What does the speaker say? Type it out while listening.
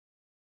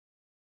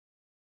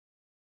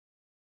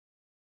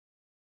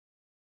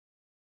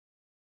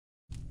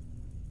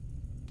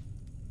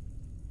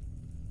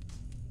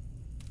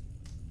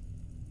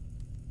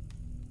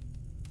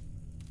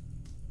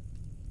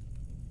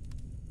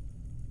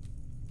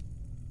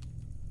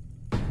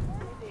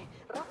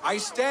I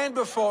stand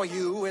before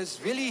you as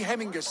Vili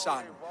Hemminger's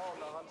son,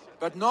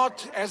 but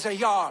not as a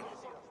Jarl.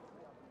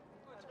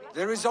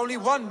 There is only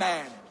one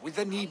man with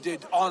the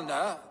needed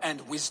honor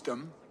and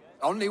wisdom.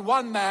 Only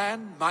one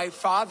man my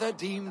father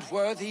deemed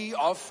worthy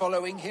of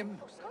following him.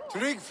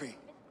 Tryggvi,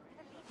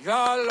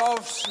 Jarl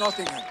of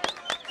Snottingham.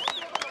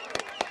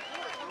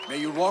 May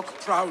you walk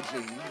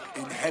proudly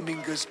in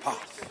Hemminger's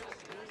path.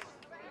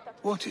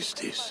 What is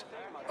this?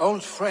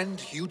 Old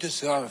friend, you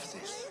deserve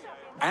this.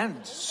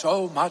 And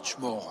so much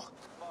more.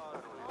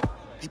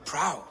 Be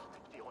proud.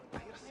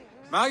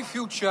 My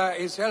future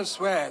is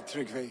elsewhere,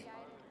 Tryggvi.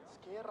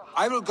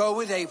 I will go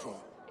with Eivor,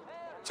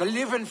 to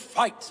live and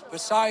fight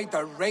beside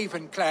the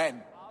Raven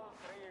clan.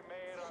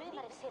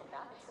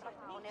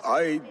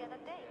 I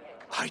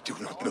do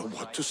not know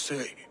what to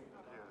say.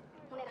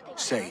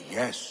 Say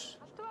yes.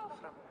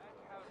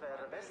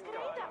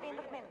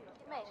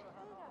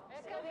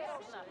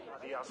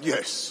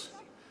 Yes.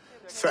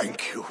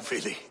 Thank you,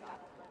 Vili.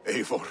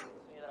 Eivor.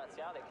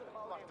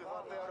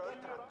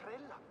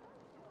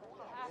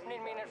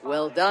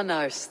 Well done,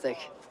 Arstig.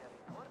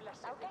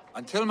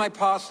 Until my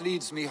path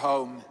leads me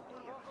home,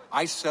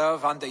 I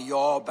serve under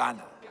your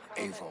banner,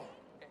 Eivor.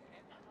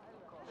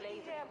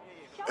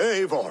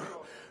 Eivor,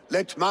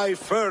 let my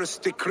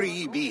first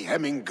decree be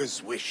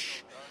Hemminger's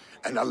wish.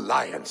 An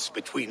alliance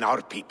between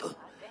our people.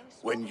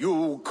 When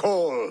you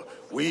call,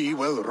 we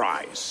will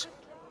rise.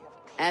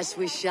 As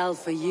we shall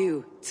for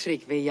you,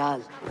 Tryggvi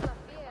Jarl.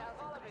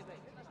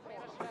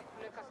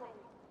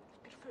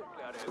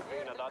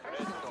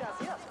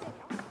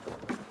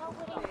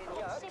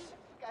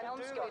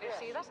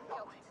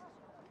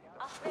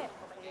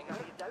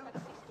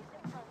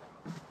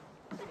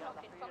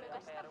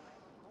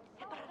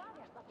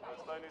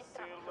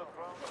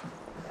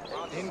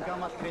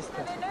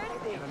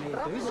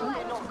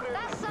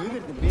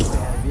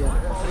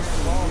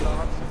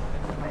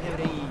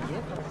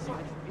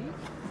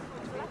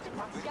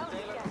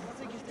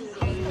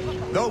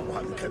 No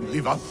one can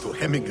live up to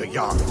Hemminger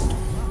Jarl,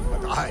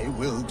 but I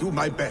will do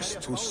my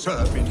best to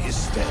serve in his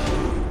stead.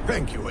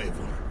 Thank you,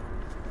 Eivor.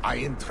 I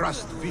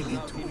entrust Vili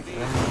to you.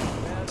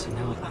 To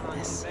know about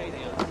this.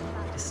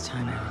 This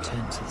time I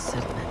return to the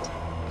settlement.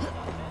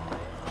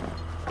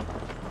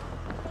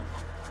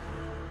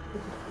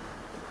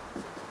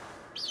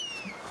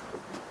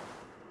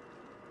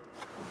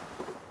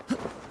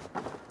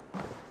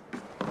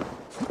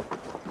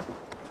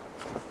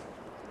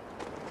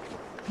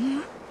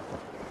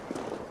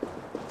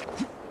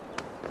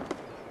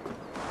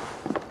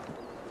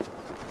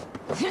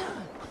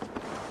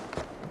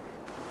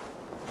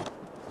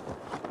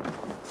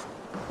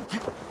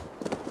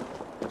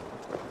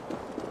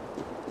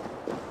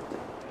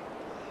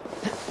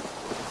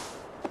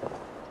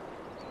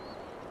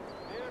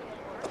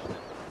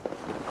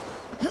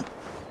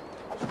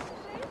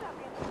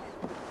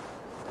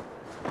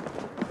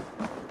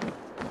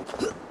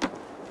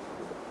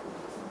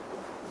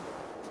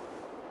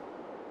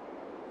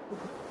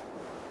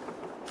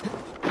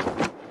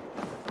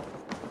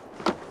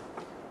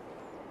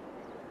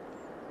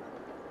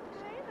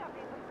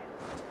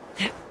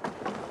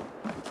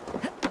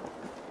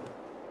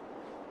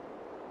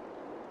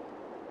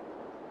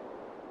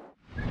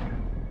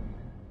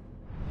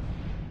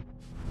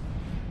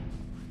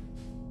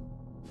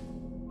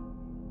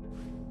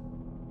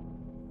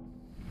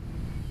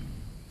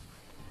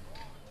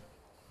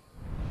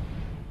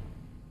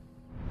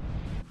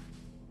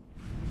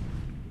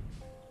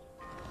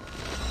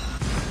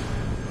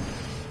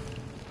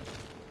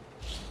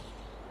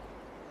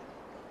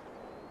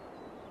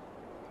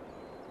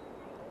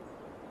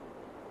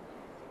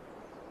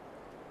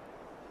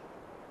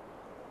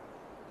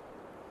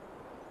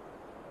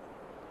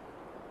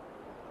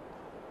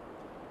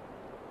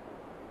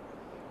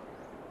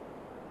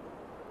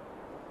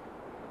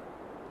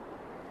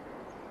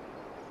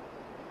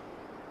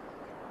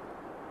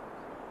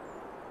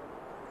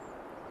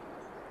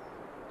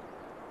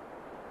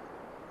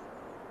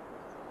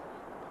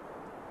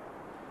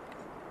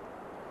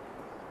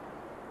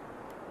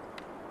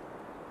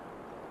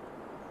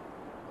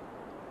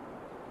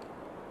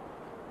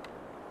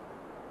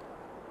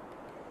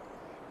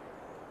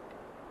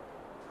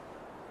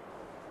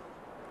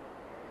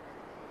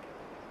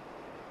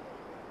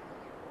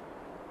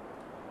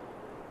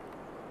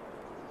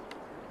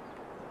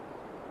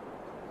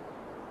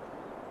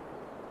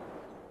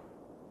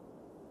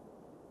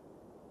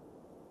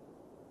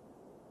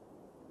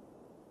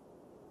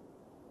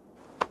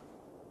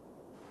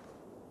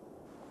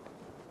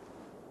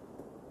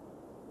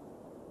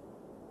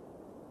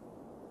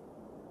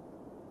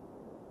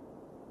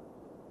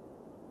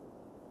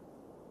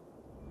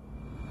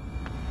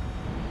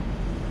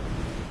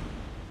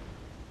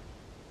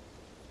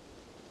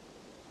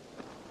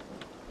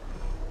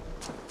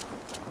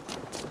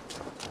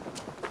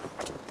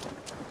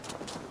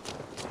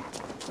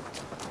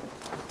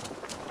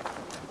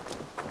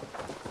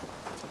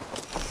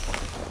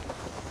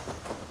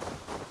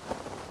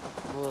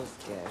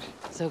 Wolfgar,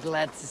 so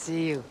glad to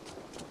see you.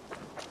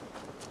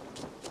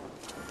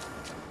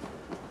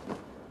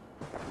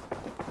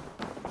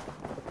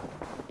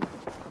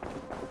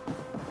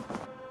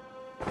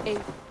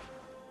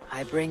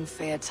 I bring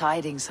fair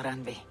tidings,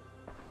 Randvi.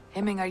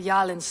 Hemminger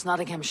Jarl in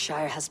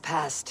Nottinghamshire has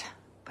passed,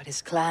 but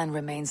his clan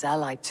remains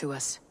allied to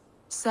us.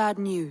 Sad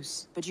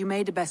news, but you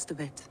made the best of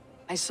it.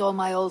 I saw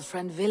my old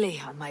friend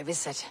Willi on my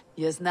visit.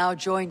 He has now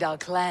joined our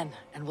clan,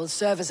 and will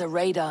serve as a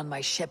raider on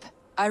my ship.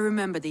 I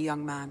remember the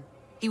young man.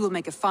 He will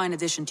make a fine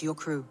addition to your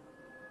crew.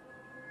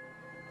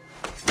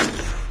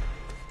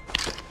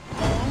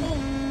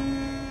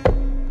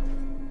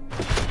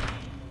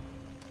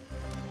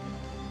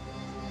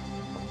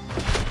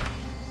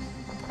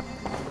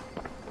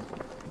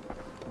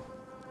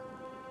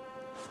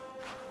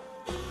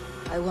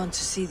 I want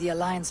to see the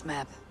Alliance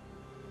map.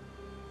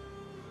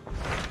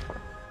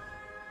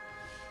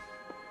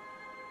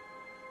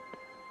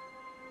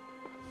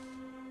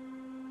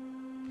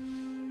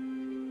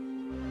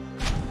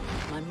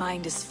 My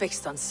mind is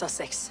fixed on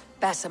Sussex.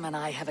 Bassam and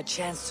I have a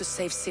chance to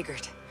save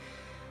Sigurd.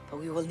 But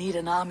we will need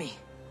an army.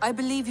 I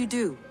believe you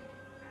do.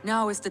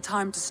 Now is the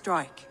time to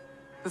strike,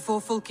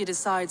 before Fulke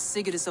decides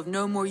Sigurd is of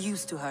no more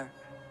use to her.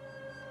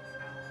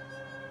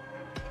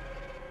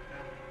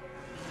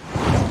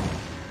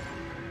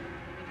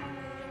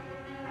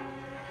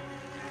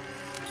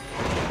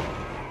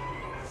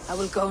 I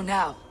will go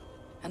now,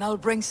 and I'll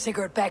bring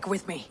Sigurd back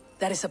with me.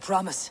 That is a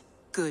promise.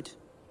 Good.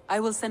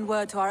 I will send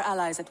word to our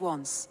allies at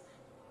once.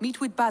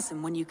 Meet with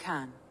Basim when you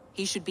can.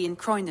 He should be in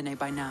Croydon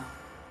by now.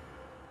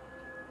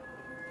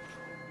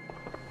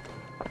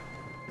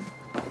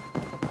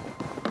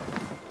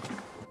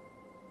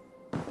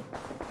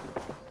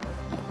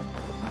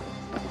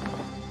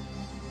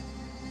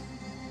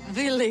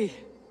 Willi,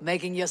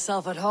 making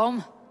yourself at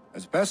home?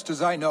 As best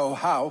as I know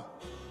how.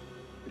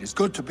 It is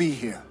good to be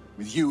here,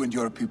 with you and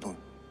your people.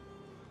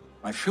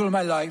 I feel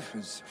my life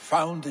has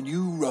found a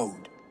new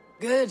road.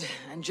 Good,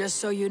 and just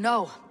so you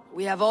know,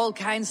 we have all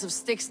kinds of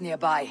sticks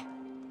nearby.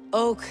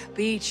 Oak,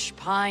 beech,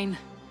 pine,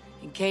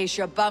 in case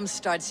your bum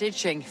starts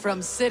itching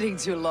from sitting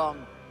too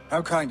long.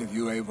 How kind of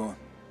you, Eivor.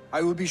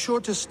 I will be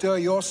sure to stir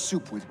your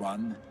soup with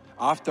one,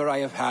 after I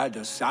have had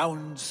a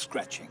sound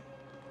scratching.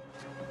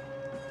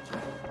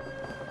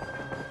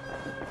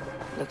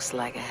 Looks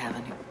like I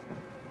haven't.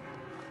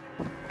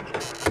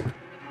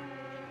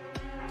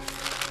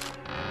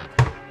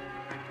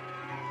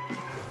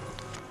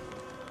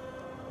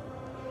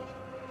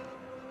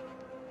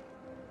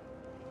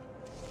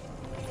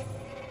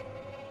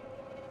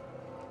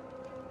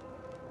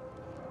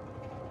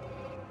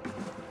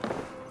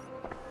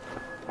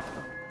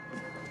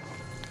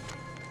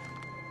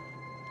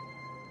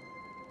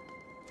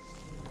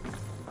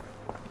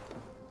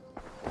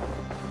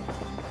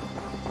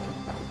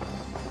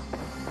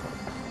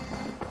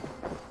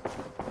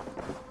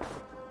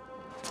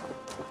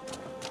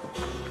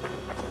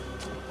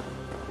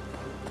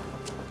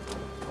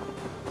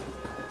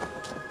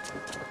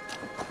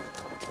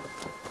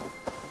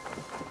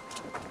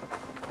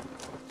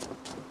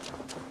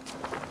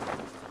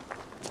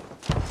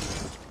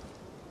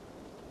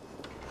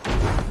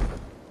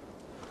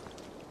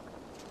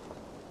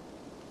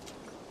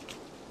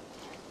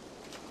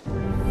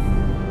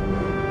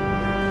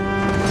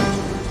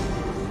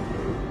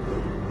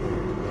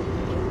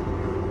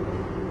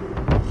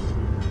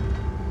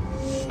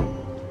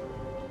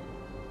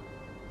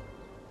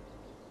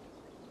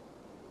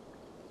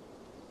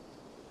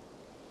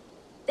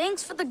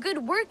 Thanks for the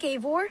good work,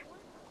 Eivor.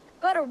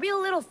 Got a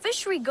real little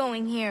fishery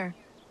going here.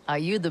 Are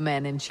you the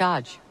man in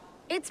charge?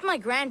 It's my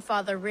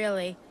grandfather,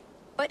 really.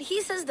 But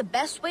he says the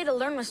best way to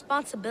learn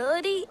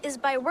responsibility is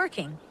by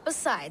working.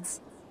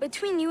 Besides,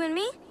 between you and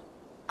me,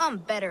 I'm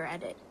better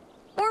at it.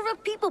 More of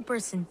a people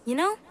person, you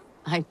know?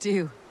 I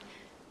do.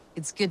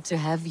 It's good to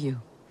have you.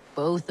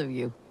 Both of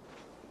you.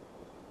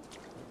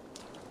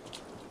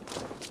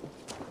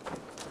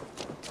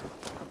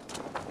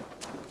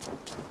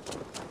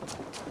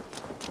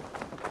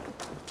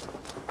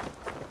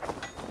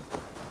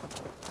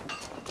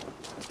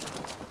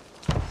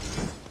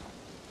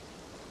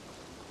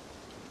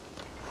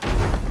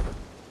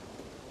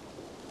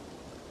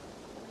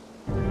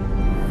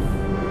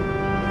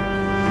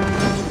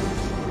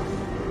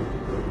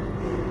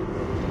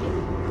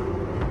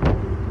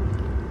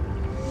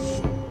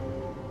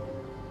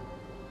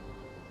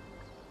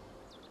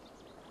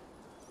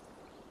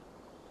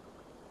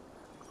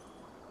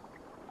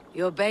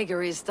 Your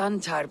beggar is done,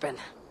 Tarben,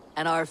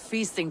 and our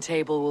feasting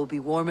table will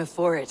be warmer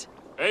for it.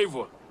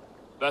 Eivor,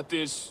 that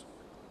is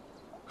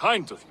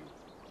kind of you.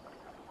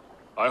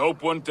 I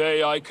hope one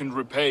day I can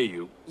repay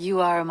you.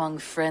 You are among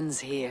friends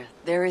here.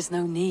 There is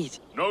no need.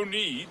 No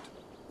need,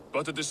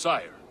 but a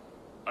desire.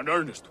 An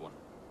earnest one.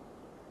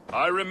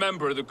 I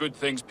remember the good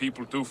things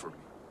people do for me.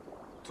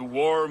 To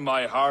warm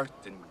my heart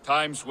in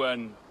times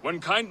when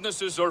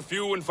kindnesses are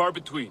few and far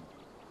between.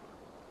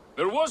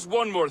 There was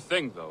one more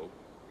thing, though,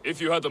 if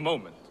you had a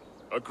moment.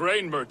 A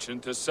grain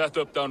merchant has set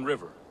up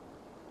downriver.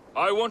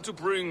 I want to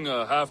bring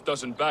a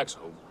half-dozen bags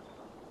home,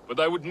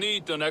 but I would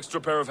need an extra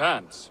pair of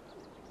hands.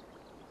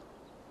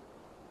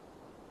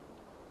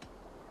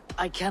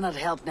 I cannot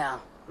help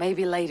now.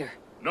 Maybe later.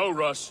 No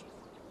rush.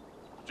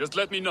 Just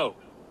let me know.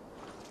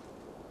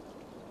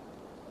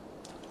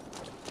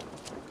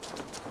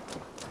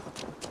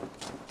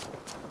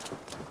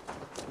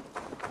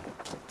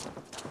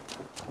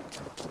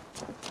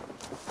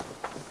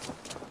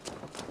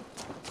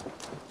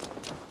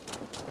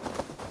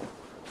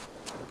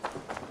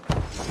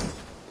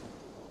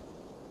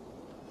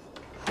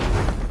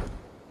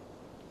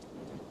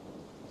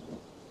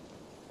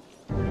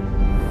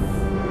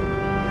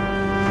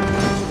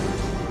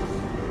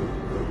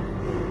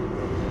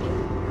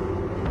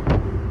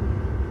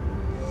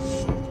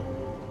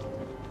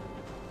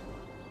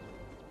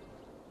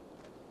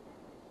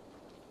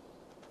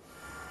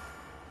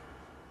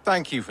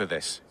 Thank you for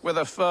this.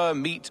 Whether fur,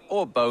 meat,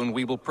 or bone,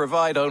 we will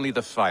provide only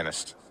the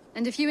finest.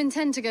 And if you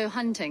intend to go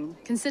hunting,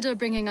 consider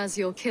bringing us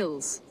your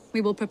kills.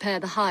 We will prepare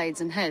the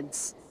hides and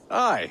heads.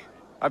 Aye.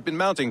 I've been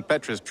mounting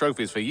Petra's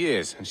trophies for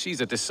years, and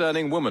she's a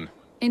discerning woman.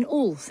 In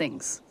all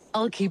things.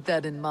 I'll keep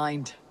that in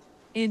mind.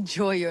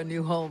 Enjoy your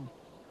new home.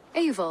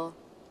 Eivor,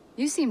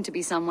 you seem to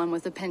be someone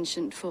with a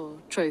penchant for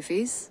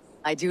trophies.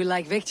 I do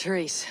like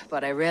victories,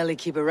 but I rarely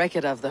keep a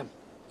record of them.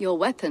 Your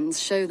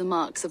weapons show the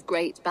marks of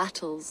great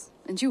battles,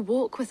 and you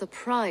walk with a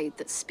pride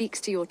that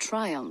speaks to your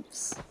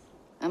triumphs.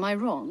 Am I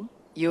wrong?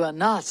 You are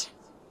not.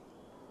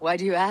 Why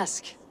do you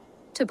ask?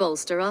 To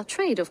bolster our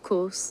trade, of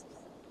course.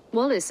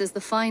 Wallace is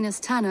the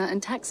finest tanner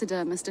and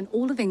taxidermist in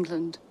all of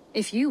England.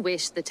 If you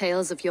wish the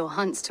tales of your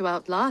hunts to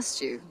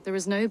outlast you, there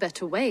is no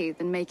better way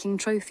than making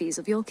trophies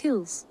of your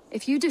kills.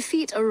 If you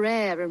defeat a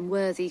rare and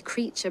worthy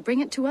creature, bring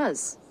it to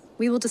us.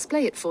 We will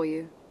display it for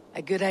you.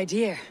 A good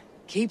idea.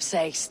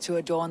 Keepsakes to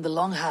adorn the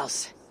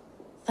longhouse.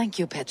 Thank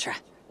you, Petra.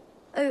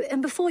 Oh,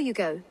 and before you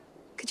go,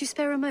 could you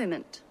spare a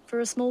moment for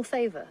a small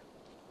favor?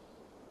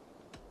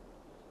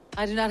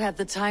 I do not have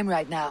the time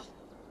right now,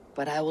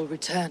 but I will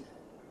return.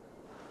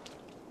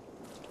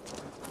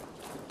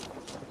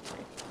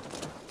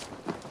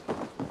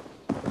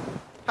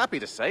 Happy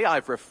to say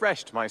I've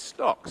refreshed my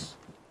stocks.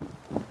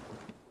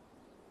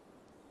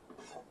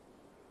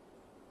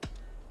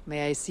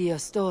 May I see your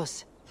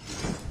stores?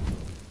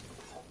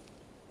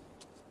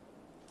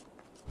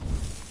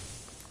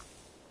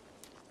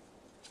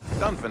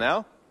 Done for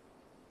now.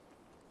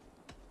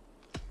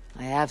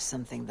 I have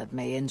something that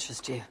may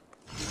interest you.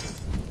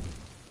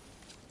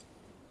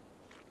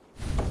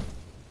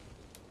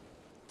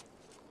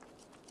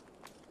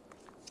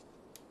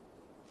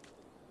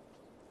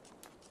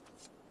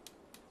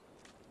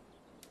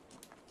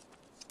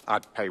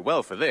 I'd pay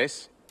well for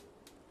this.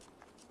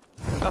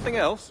 Nothing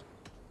else?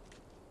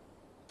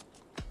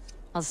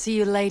 I'll see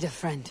you later,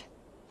 friend.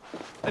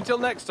 Until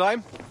next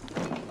time.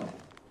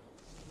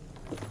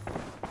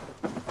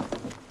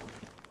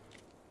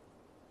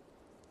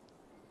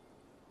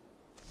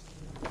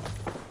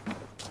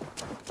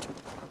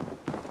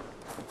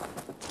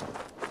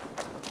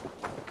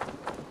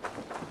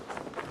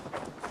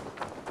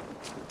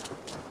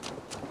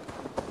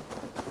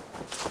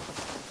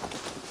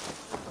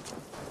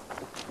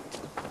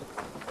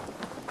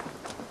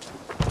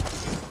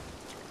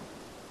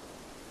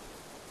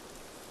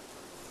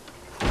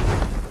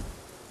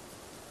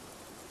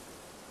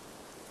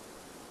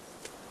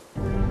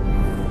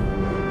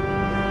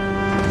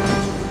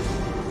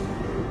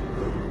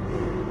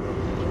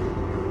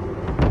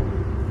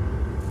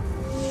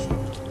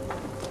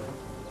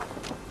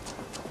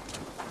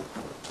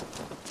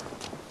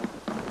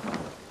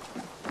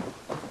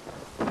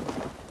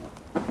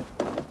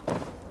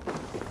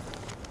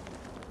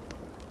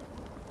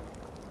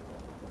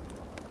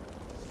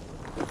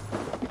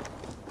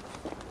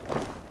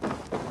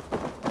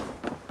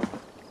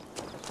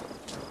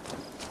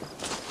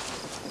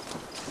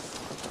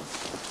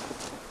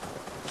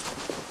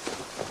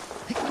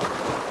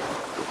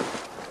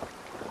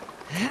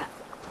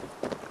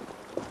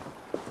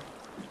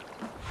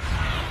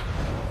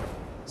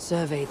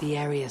 Survey the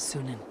area,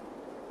 Sunan.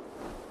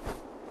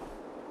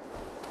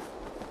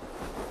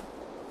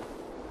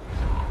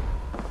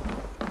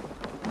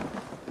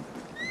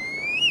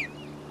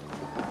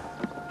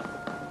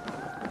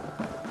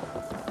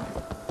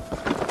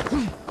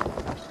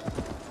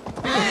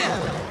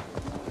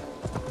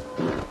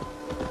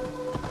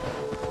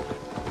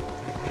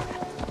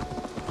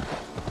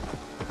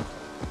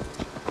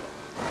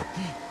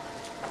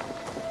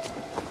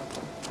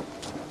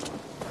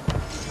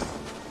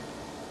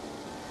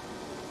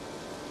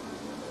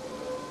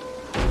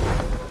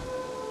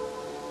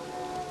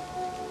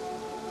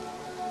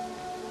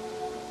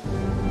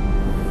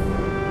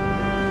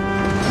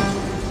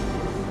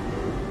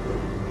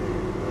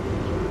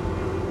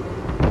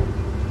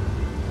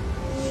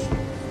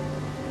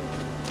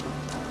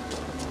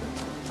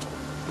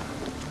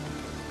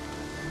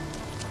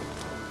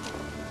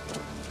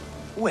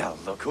 Well,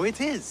 look who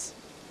it is.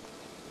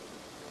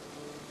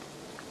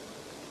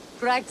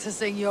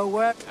 Practicing your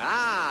work.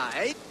 Ah,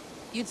 eh?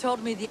 You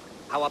told me the...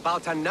 How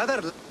about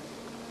another...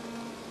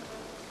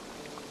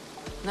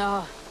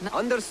 No, no.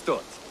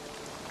 Understood.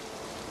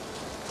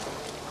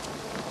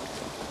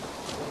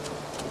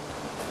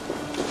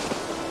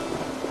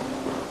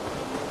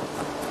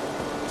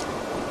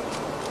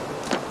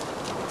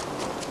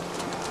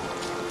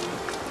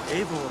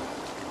 Eivor.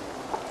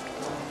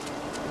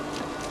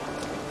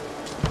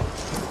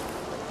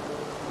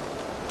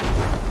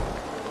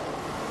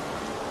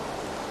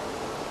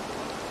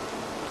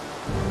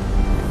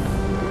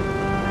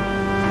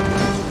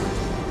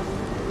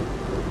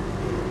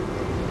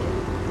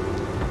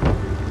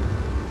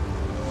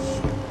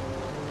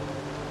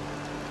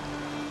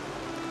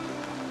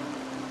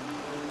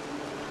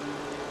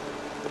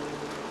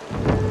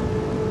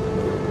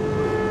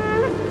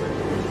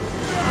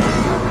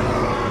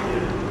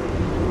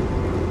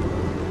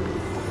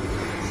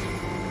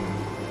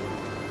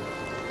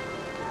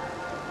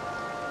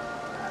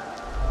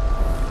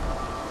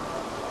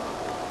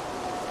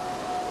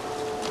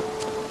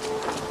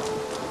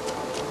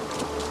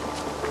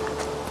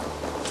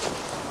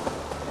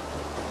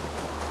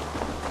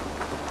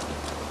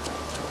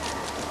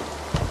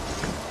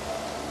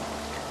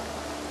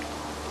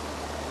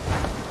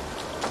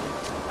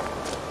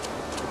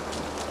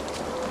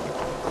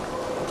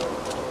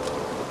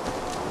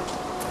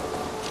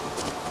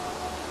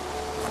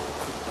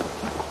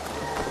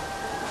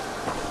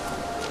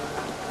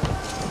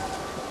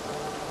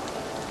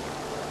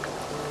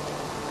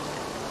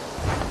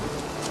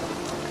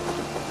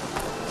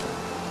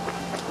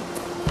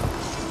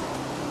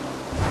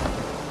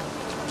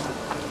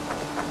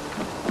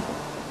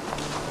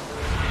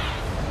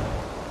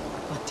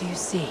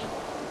 see.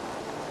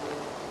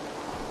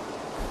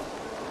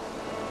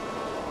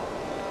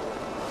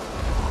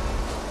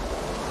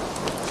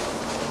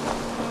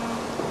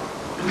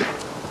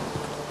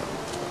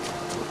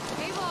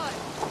 Hey boy,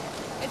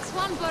 it's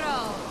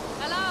Swanborough.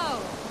 Hello.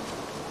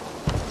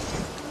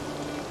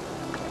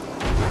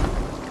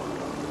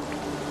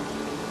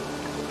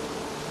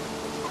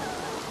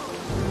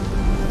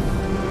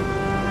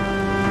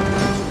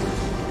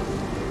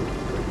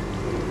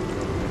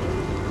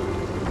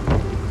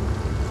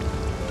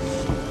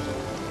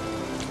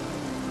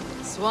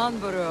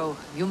 Swanborough,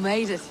 you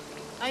made it.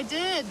 I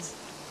did.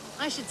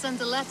 I should send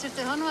a letter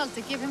to Hunwell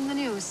to give him the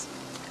news.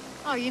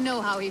 Oh, you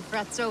know how he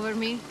frets over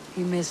me.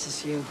 He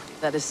misses you,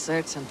 that is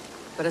certain.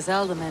 But as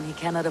alderman, he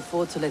cannot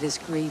afford to let his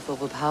grief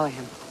overpower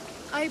him.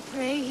 I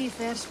pray he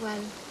fares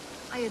well.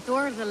 I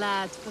adore the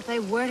lad, but I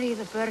worry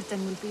the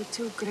burden will be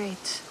too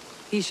great.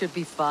 He should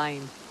be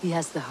fine. He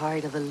has the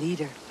heart of a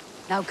leader.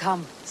 Now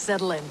come,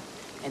 settle in,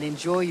 and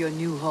enjoy your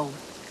new home.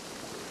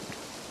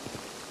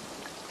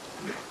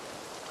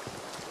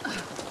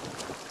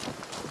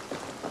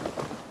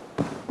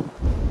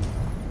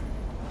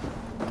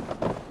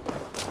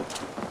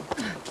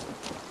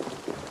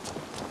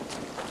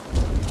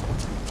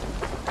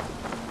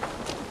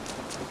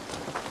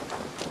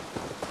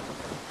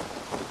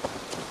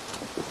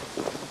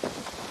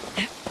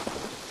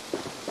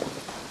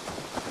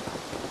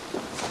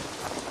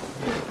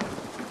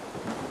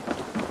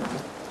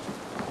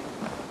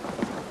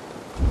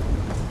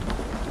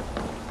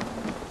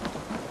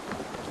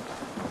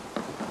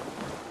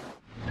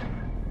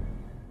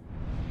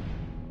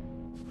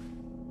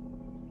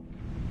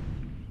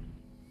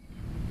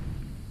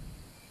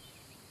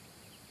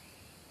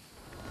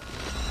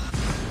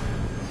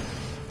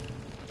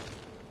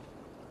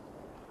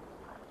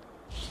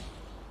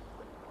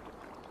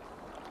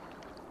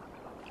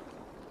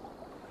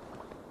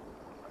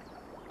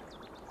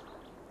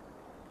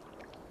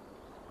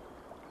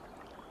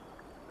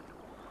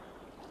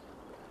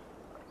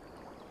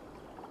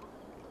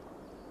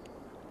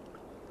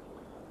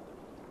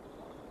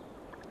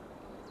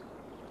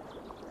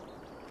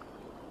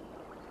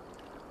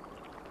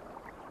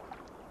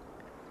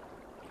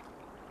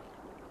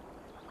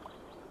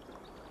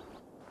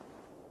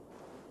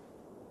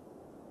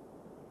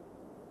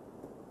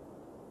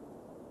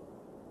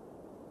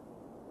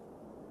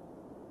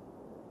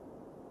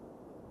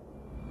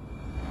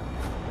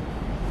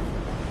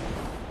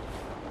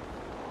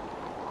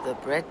 The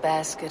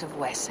breadbasket of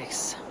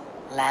Wessex,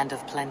 land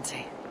of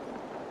plenty.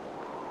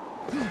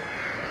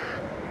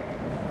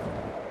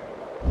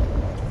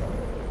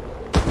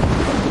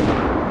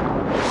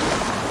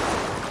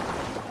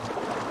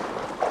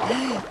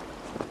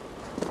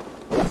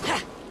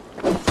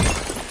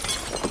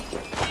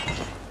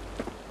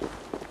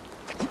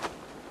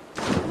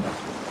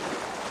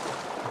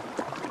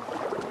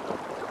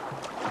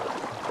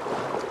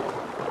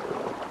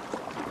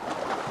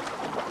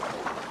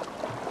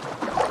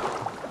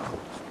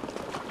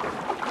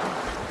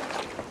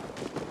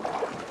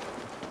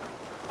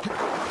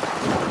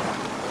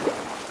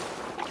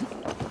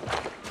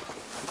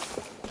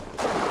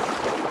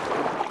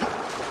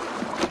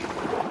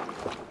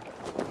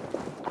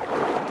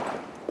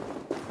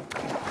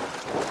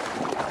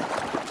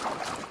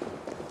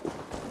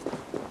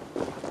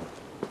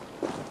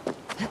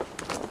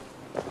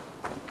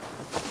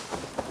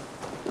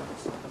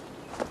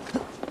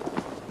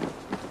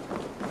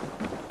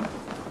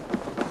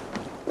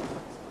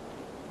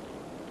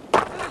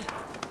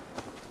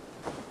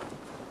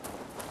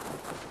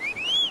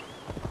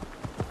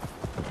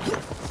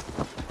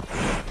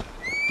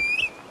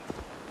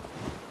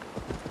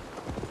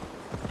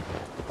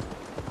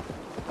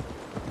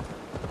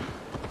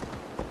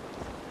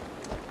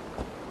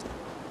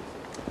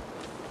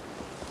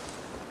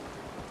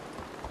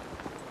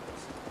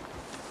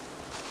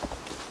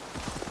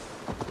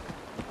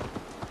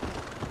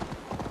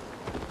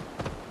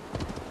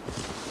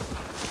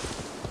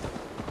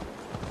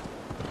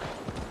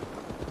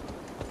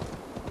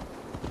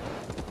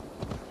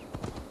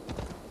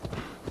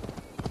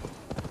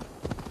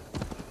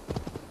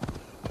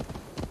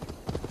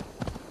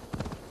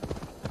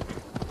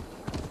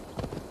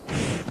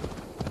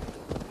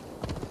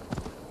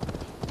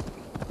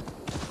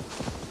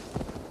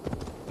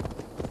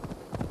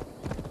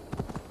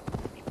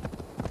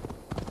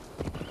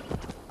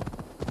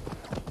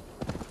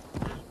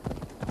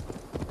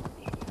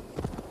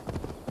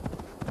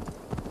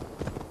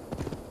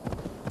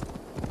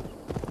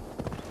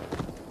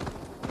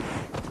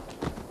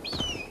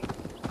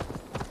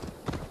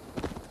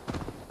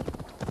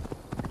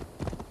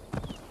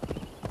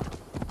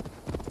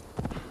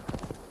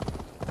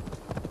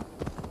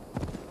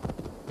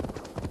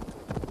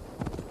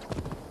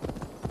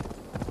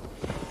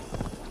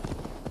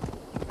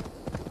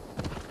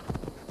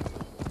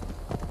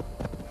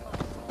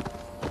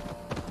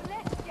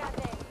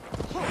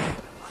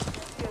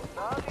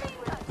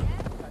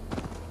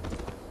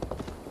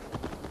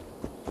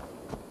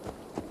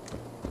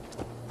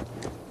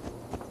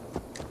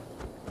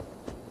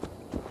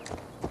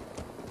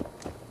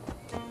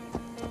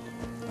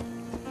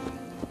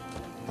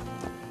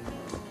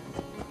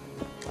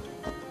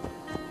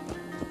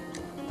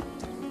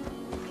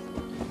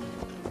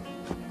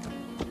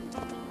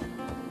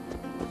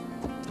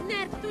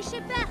 Tu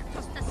sei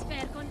perto sta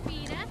sfer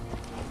confine?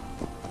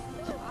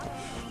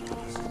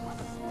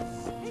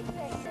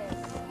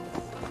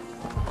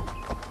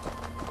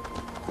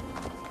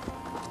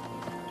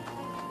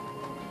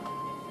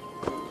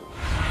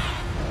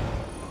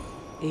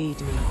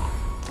 Aid me.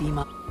 Be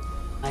my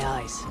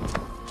eyes.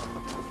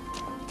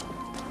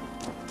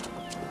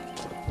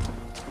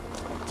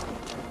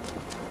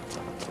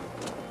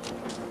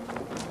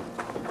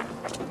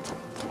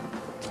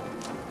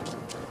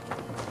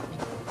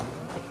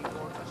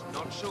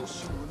 Not so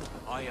soon.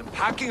 I am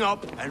packing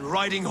up and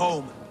riding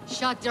home.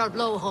 Shut your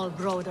blowhole,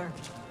 brother.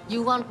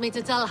 You want me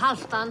to tell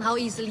Halfdan how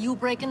easily you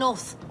break an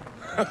oath?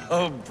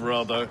 Oh,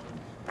 brother.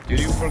 Did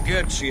you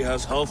forget she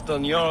has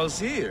Halfdan Jarls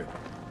here?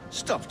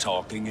 Stop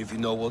talking if you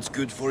know what's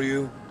good for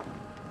you.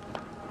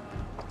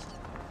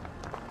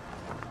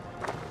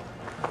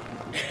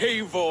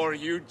 Eivor,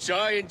 you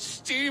giant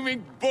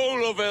steaming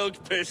bowl of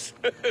elk piss.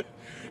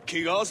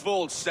 King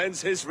Oswald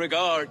sends his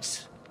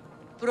regards.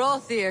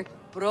 Brothir,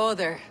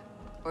 brother.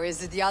 Or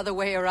is it the other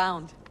way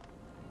around?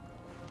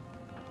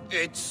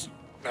 It's...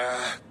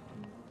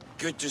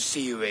 good to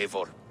see you,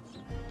 Eivor.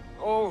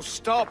 Oh,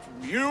 stop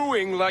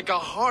mewing like a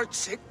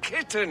heartsick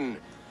kitten.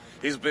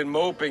 He's been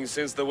moping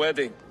since the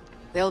wedding.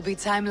 There'll be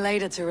time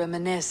later to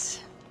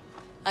reminisce.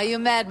 Are you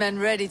madmen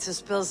ready to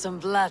spill some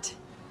blood?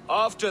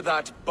 After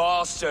that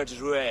bastard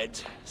Red,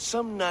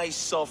 some nice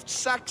soft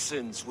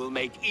Saxons will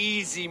make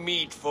easy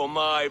meat for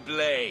my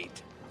blade.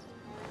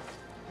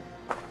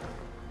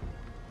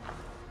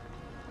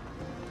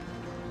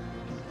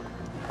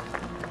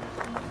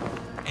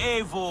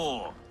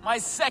 Eivor, my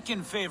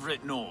second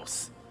favorite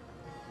Norse.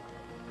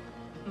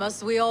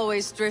 Must we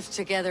always drift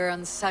together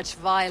on such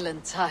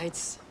violent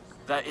tides?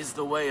 That is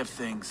the way of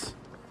things.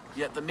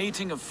 Yet the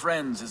meeting of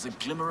friends is a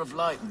glimmer of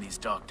light in these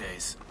dark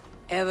days.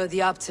 Ever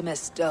the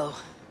optimist, though.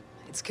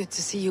 It's good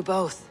to see you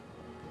both.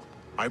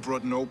 I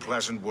brought no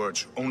pleasant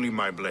words, only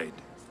my blade.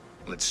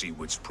 Let's see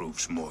which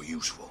proves more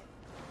useful.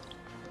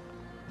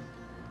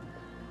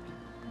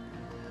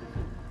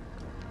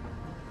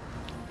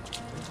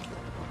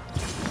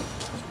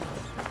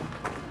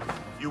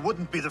 You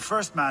wouldn't be the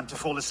first man to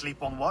fall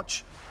asleep on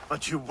watch,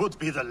 but you would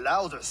be the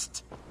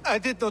loudest. I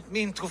did not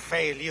mean to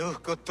fail you,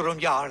 Guthrum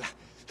Jarl.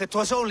 It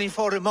was only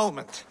for a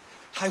moment.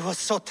 I was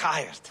so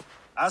tired.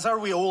 As are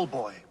we all,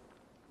 boy.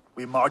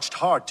 We marched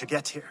hard to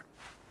get here.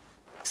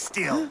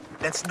 Still,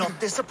 let's not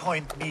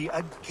disappoint me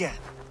again.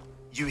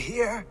 You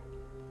hear?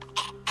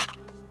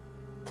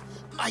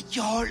 My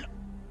Jarl,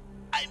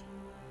 I'm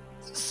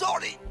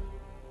sorry.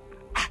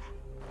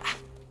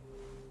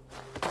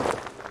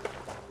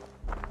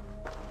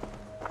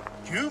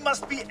 You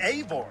must be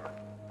Eivor.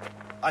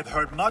 I've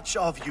heard much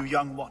of you,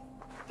 young one.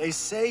 They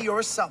say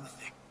you're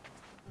something.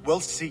 We'll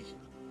see.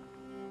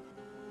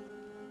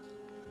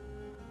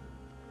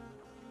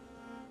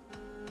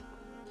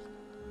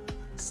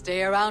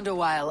 Stay around a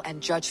while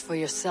and judge for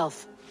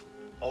yourself.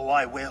 Oh,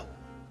 I will.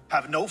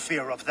 Have no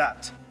fear of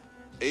that.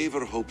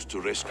 Eivor hopes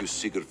to rescue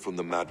Sigurd from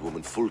the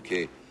madwoman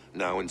Fulke,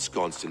 now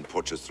ensconced in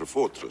Porchester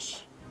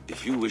Fortress.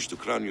 If you wish to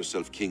crown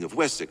yourself King of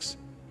Wessex,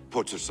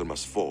 Porchester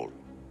must fall.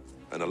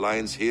 An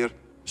alliance here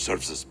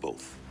serves us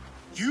both.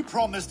 You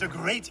promised a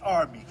great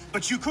army,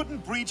 but you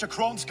couldn't breach a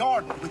Crone's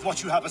garden with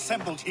what you have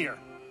assembled here.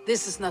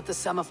 This is not the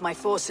sum of my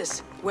forces.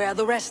 Where are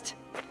the rest?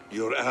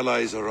 Your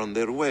allies are on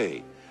their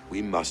way.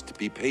 We must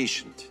be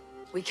patient.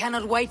 We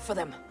cannot wait for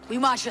them. We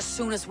march as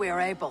soon as we are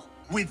able.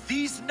 With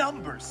these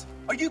numbers,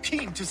 are you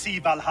keen to see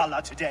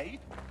Valhalla today?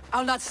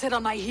 I'll not sit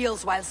on my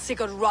heels while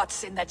Sigurd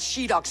rots in that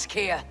she-dog's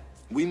care.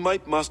 We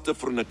might muster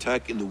for an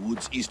attack in the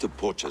woods east of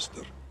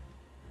Porchester.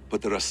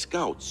 But there are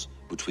scouts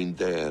between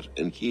there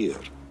and here.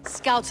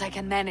 Scouts I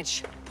can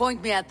manage.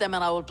 Point me at them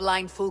and I will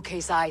blind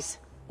Fulke's eyes.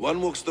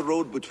 One walks the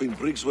road between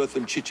Briggsworth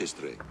and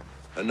Chichester.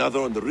 Another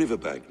on the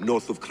riverbank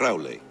north of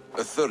Crowley.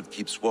 A third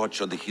keeps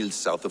watch on the hills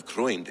south of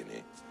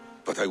Croendene.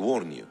 But I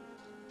warn you,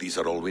 these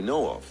are all we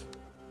know of.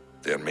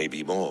 There may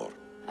be more.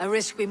 A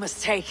risk we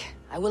must take.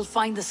 I will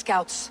find the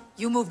scouts.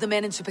 You move the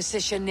men into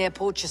position near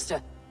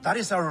Porchester. That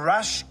is a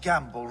rash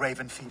gamble,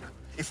 Ravenfield.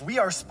 If we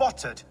are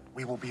spotted,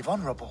 we will be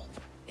vulnerable.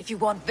 If you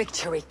want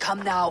victory,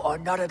 come now or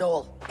not at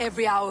all.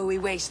 Every hour we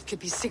waste could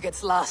be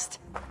Sigurd's last.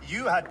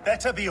 You had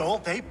better be all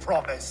they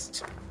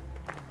promised.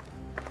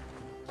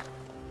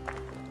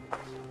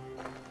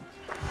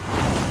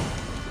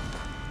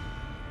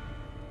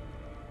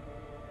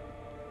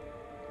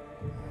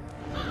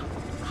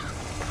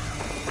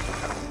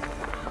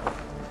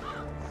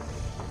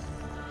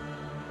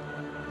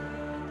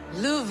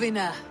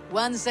 Luvina,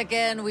 once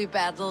again we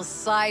battle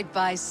side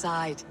by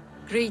side.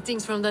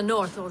 Greetings from the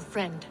north, old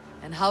friend.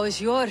 And how is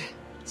your?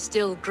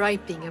 Still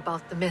griping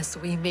about the mess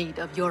we made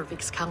of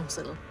Jorvik's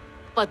council,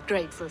 but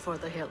grateful for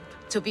the help.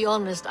 To be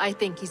honest, I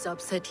think he's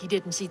upset he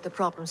didn't see the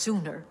problem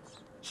sooner.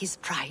 His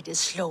pride is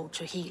slow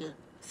to heal.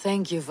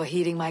 Thank you for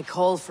heeding my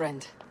call,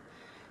 friend.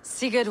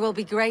 Sigurd will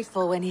be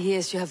grateful when he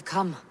hears you have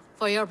come.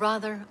 For your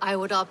brother, I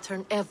would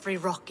upturn every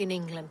rock in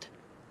England.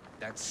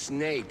 That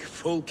snake,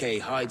 Fulke,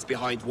 hides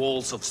behind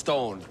walls of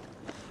stone.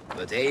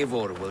 But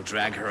Eivor will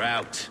drag her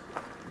out.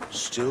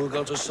 Still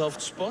got a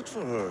soft spot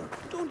for her,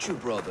 don't you,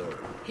 brother?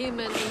 Him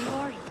and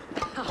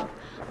Eivor?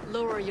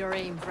 Lower your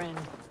aim, friend.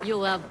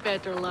 You'll have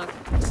better luck.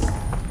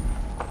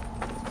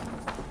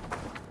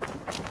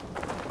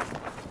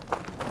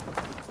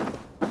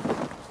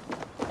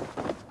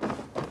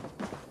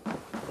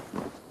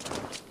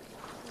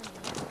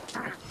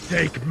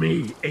 Take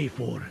me,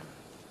 Eivor.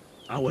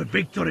 Our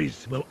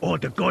victories will owe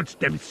the gods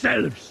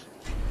themselves.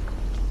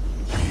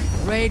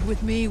 Raid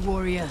with me,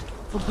 warrior,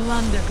 for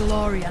plunder,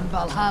 glory, and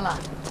Valhalla.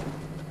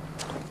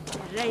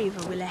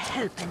 Reiva will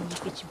help en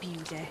gick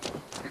bjude.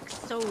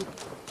 Så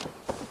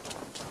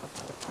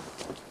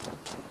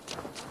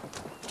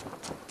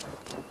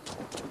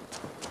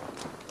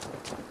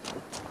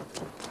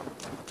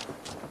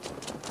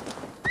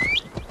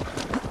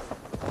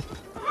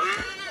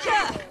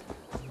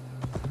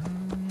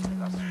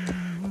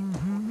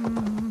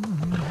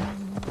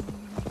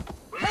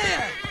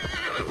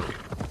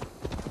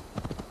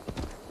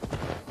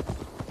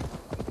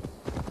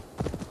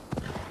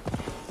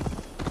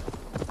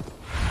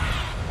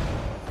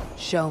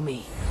Show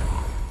me.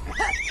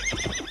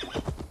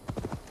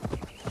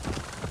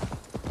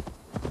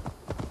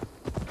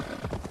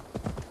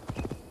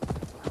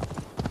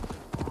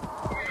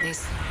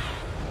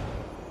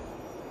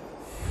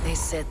 They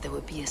said there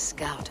would be a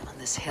scout on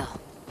this hill.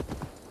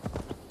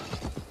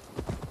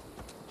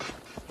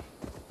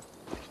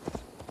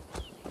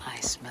 I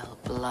smell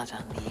blood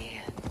on the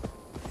air.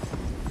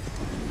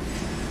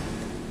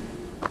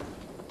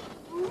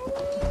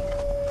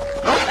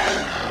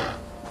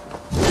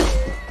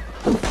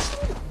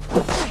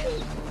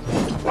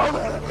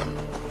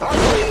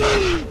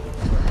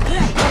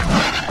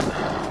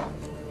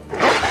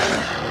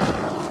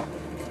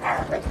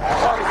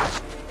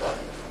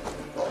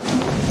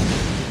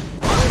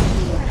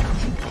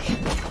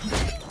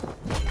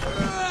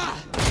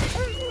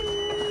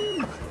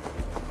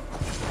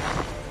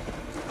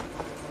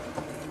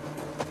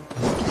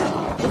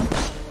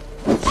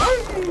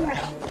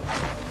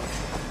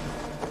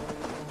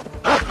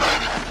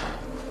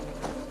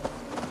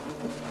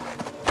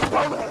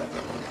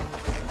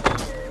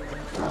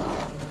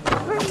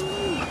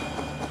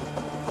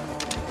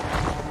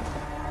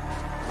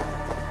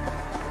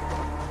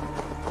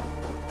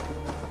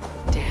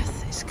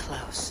 Death is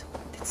close.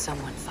 Did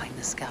someone find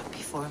the scout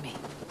before me?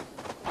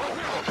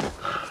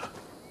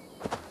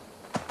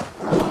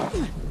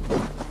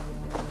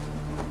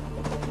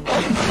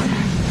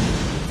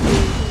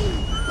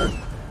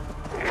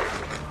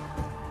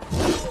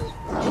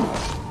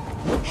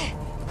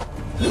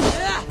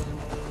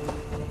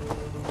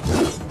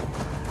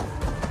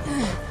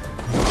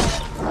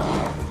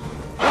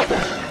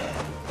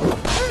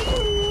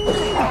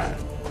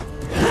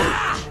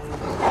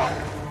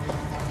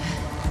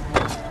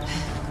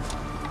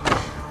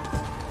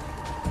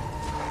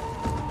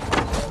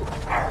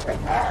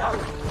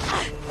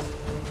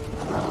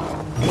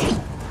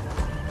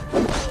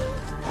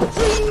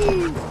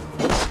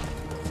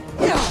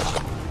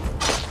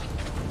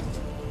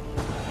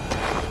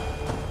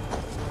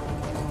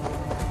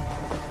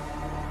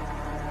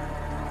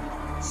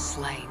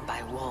 Slain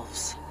by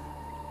wolves.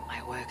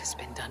 My work has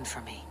been done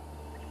for me.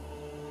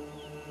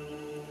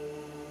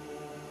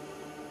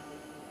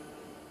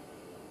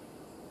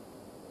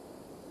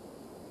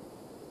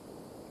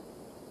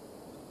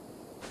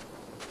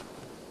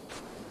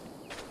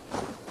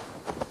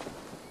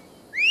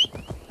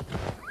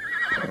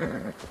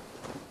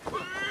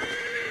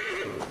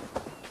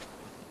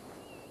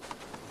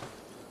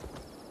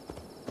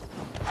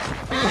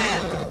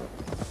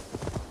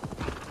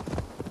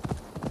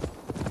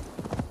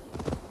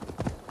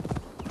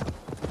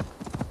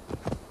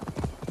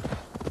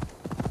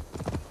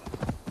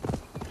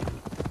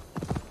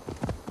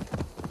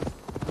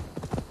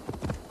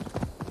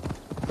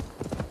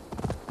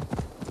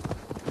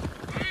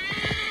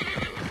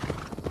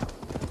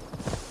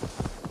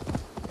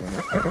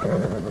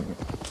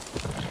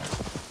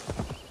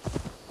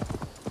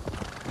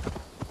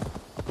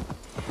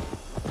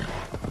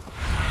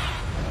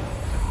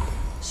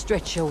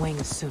 Stretch your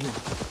wings sooner.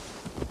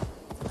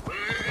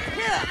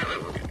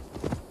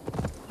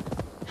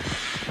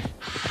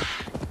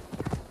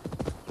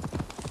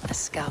 A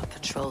scout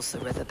patrols the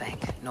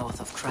riverbank north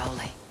of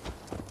Crowley.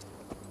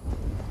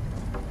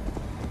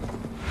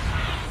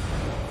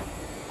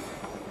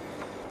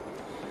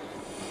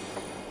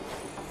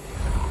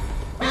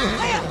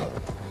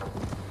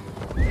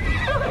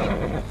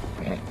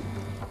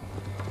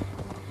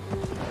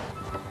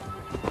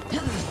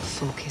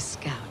 Focus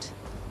scout.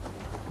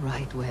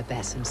 Right where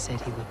Basim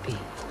said he would be.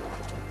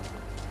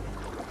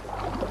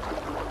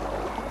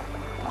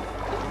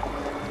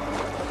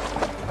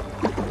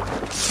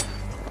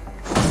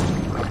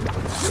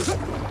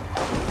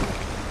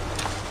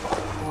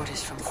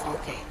 Orders from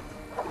Folke.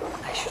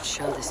 I should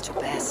show this to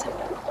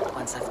Basim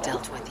once I've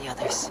dealt with the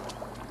others.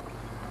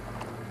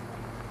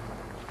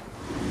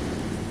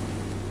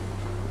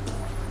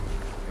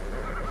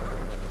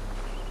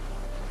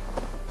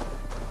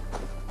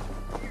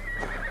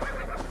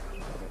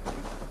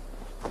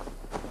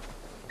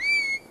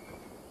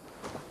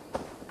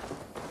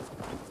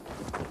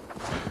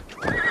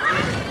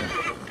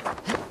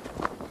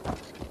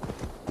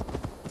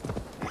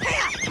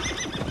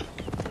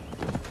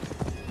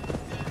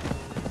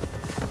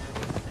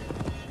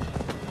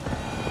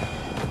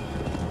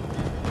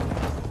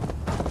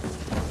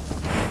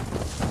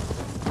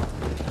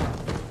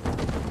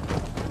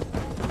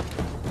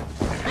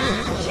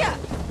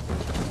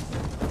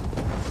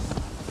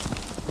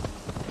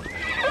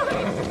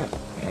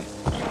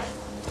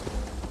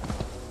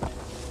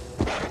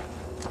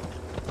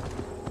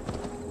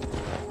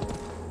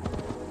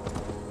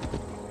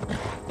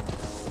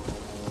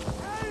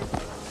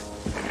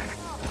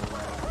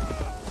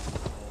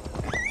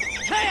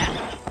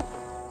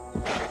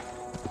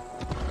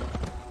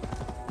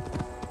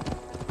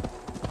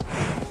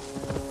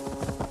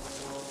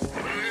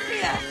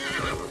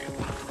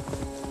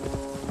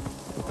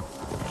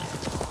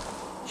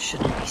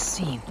 Shouldn't be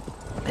seen.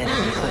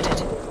 Better be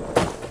hooded.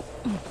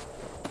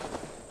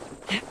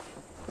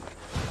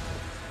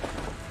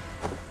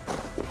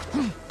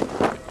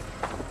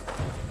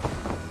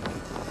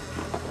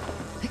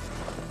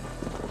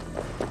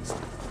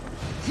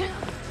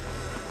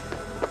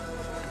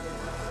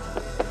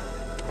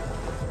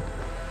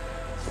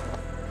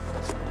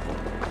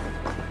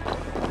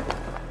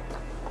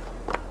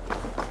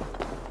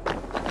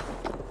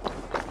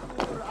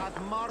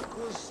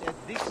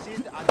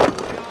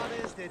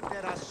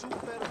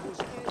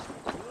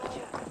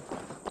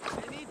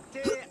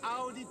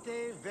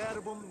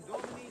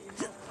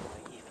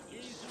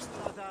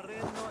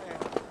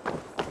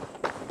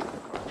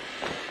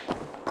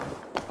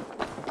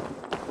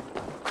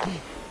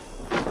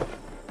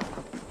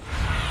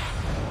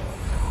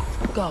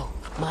 Go,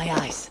 my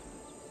eyes.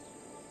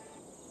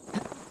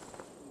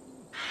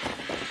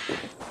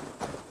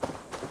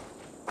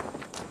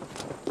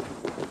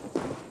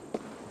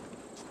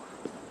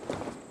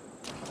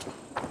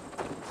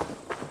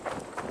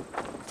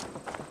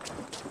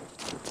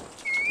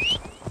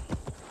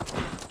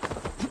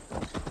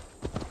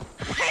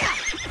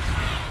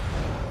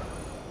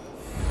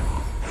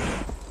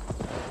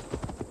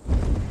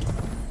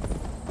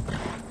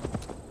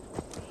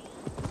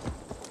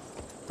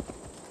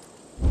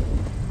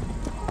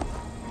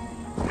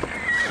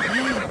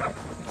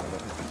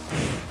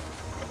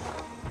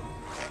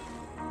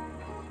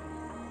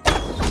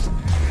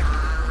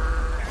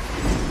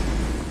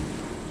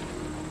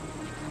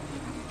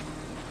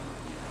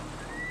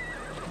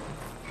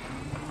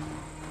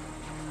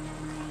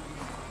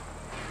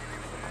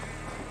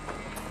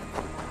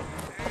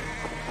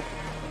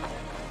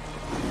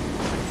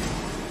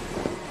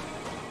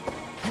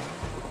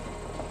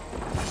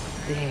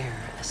 There,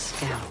 a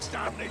scout.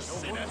 I've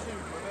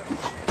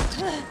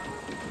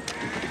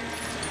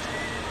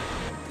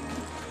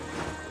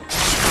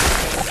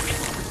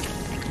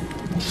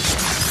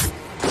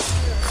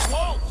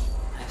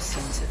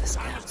seen to the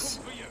scouts.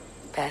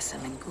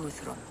 Basim and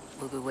Guthrum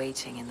will be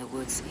waiting in the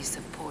woods east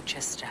of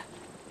Porchester.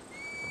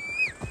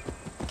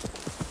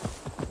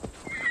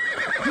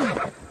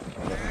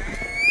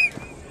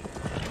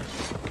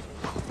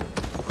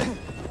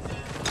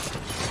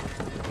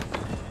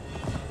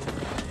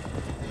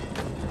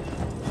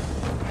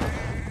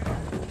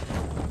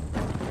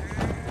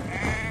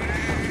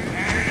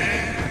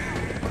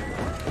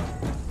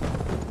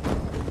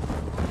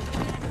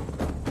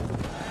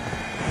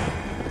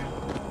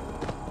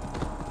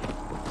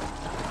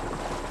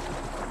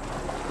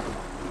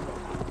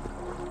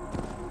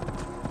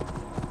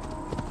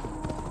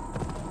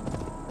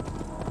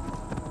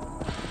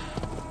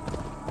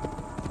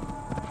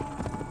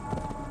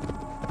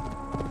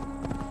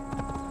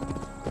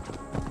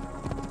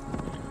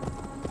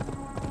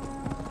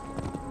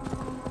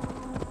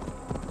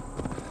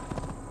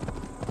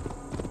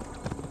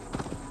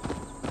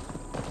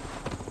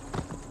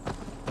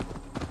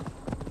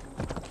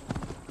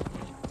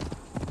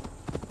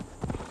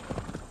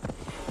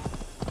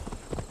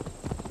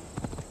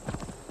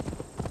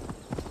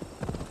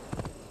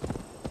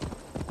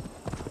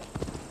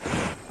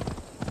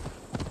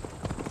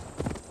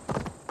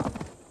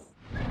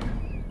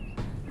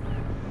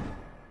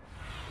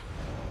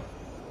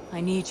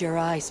 I need your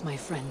eyes, my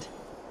friend.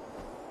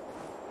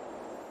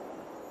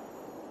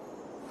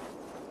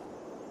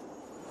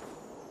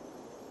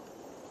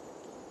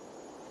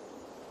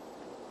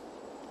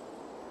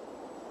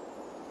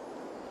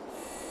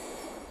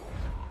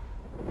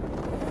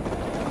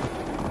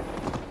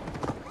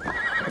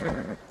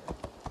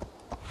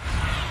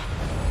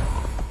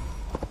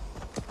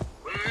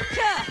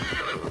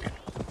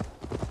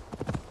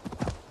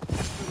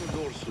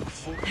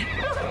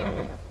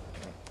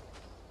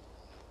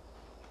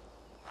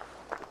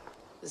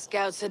 The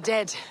scouts are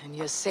dead, and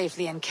you're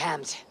safely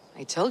encamped.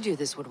 I told you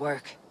this would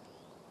work.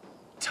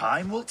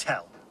 Time will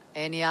tell.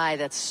 Any eye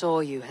that saw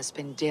you has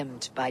been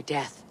dimmed by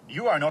death.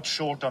 You are not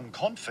short on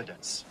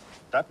confidence.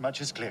 That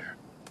much is clear.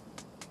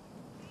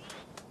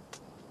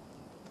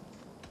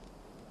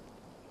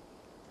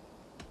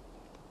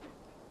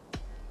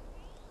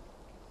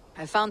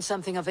 I found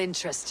something of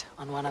interest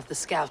on one of the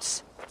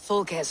scouts.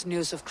 Fulke has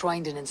news of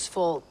Croydon's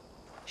fall.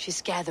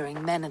 She's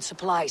gathering men and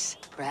supplies,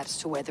 perhaps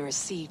to weather a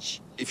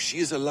siege. If she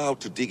is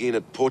allowed to dig in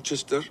at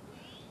Porchester,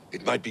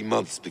 it might be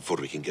months before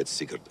we can get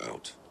Sigurd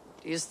out.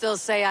 Do you still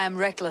say I am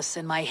reckless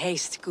in my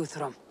haste,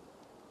 Guthrum?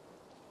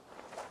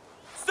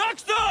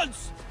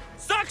 Saxons!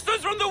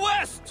 Saxons from the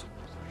west!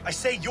 I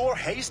say your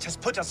haste has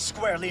put us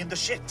squarely in the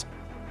shit.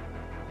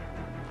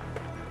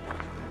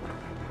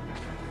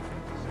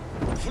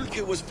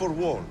 Fulke was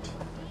forewarned.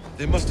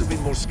 There must have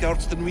been more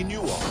scouts than we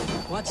knew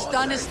of. What's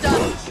done is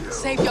done.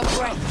 Save your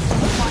breath.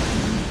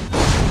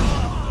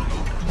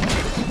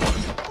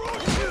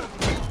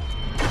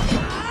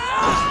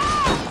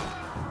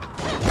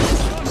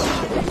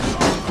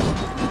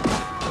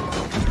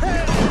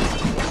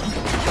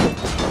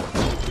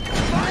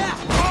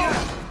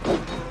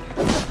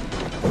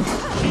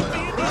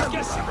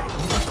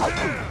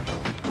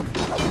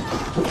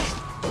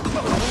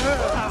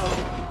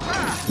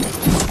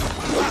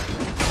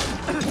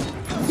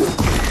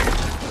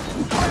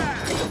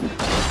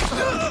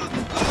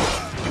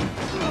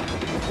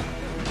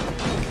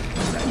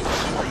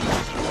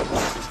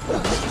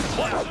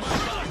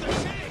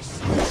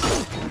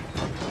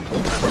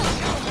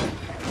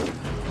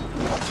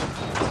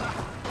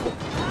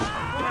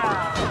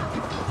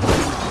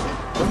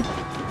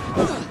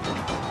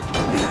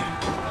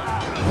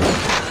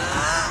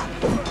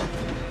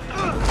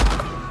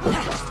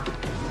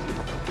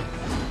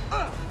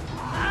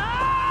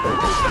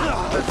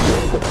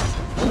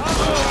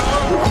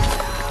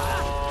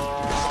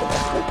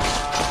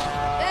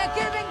 They're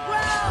giving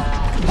ground!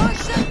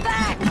 Push them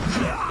back!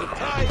 The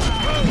tide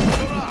goes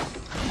for us!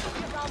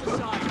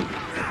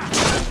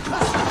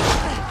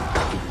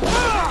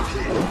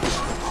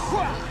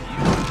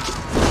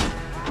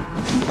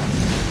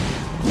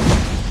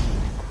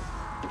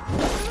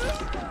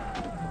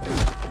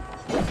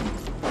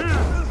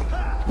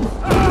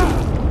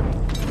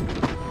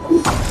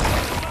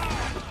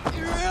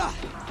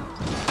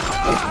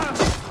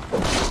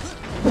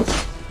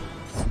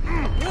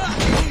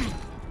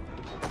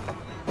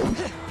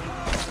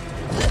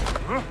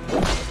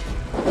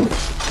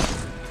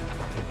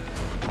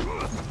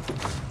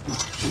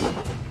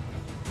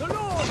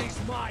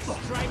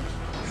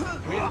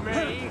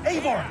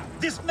 Eivor,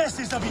 this mess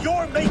is of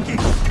your making!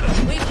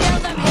 We kill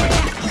them here,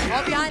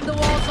 or behind the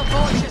walls of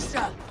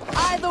Porchester.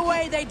 Either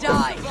way, they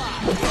die.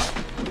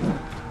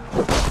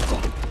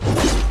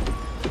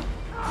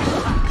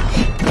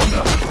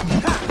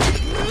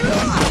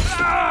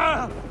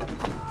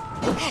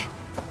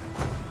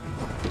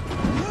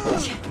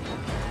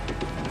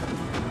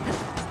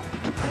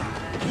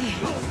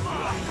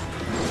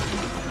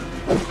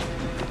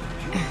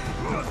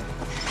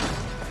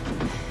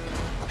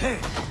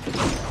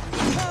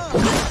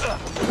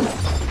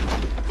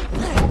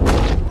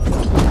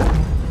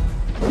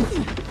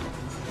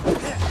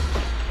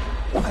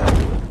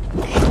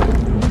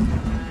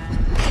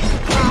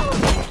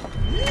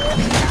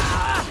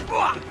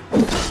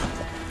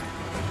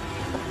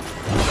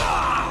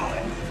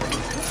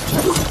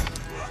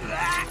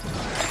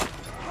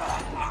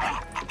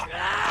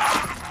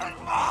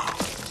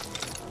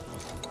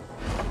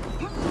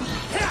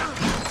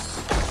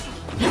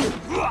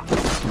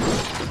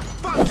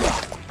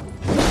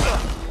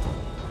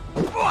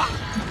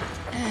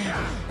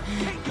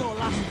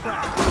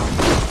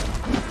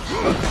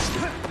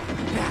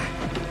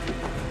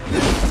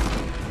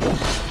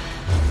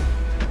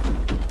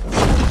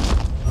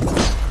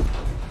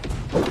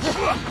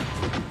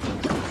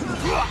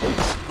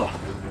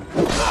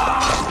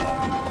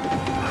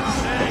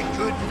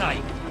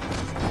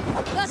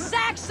 The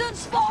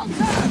Saxons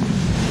falter!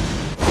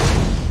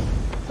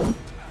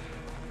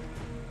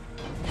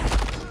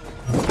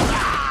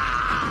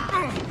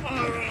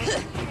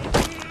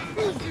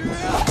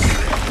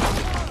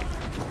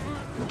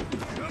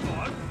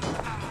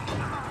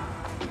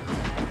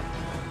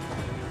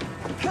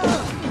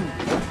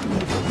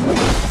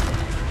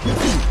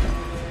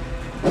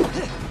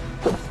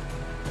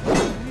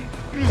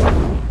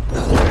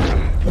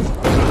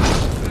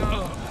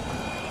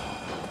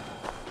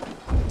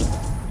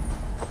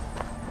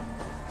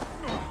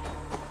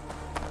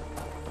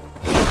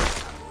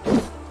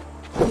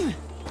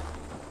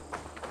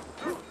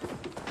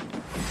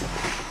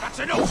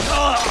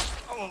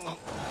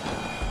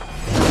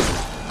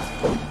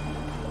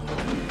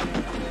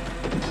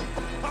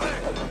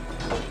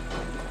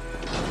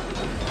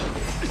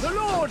 The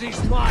Lord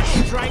is my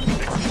strength.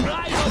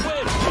 Right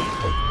away.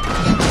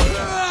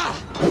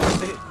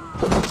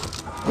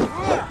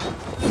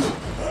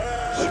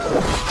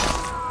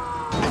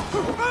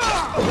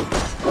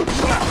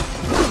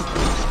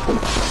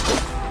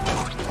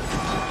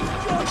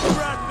 God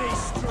grant me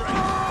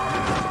strength.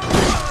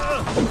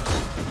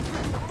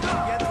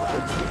 Together,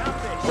 lads, we have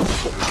this.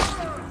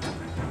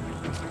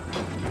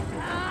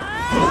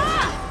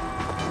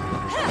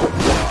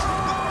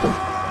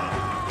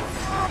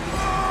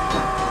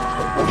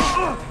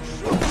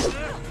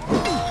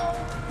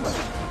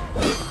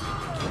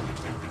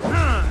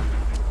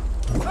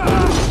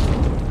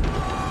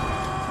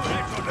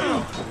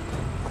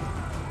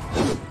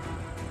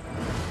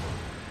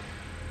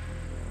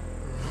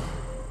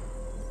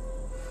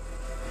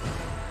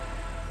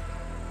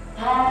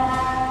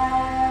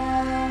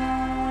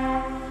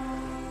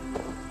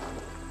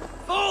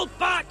 Fall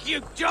back,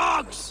 you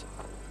dogs!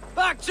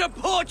 Back to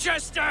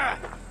Porchester!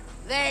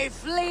 They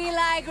flee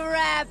like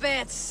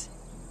rabbits.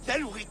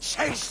 Then we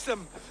chase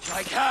them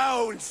like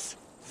hounds.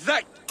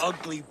 That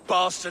ugly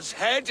bastard's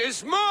head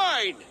is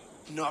mine!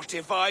 Not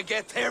if I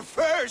get there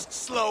first,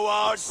 slow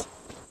arse!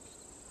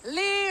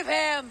 Leave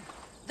him!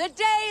 The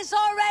day's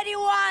already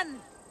won!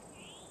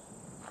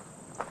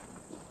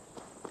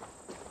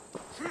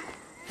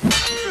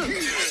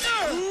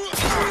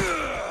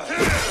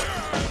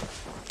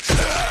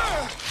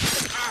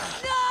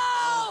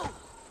 No!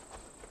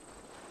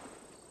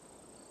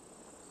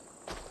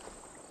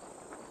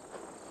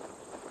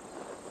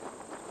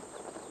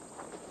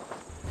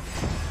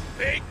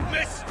 Big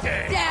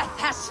mistake! Death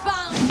has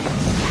found you,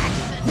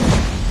 Saxon!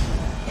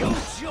 You'll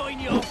join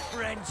your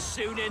friends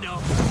soon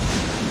enough.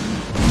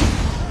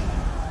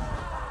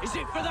 Is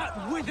it for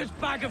that withered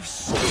bag of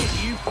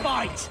skin you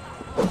fight?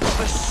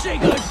 For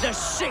Sigurd the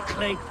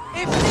Sickly?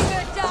 If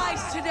Sigurd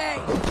dies today,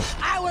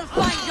 I will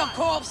find your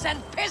corpse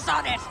and piss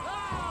on it!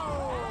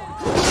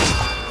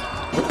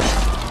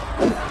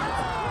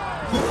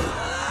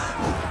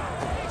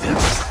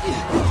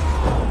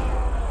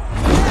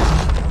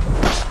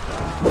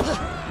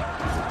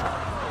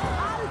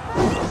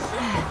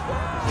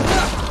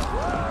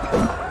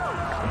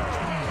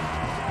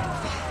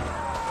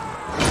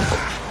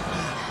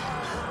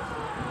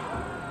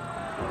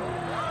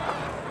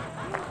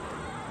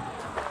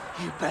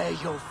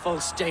 your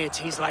false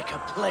deities like a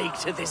plague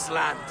to this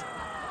land.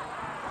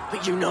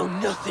 But you know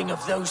nothing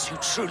of those who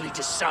truly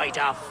decide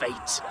our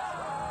fate.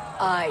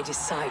 I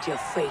decide your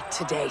fate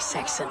today,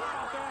 Saxon.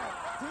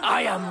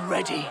 I am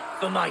ready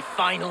for my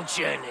final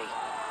journey.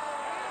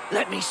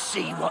 Let me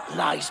see what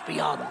lies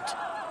beyond.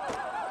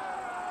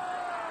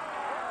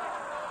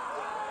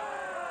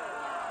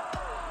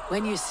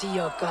 When you see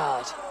your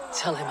god,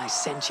 tell him I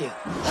sent you.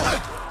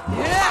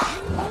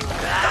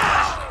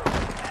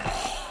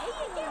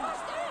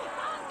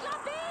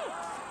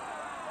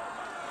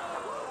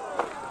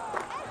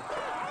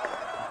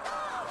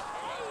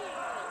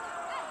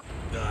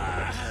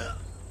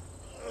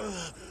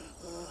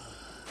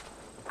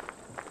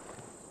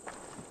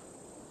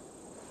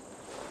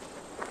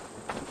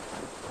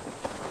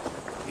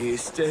 He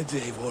is dead,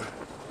 Eivor.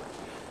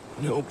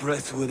 No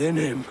breath within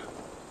him.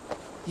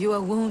 You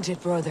are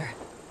wounded, brother.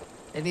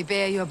 Let me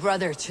bear your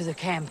brother to the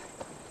camp.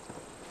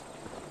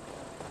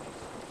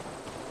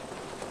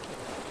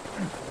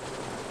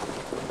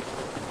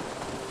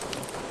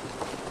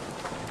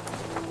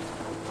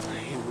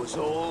 He was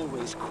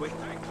always quick.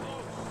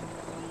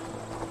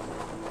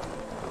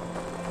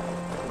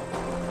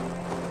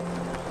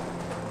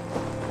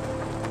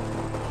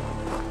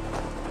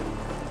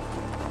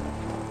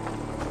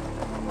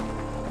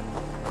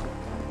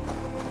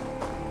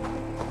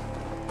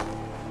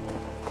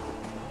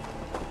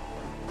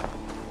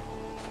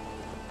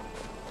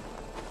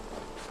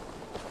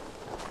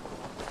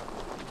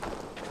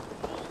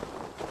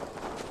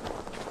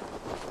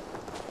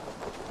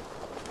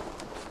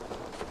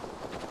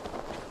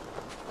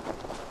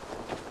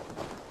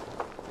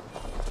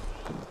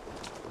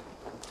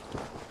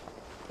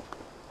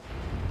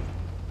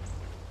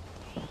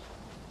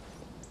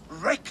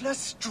 Reckless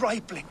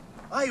stripling!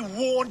 I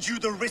warned you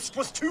the risk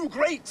was too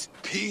great!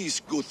 Peace,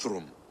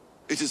 Guthrum.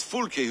 It is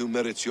Fulke who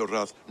merits your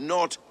wrath,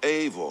 not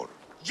Eivor.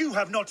 You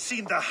have not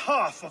seen the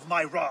half of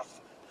my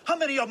wrath. How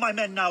many of my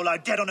men now lie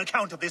dead on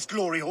account of this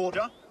glory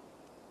hoarder?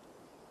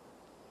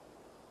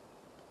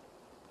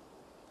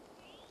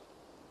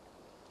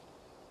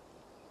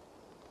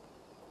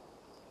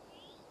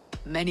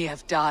 Many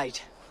have died,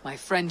 my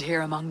friend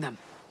here among them.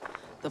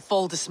 The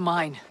fault is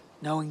mine,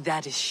 knowing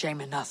that is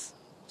shame enough.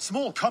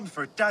 Small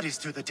comfort that is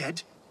to the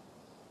dead.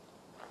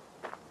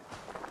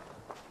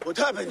 What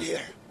happened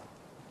here?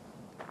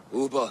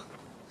 Uba,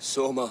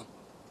 Soma,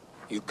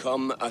 you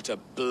come at a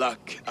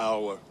black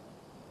hour.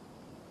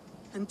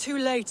 And too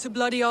late to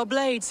bloody our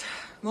blades.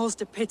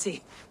 Most a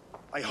pity.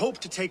 I hope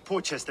to take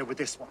Porchester with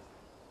this one,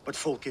 but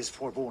Folk is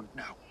forewarned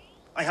now.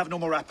 I have no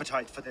more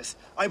appetite for this.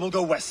 I will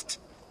go west.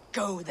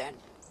 Go then,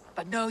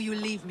 but know you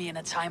leave me in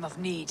a time of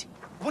need.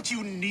 What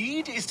you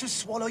need is to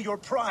swallow your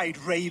pride,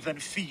 raven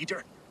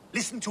feeder.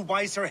 Listen to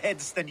wiser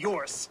heads than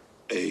yours.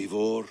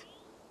 Eivor?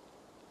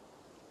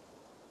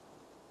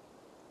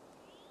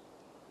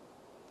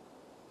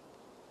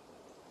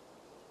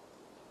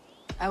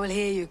 I will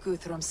hear you,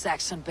 Guthrum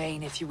Saxon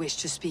Bane, if you wish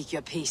to speak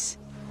your piece.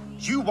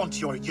 You want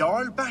your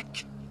Jarl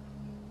back?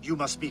 You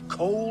must be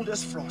cold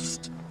as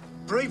frost.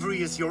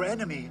 Bravery is your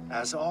enemy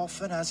as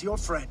often as your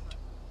friend.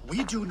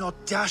 We do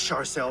not dash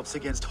ourselves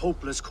against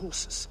hopeless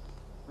courses.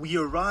 We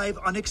arrive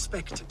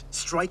unexpected,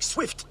 strike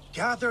swift,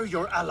 gather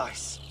your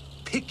allies,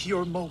 pick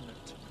your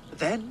moment.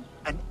 Then,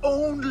 and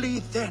only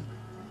then,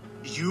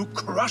 you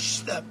crush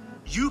them.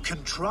 You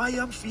can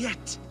triumph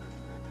yet.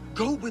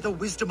 Go with the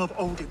wisdom of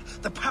Odin,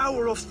 the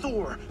power of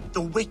Thor,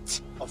 the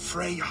wit of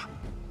Freya.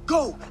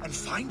 Go and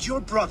find your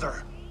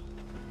brother.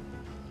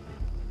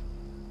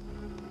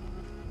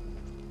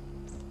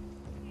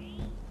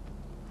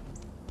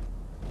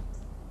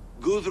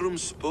 Guthrum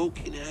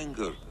spoke in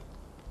anger,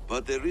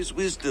 but there is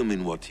wisdom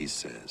in what he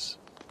says.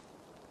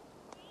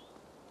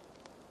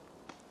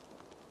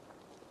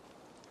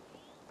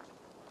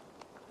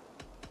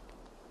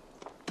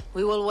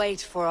 We will wait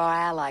for our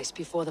allies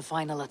before the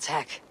final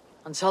attack.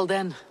 Until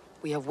then,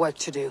 we have work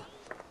to do.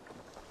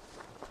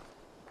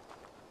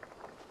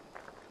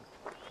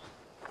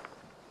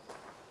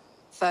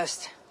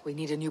 First, we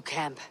need a new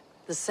camp.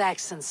 The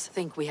Saxons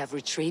think we have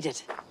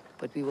retreated,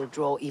 but we will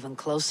draw even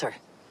closer.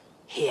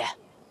 Here.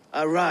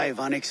 Arrive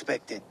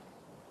unexpected.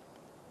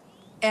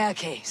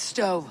 Erke,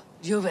 Stove,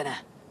 Juvena,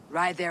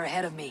 right there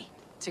ahead of me.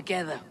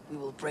 Together, we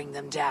will bring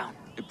them down.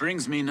 It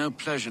brings me no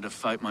pleasure to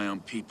fight my own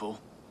people.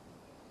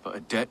 But a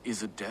debt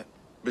is a debt.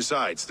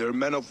 Besides, they're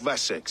men of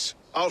Wessex,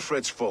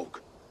 Alfred's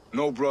folk.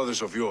 No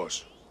brothers of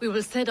yours. We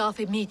will set off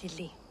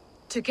immediately.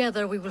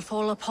 Together we will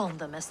fall upon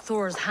them as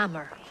Thor's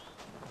hammer.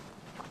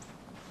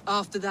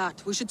 After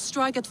that, we should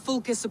strike at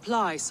Fulke's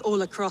supplies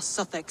all across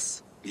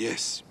Sussex.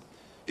 Yes.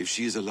 If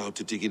she is allowed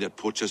to dig in at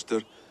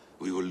Porchester,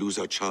 we will lose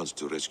our chance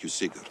to rescue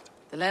Sigurd.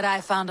 The letter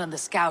I found on the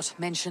scout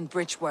mentioned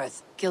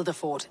Bridgeworth,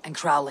 Guildeford, and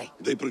Crowley.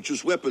 They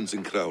produce weapons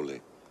in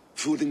Crowley,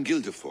 food in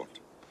Guildeford.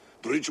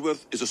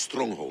 Bridgeworth is a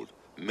stronghold.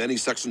 Many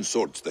Saxon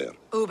swords there.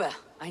 Uber,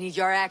 I need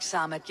your axe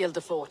arm at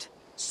Guildeford.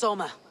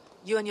 Soma,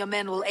 you and your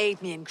men will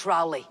aid me in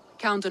Crowley.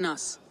 Count on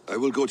us. I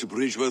will go to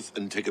Bridgeworth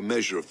and take a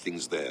measure of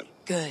things there.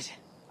 Good.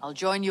 I'll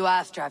join you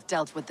after I've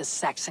dealt with the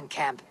Saxon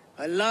camp.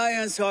 A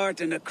lion's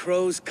heart and a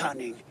crow's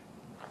cunning.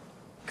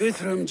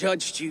 Guthrum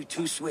judged you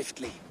too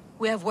swiftly.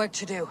 We have work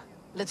to do.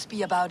 Let's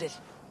be about it.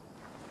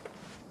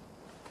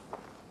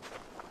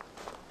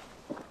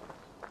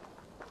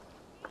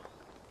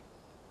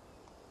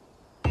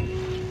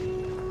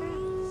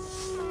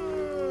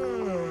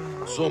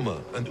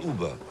 Soma and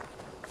Uba,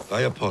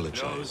 I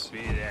apologize.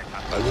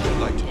 I would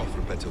have liked to offer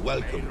a better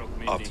welcome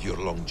after your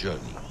long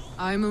journey.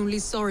 I'm only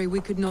sorry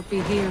we could not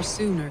be here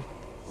sooner.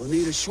 We'll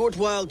need a short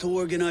while to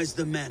organize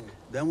the men.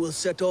 Then we'll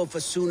set off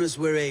as soon as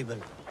we're able.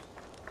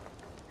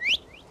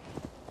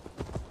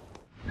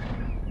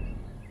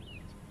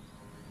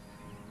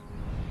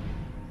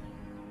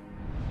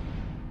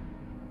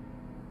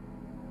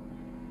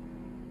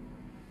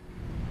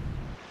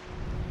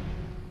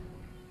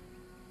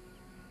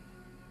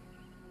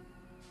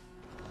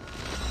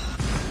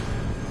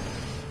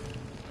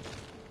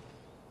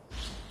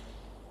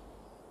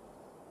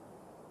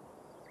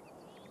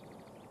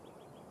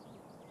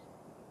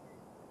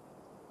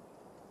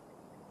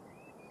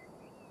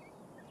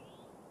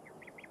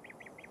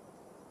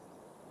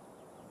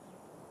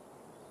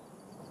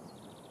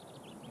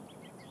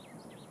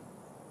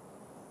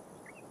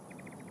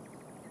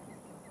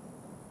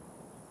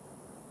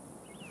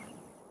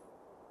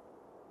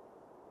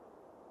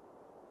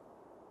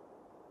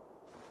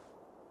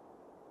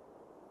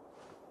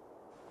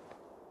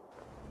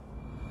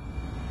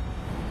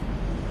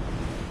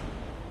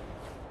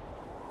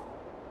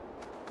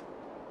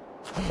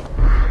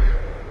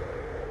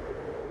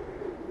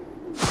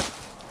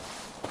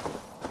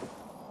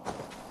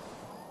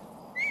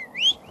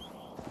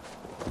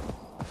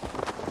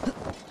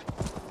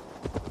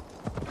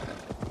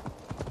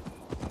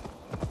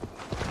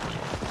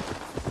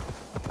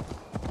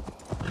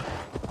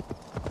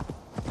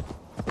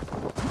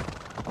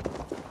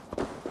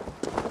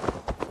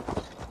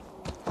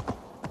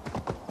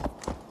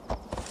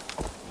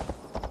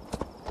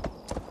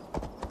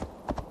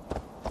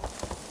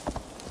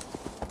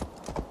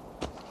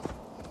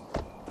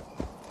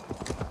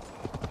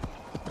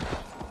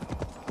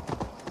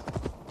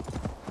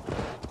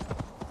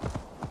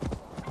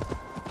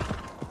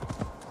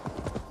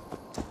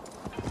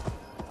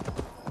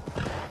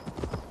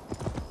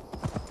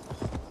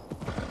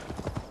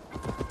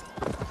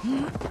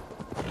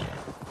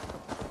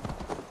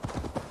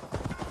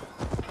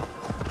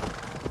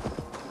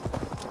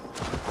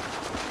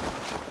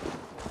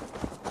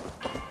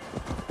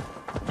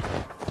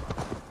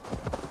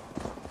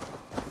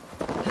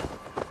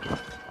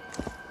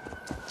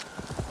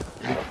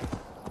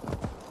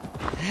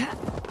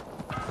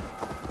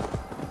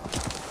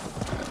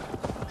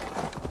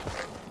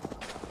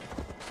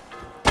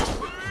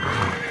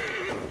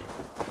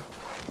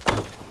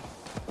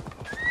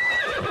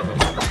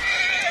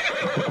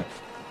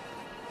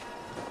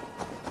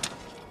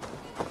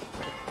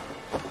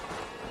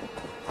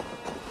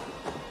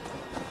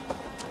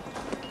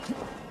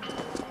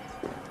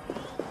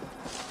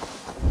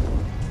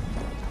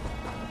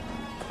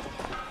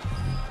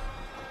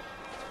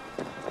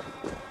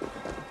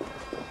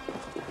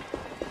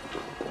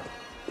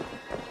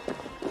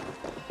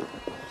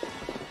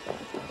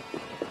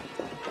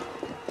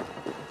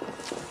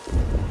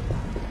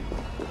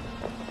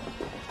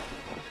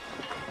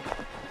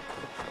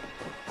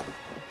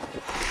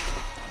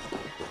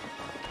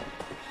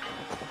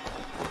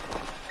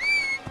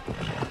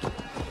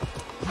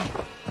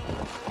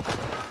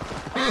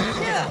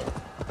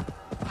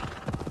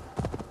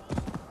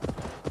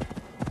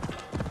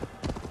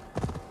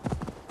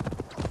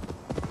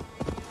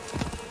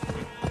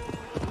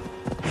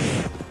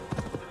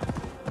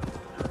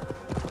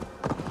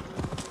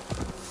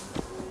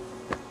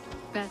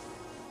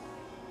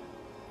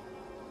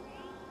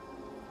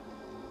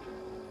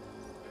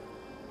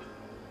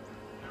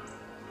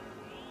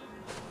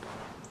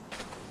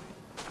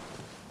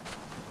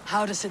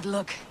 How does it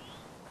look?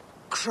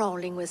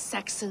 Crawling with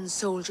Saxon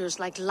soldiers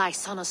like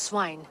lice on a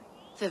swine.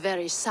 The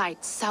very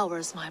sight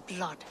sours my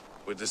blood.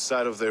 Would the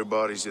sight of their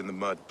bodies in the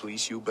mud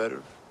please you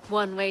better?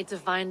 One way to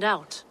find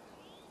out.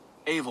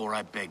 Eivor,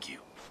 I beg you.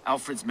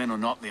 Alfred's men are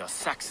not, they are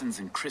Saxons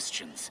and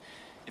Christians.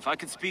 If I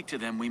could speak to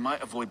them, we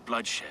might avoid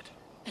bloodshed.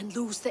 And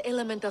lose the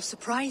element of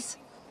surprise?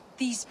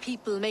 These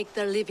people make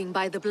their living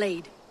by the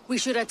blade. We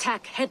should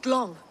attack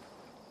headlong.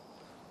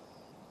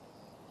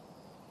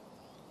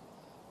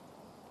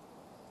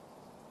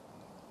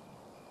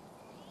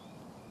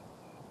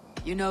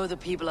 You know the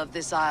people of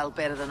this isle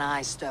better than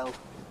I, Stowe.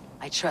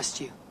 I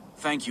trust you.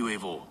 Thank you,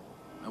 Eivor.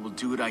 I will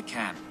do what I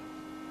can.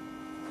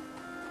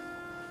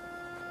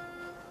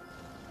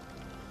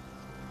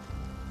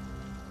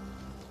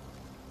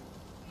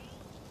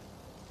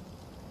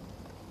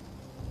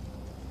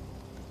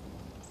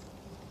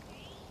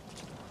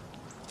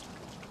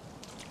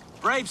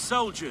 Brave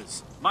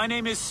soldiers, my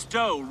name is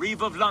Stowe,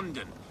 Reeve of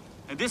London,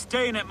 and this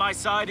Dane at my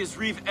side is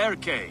Reeve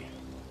Erke.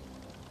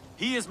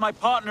 He is my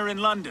partner in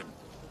London.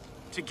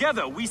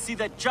 Together, we see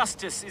that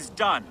justice is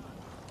done.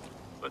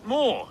 But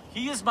more,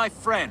 he is my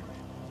friend.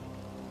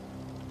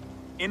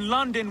 In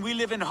London, we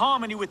live in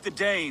harmony with the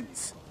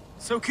Danes.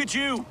 So could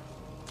you.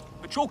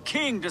 But your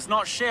king does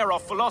not share our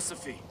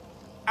philosophy.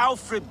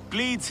 Alfred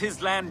bleeds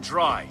his land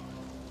dry.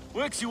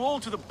 Works you all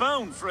to the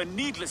bone for a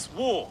needless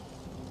war.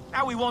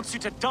 Now he wants you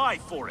to die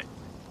for it.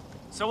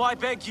 So I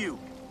beg you,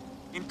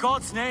 in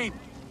God's name,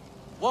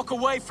 walk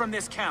away from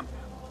this camp.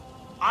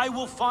 I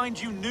will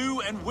find you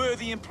new and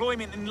worthy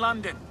employment in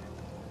London.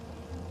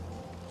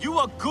 You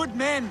are good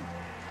men,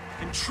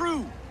 and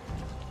true.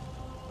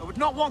 I would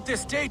not want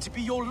this day to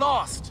be your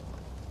last.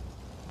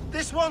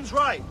 This one's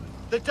right.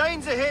 The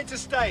Danes are here to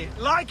stay,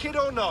 like it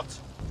or not.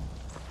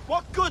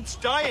 What good's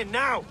dying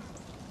now?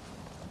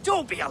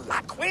 Don't be a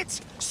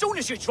lackwit! Soon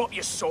as you drop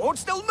your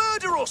swords, they'll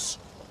murder us!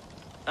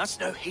 That's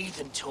no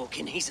heathen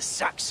talking, he's a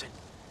Saxon.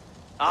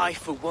 I,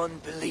 for one,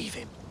 believe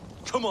him.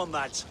 Come on,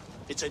 lads.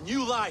 It's a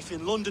new life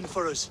in London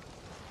for us.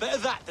 Better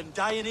that than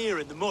dying here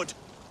in the mud.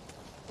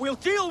 We'll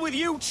deal with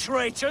you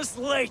traitors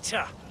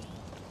later.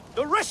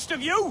 The rest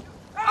of you,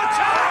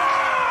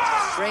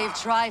 attack! Brave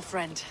try,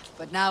 friend.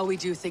 But now we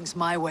do things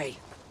my way.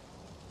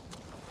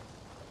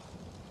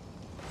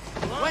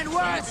 When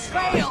words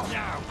fail,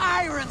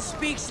 iron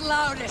speaks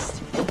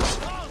loudest.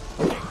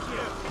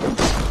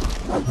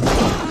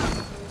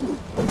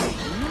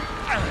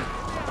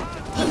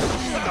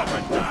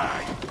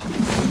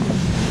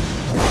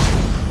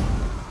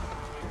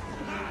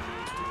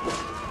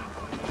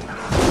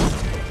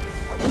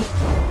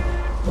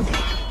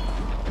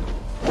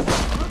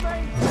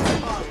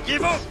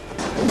 Give up!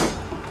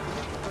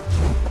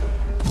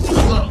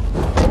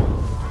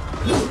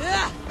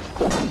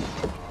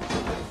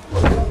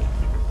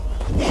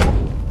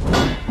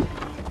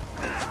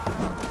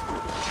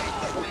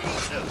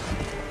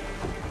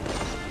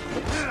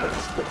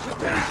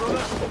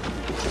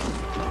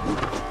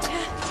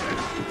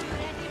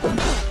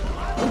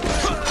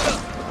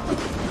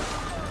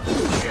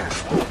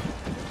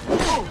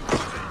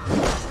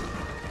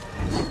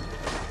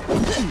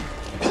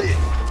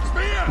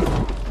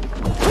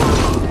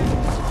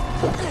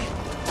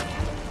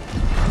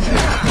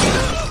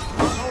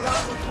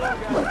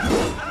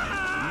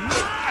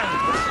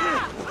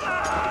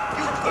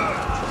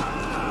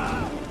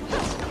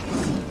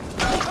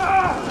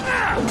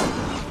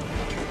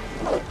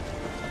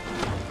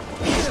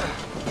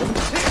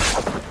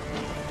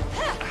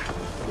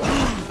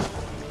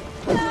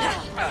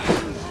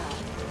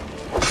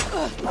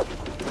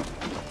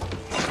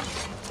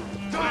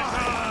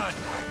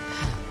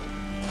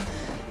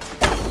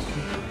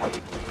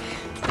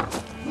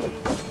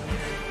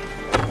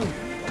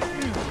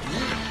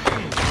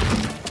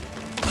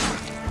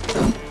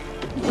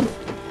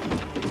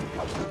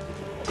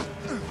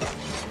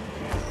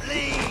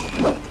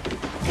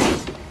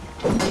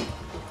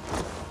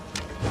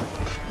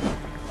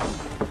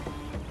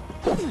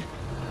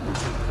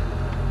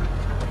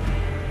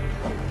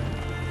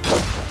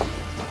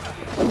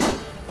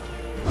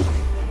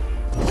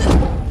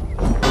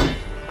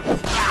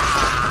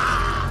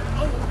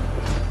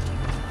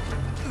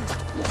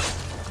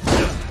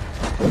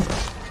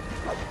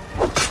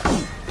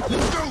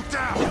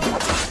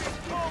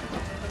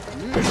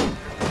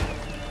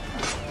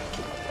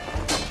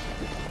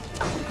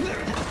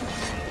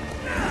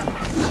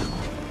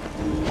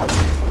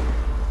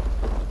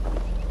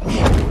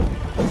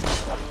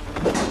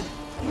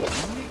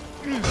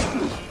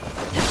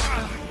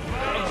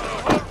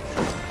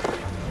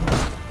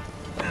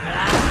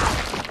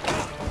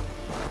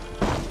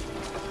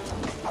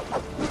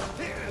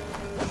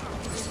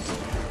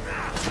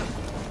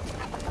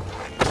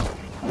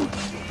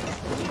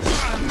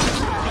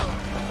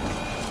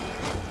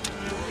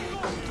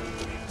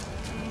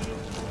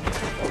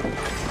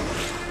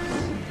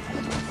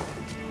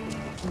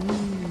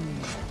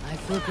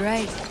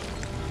 Great.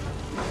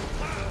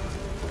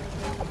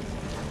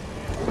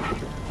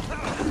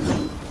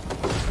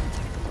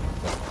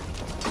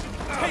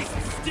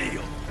 Taste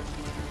steel!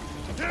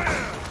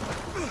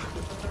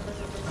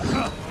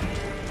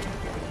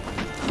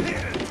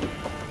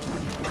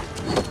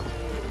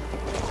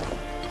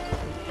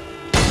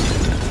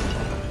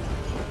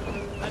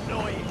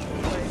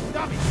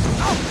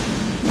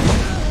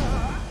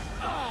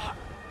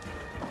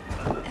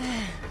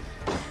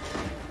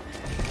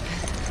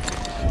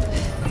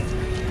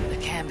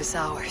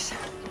 Ours.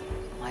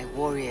 My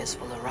warriors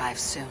will arrive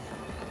soon.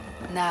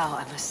 Now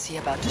I must see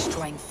about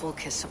destroying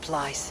Fulke's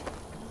supplies.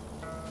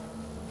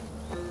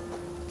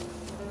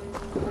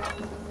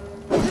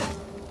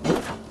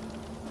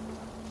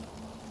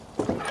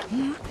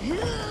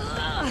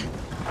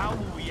 How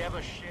will we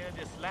ever share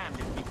this land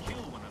if we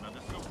kill one another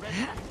so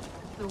readily?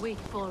 The weak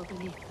fall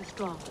beneath the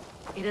strong.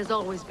 It has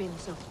always been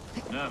so.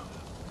 No.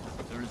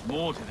 There is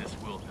more to this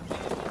world than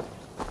that.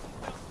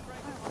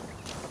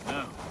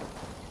 No.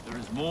 There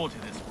is more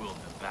to this world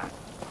than that.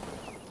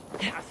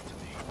 It has to be.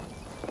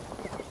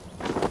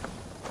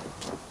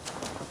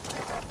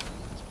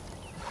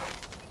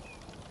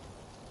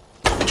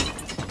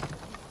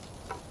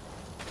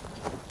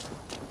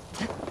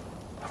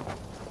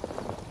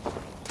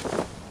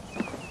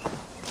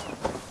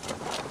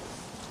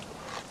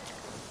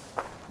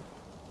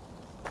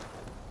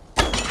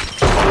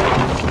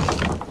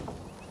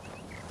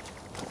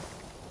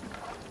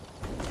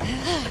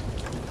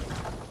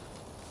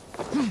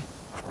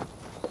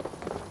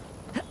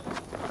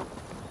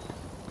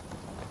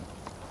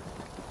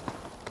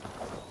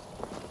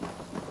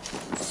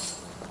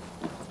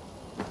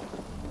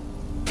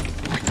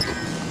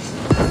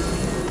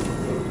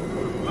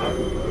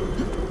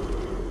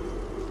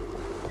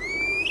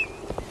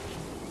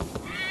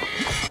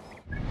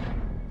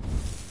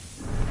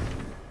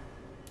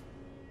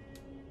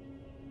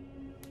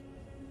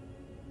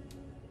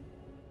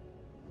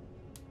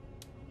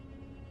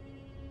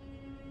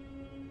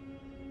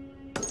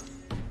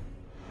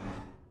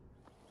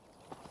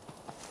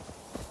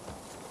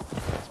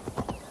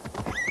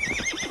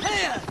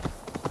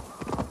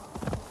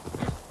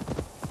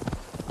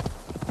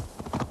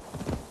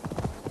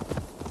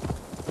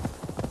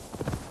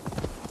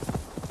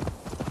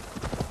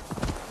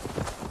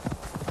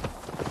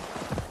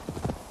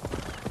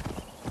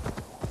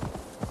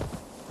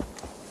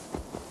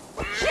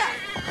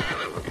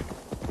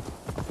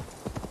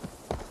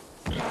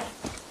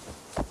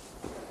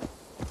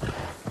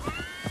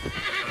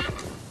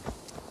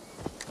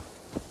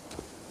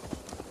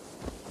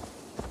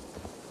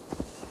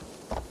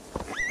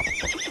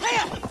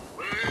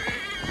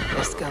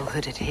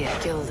 put it here.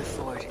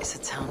 Guildford is a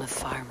town of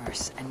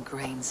farmers and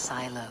grain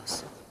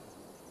silos.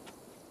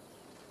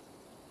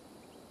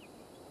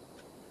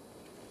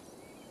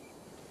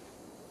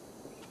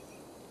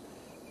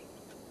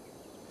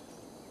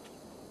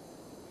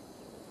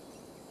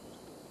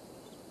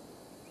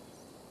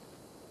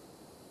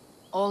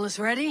 All is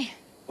ready?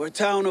 We're a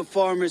town of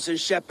farmers and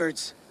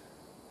shepherds.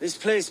 This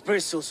place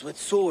bristles with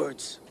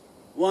swords.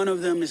 One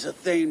of them is a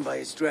Thane by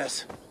his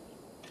dress.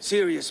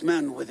 Serious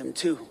man with him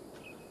too.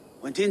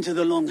 Went into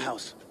the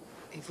longhouse.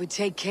 If we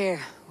take care,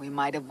 we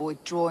might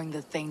avoid drawing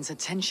the Thane's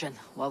attention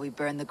while we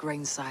burn the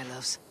grain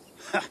silos.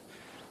 Ha!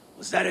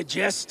 Was that a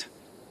jest?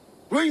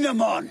 Bring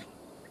them on!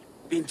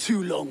 Been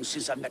too long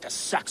since I met a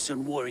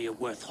Saxon warrior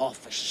worth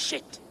half a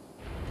shit.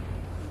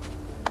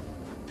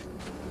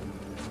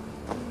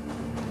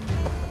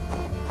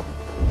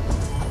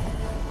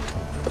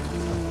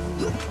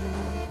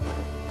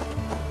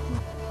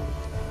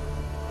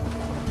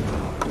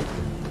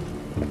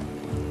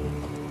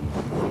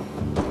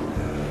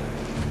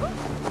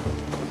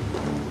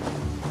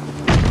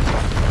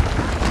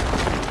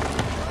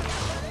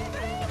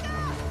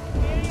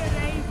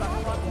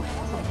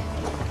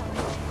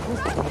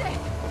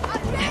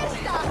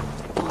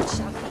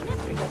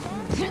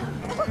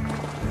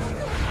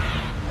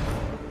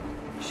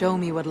 Show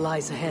me what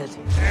lies ahead.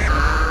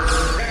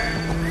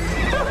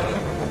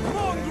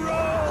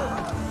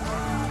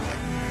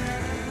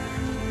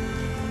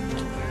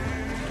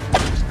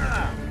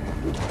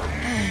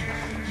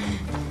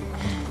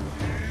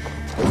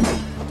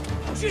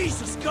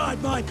 Jesus,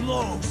 guide my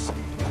blows!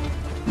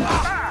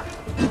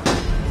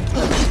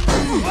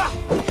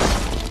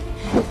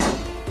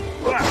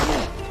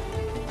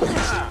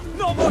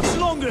 Not much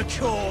longer,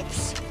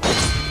 corpse!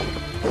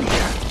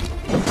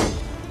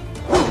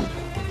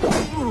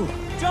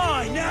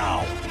 Die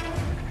now!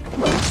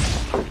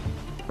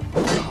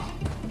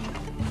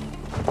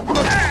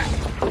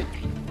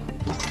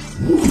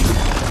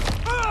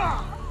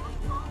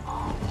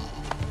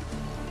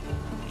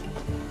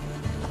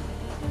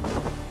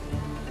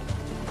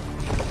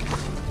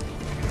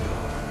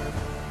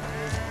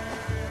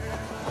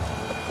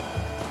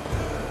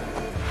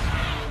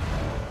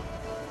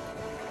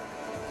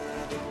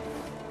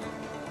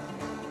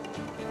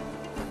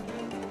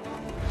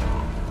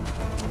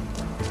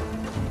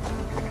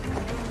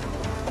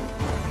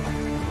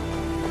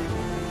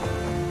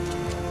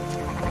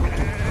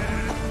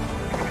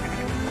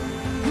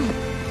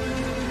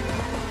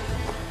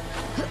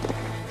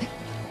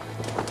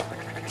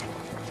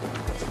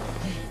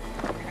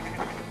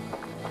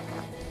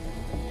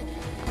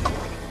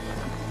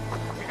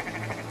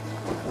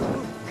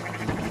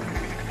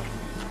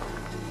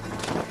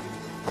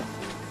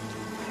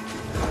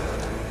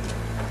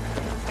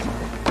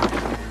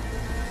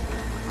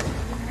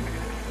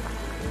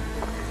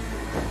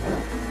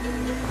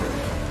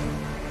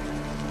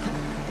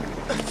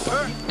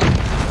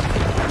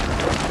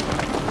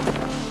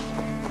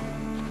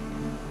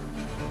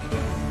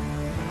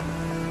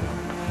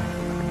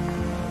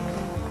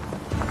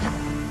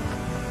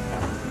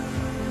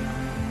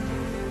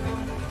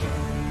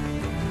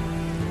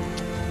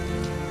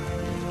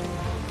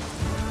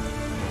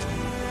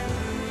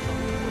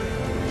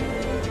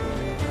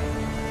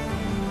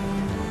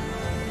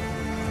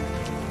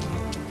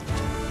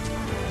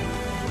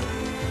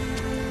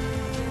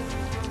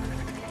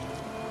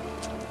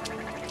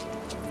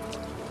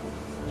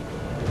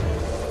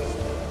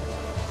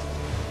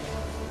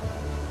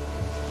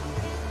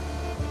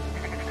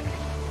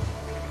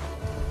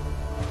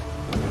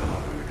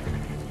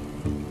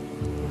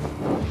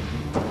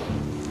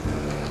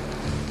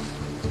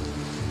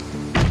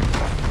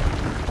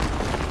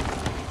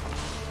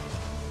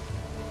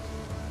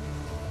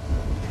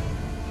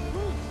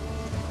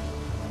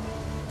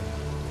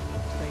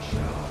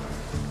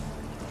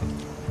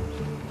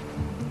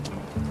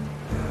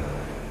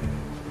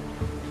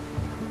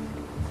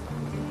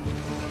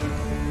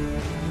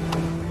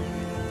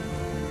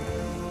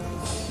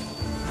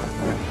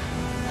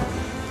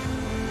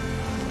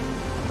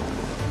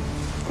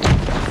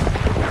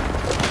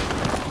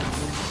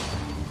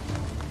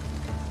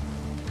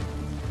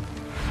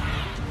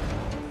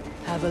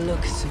 Have a look,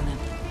 Sunan.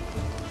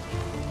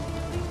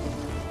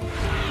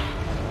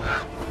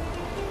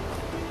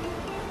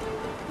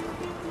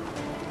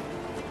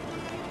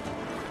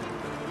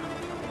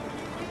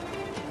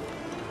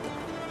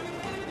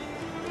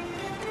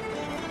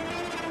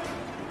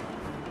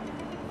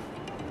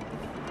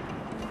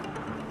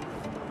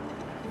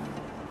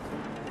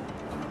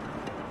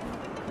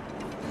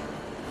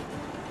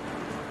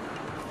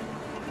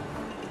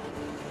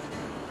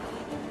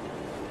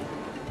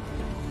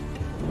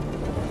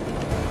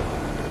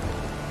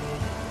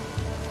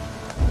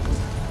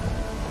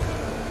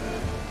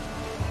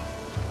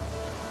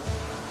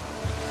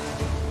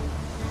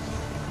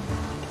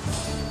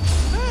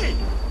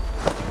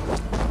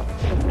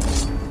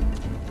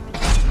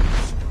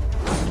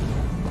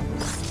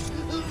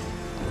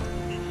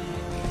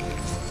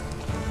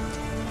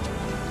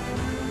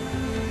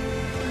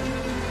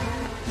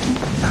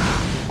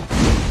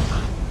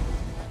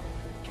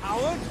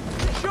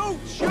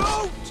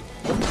 Don't!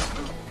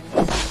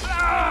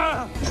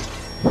 Ah!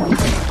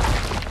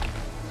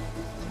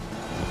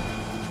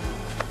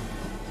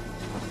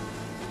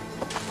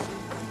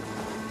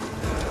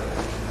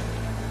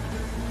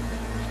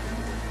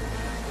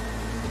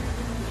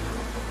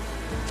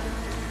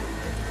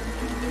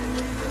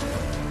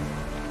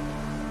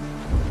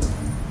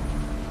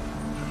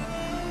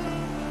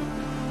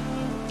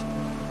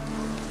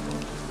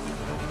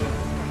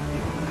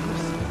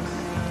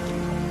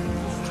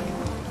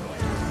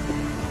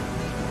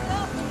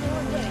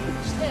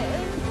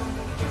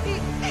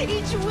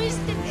 Ich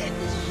wusste,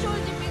 das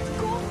sollte mit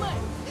kommen.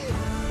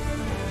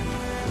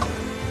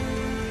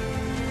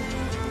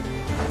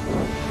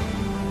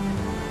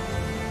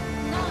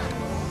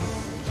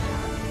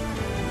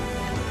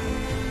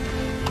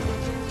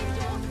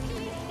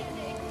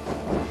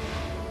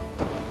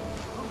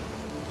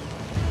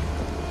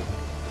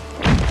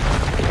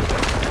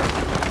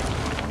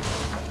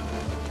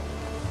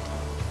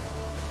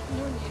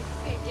 Nun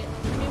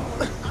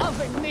ich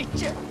aber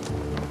nicht.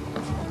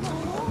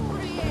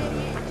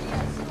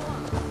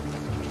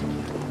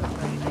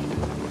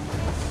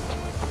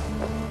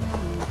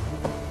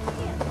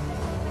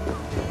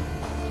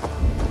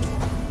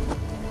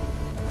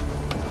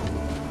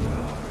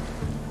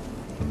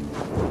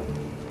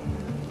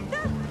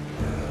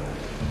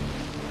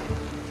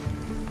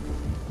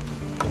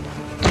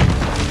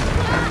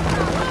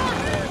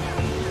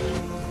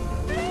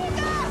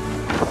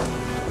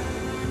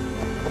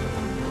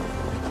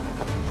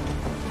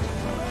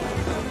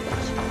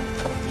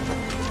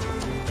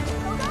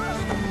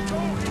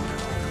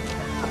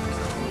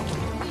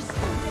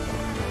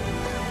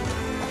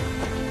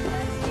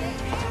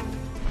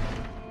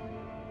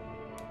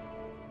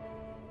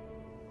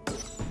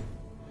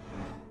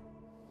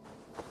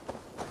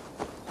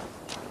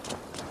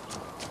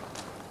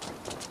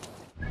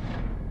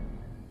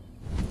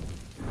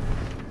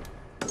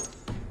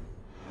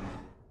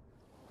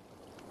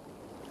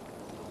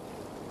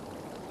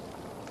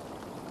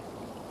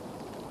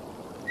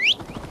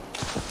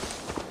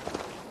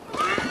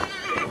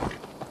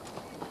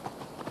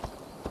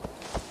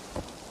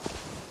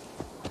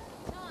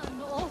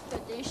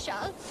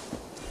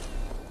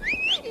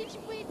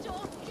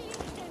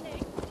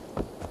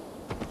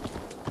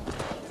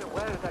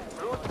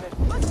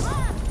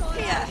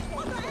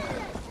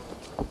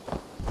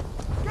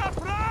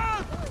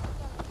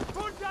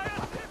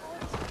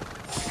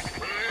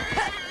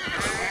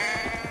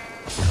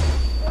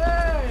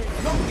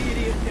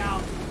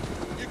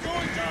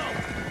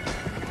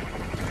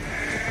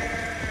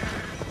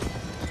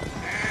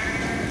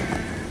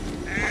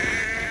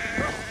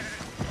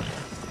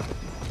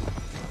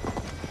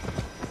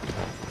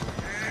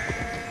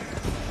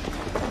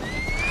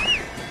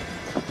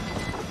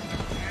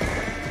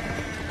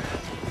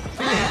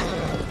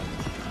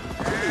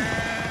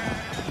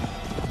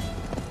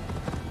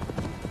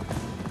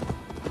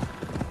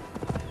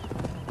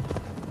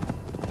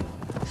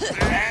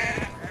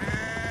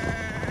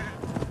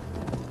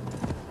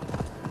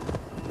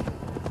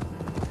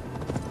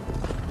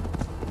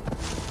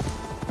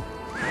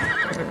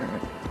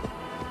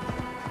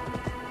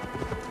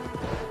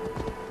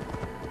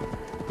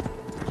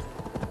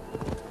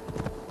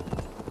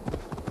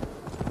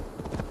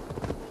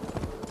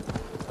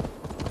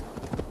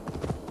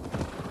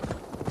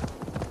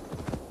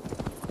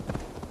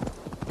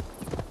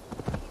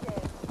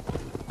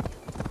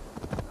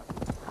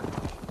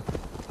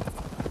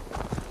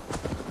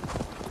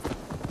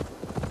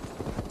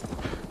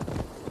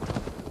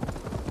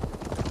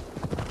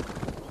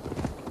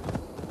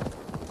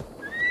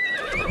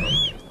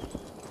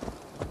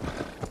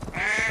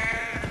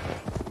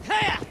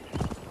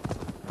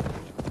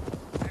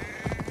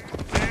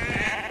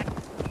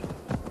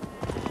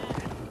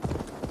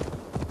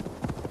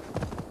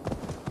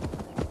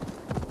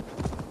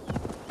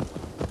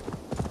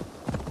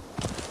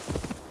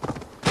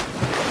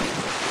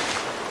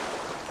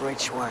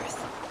 Bridgeworth.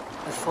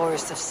 A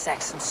forest of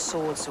Saxon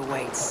swords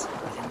awaits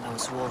within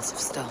those walls of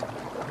stone.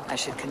 I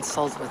should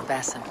consult with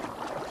Basim.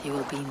 He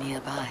will be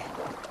nearby.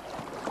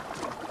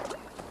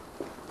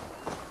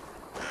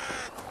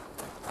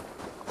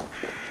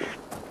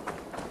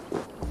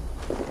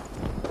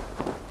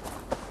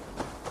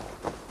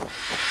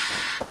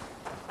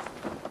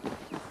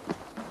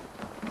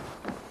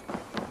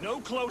 No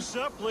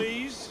closer,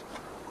 please.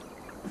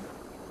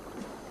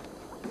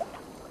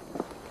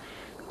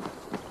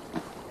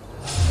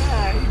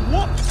 Hey,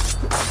 what?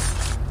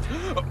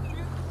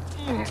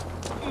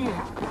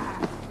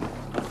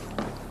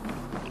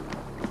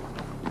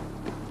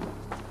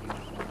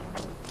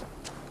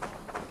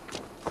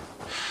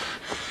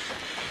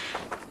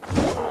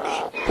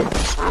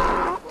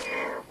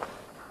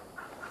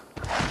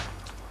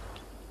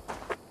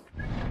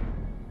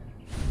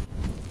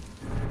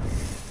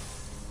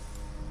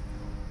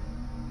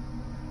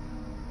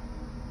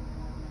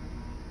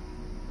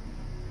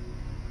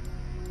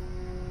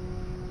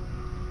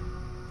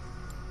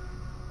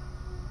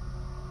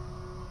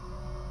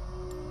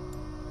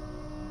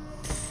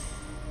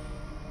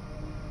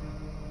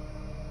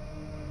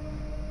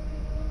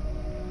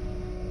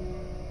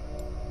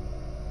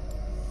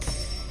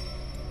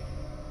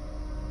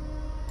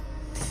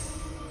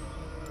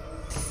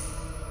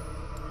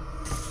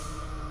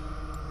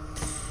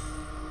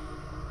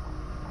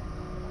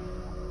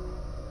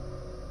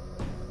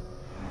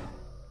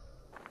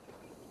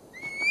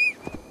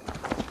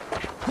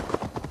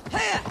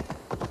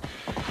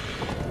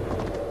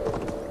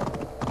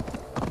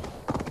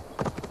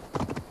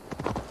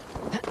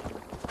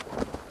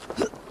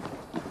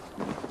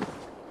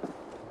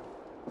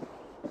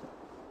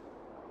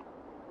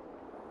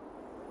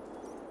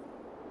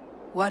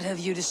 What have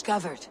you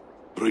discovered?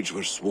 Bridge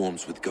were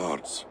swarms with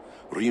guards,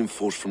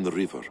 reinforced from the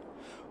river.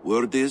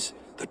 Word is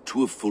that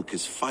two of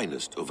Fulke's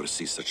finest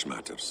oversee such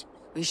matters.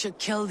 We should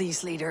kill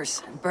these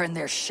leaders and burn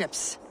their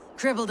ships.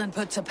 Crippled and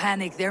put to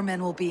panic, their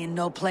men will be in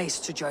no place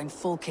to join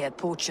Fulke at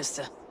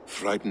Porchester.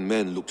 Frightened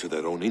men look to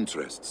their own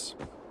interests.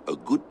 A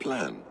good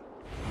plan.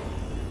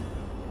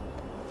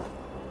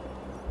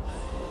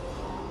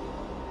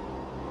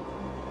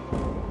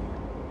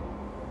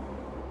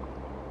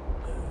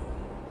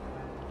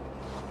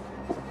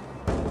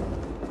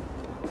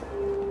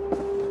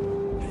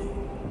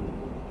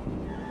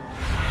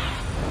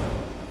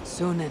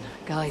 Sunan,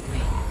 guide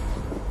me.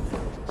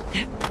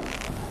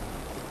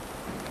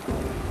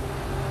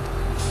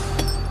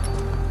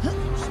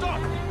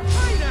 Stop!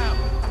 Hey now!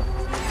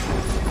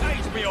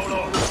 Aid me, O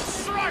Lord!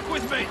 Strike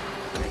with me!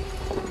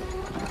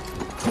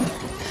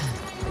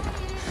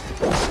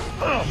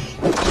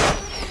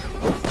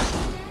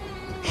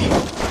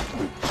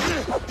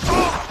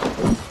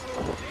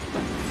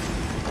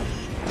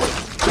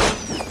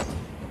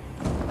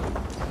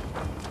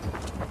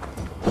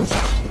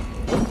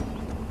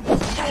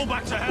 Fall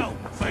back to hell,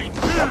 Fate!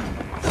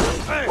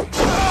 Hey!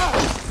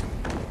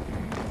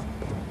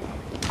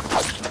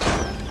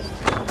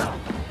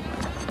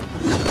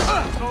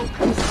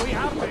 Focus, we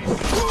have this!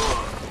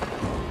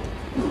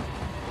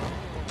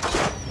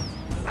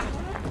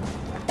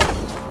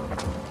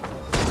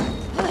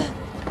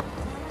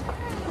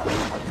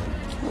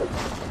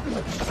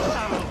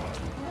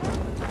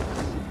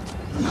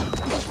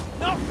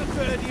 Knock the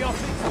birdie off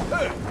its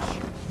perch!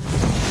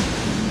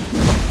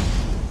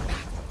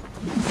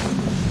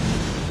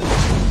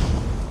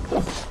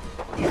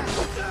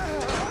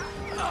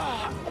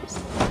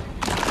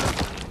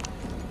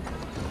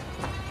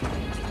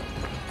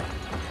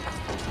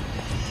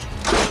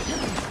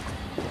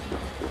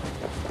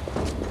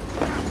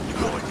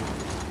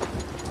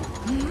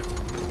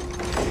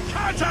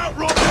 Can't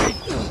outrun me!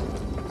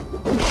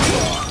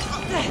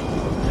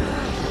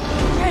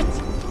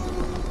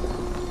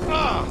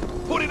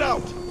 Put it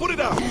out! Put it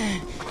out!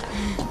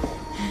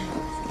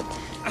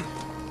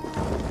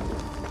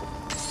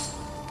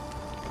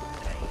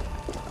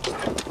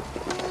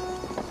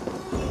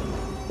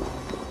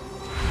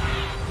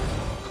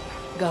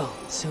 Go,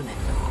 Sunan.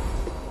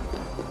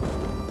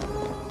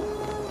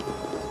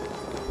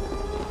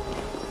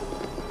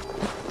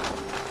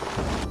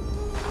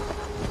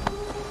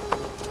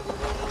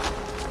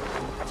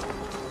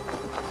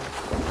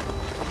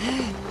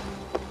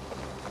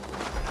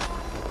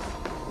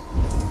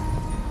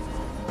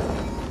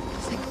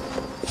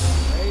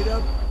 Wait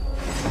up.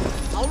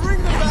 I'll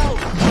ring the bell!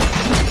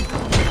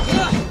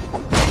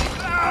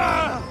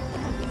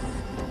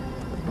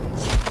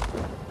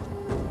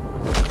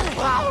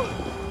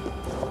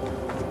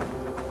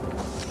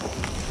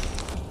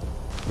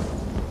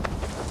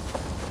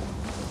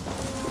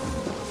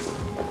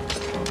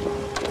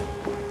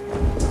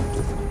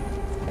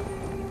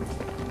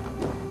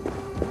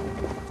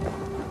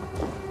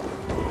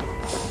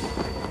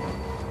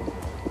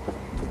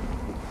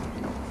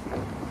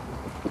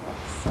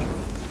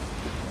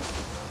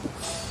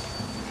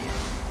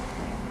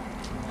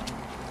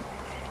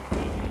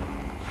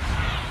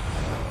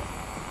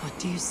 What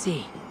do you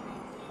see?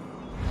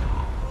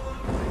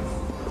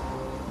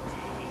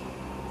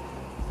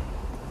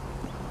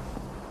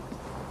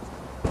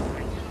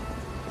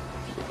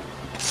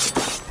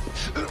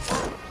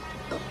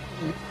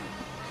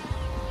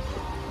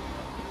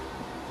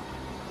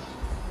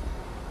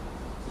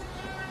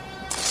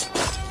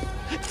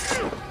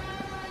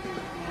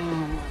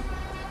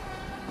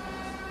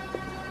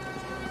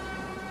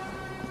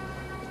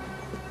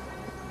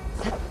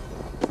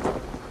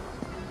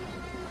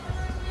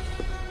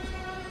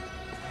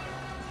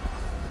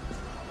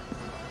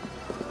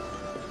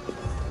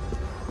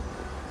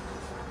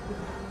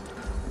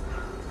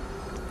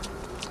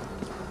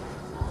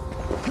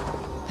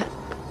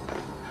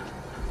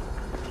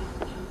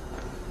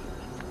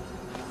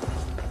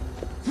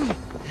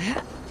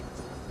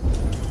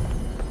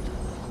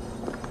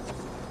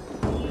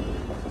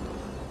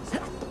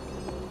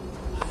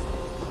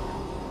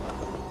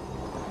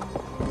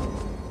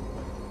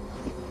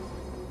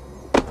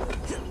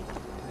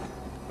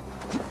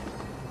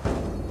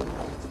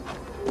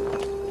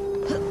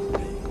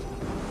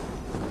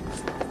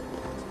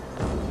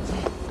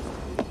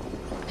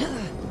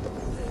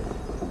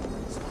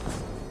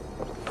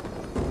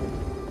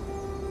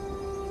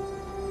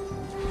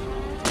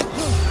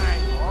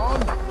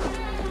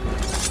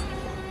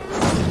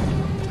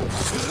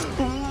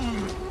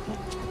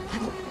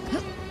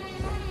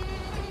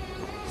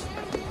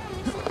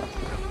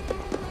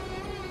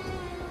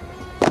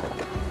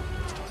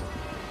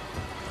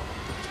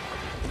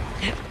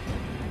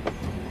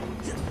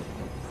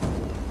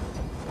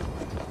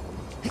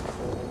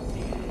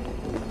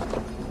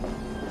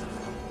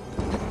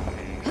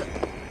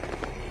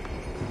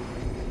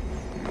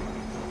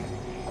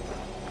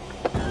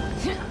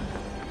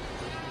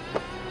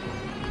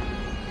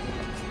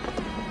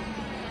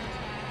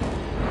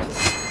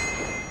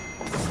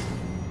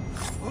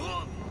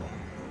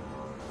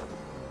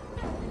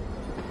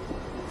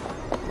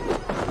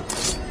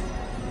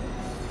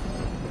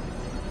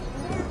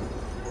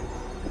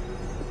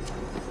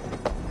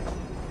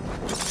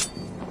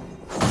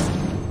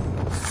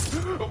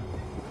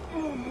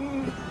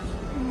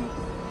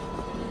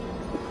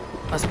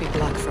 Must be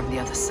blocked from the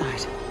other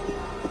side.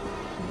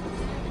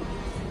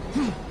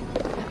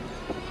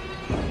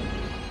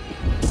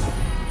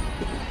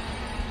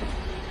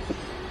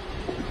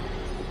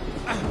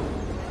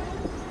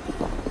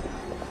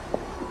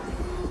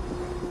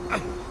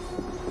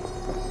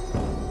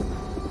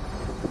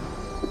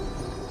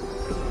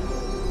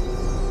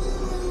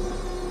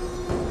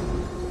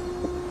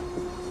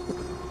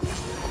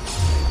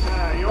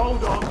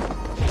 Hold on.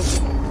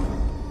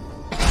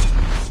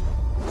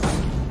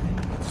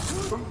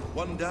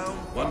 One down,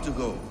 one to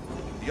go.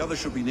 The other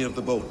should be near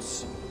the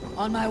boats.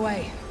 On my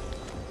way.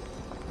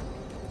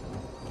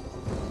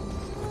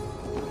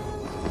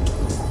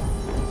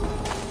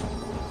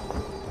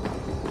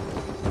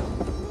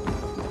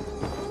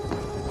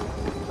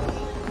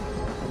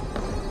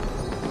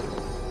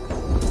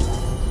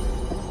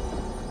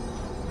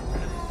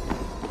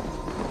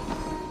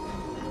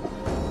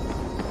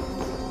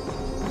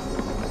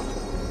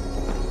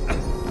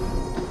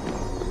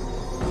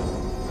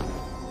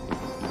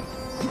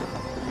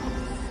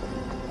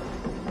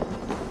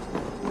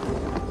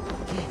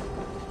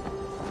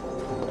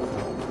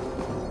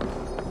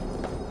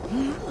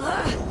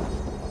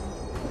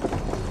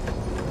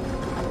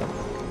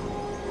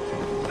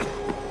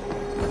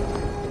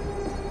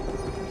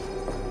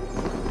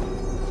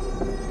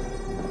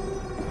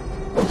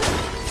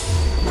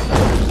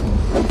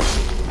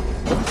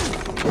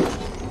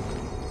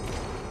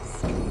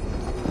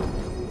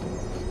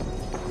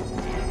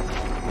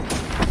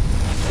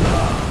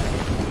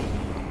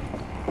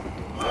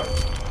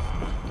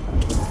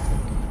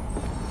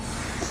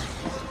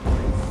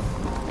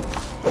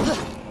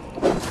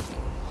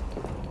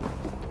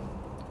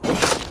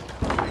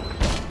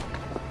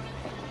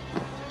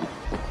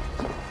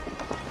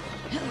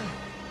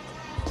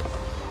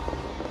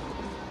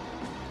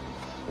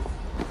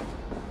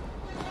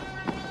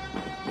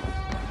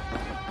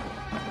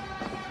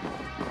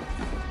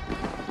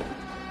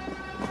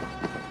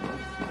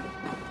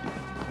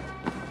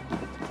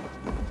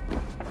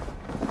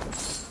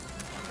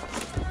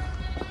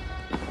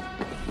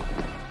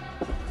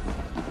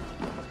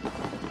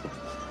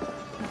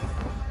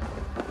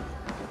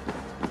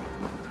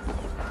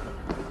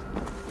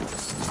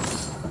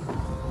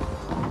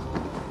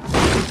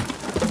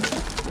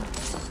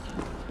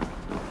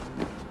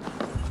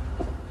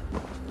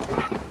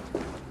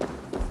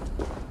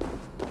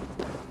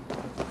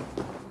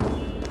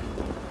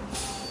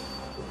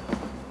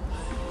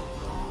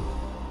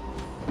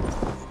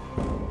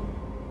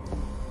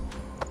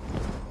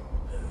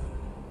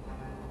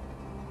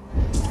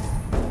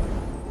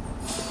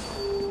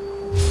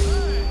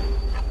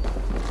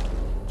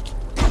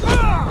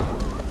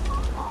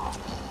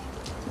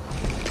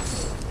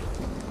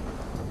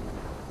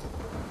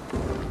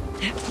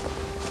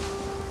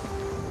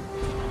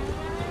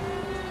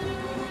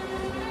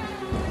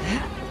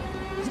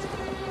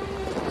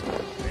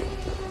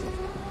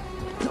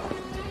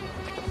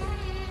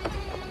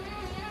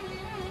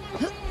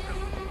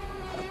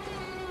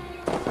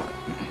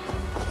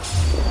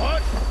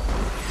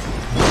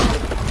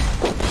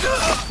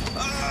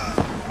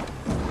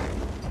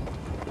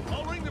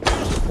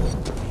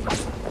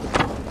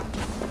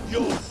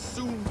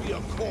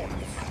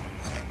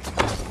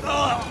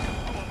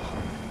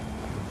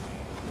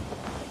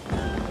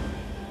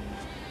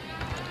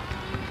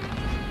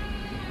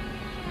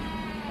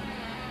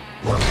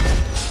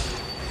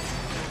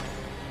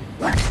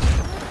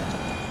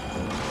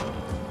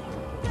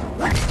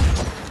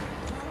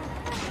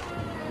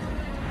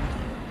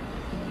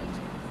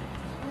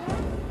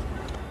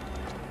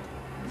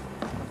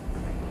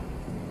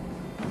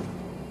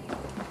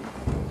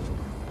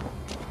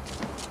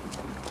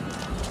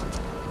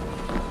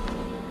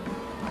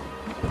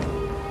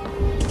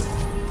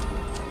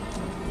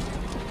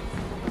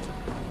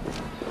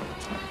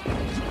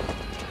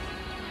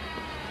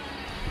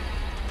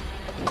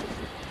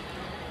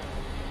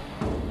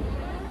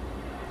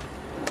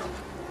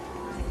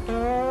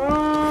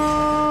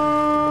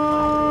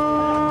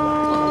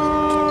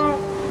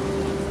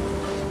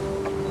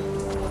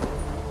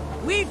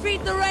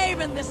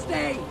 This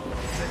day!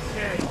 The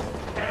day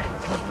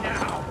ends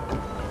now!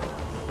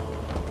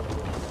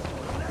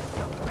 Let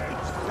the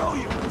fates show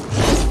you!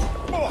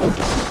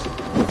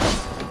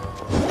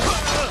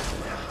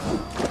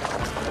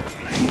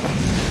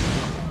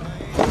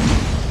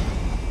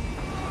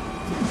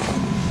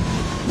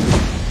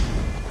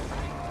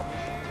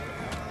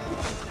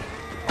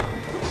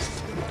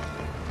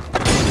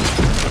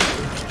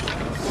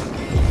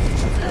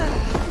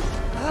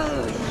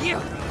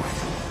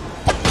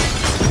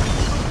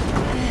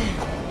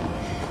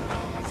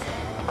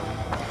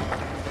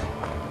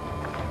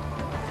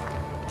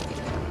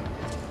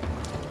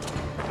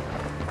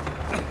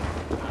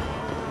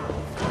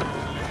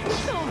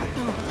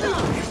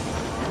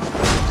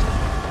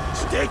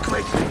 Stay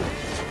quick!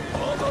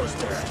 Almost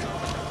there.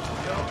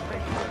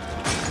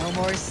 No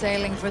more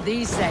sailing for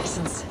these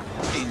Saxons.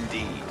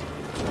 Indeed.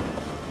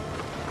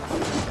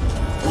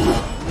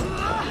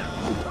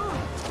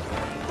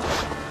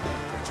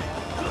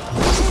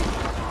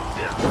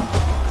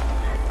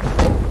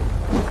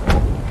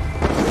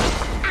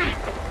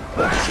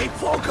 Keep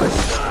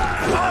focused!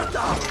 Harder!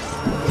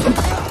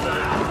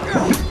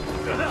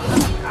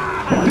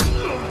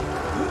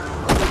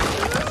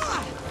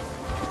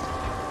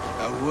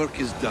 Our work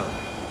is done.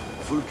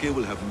 Fulke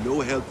will have no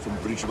help from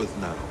Bridgeworth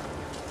now.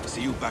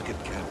 See you back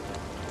at camp.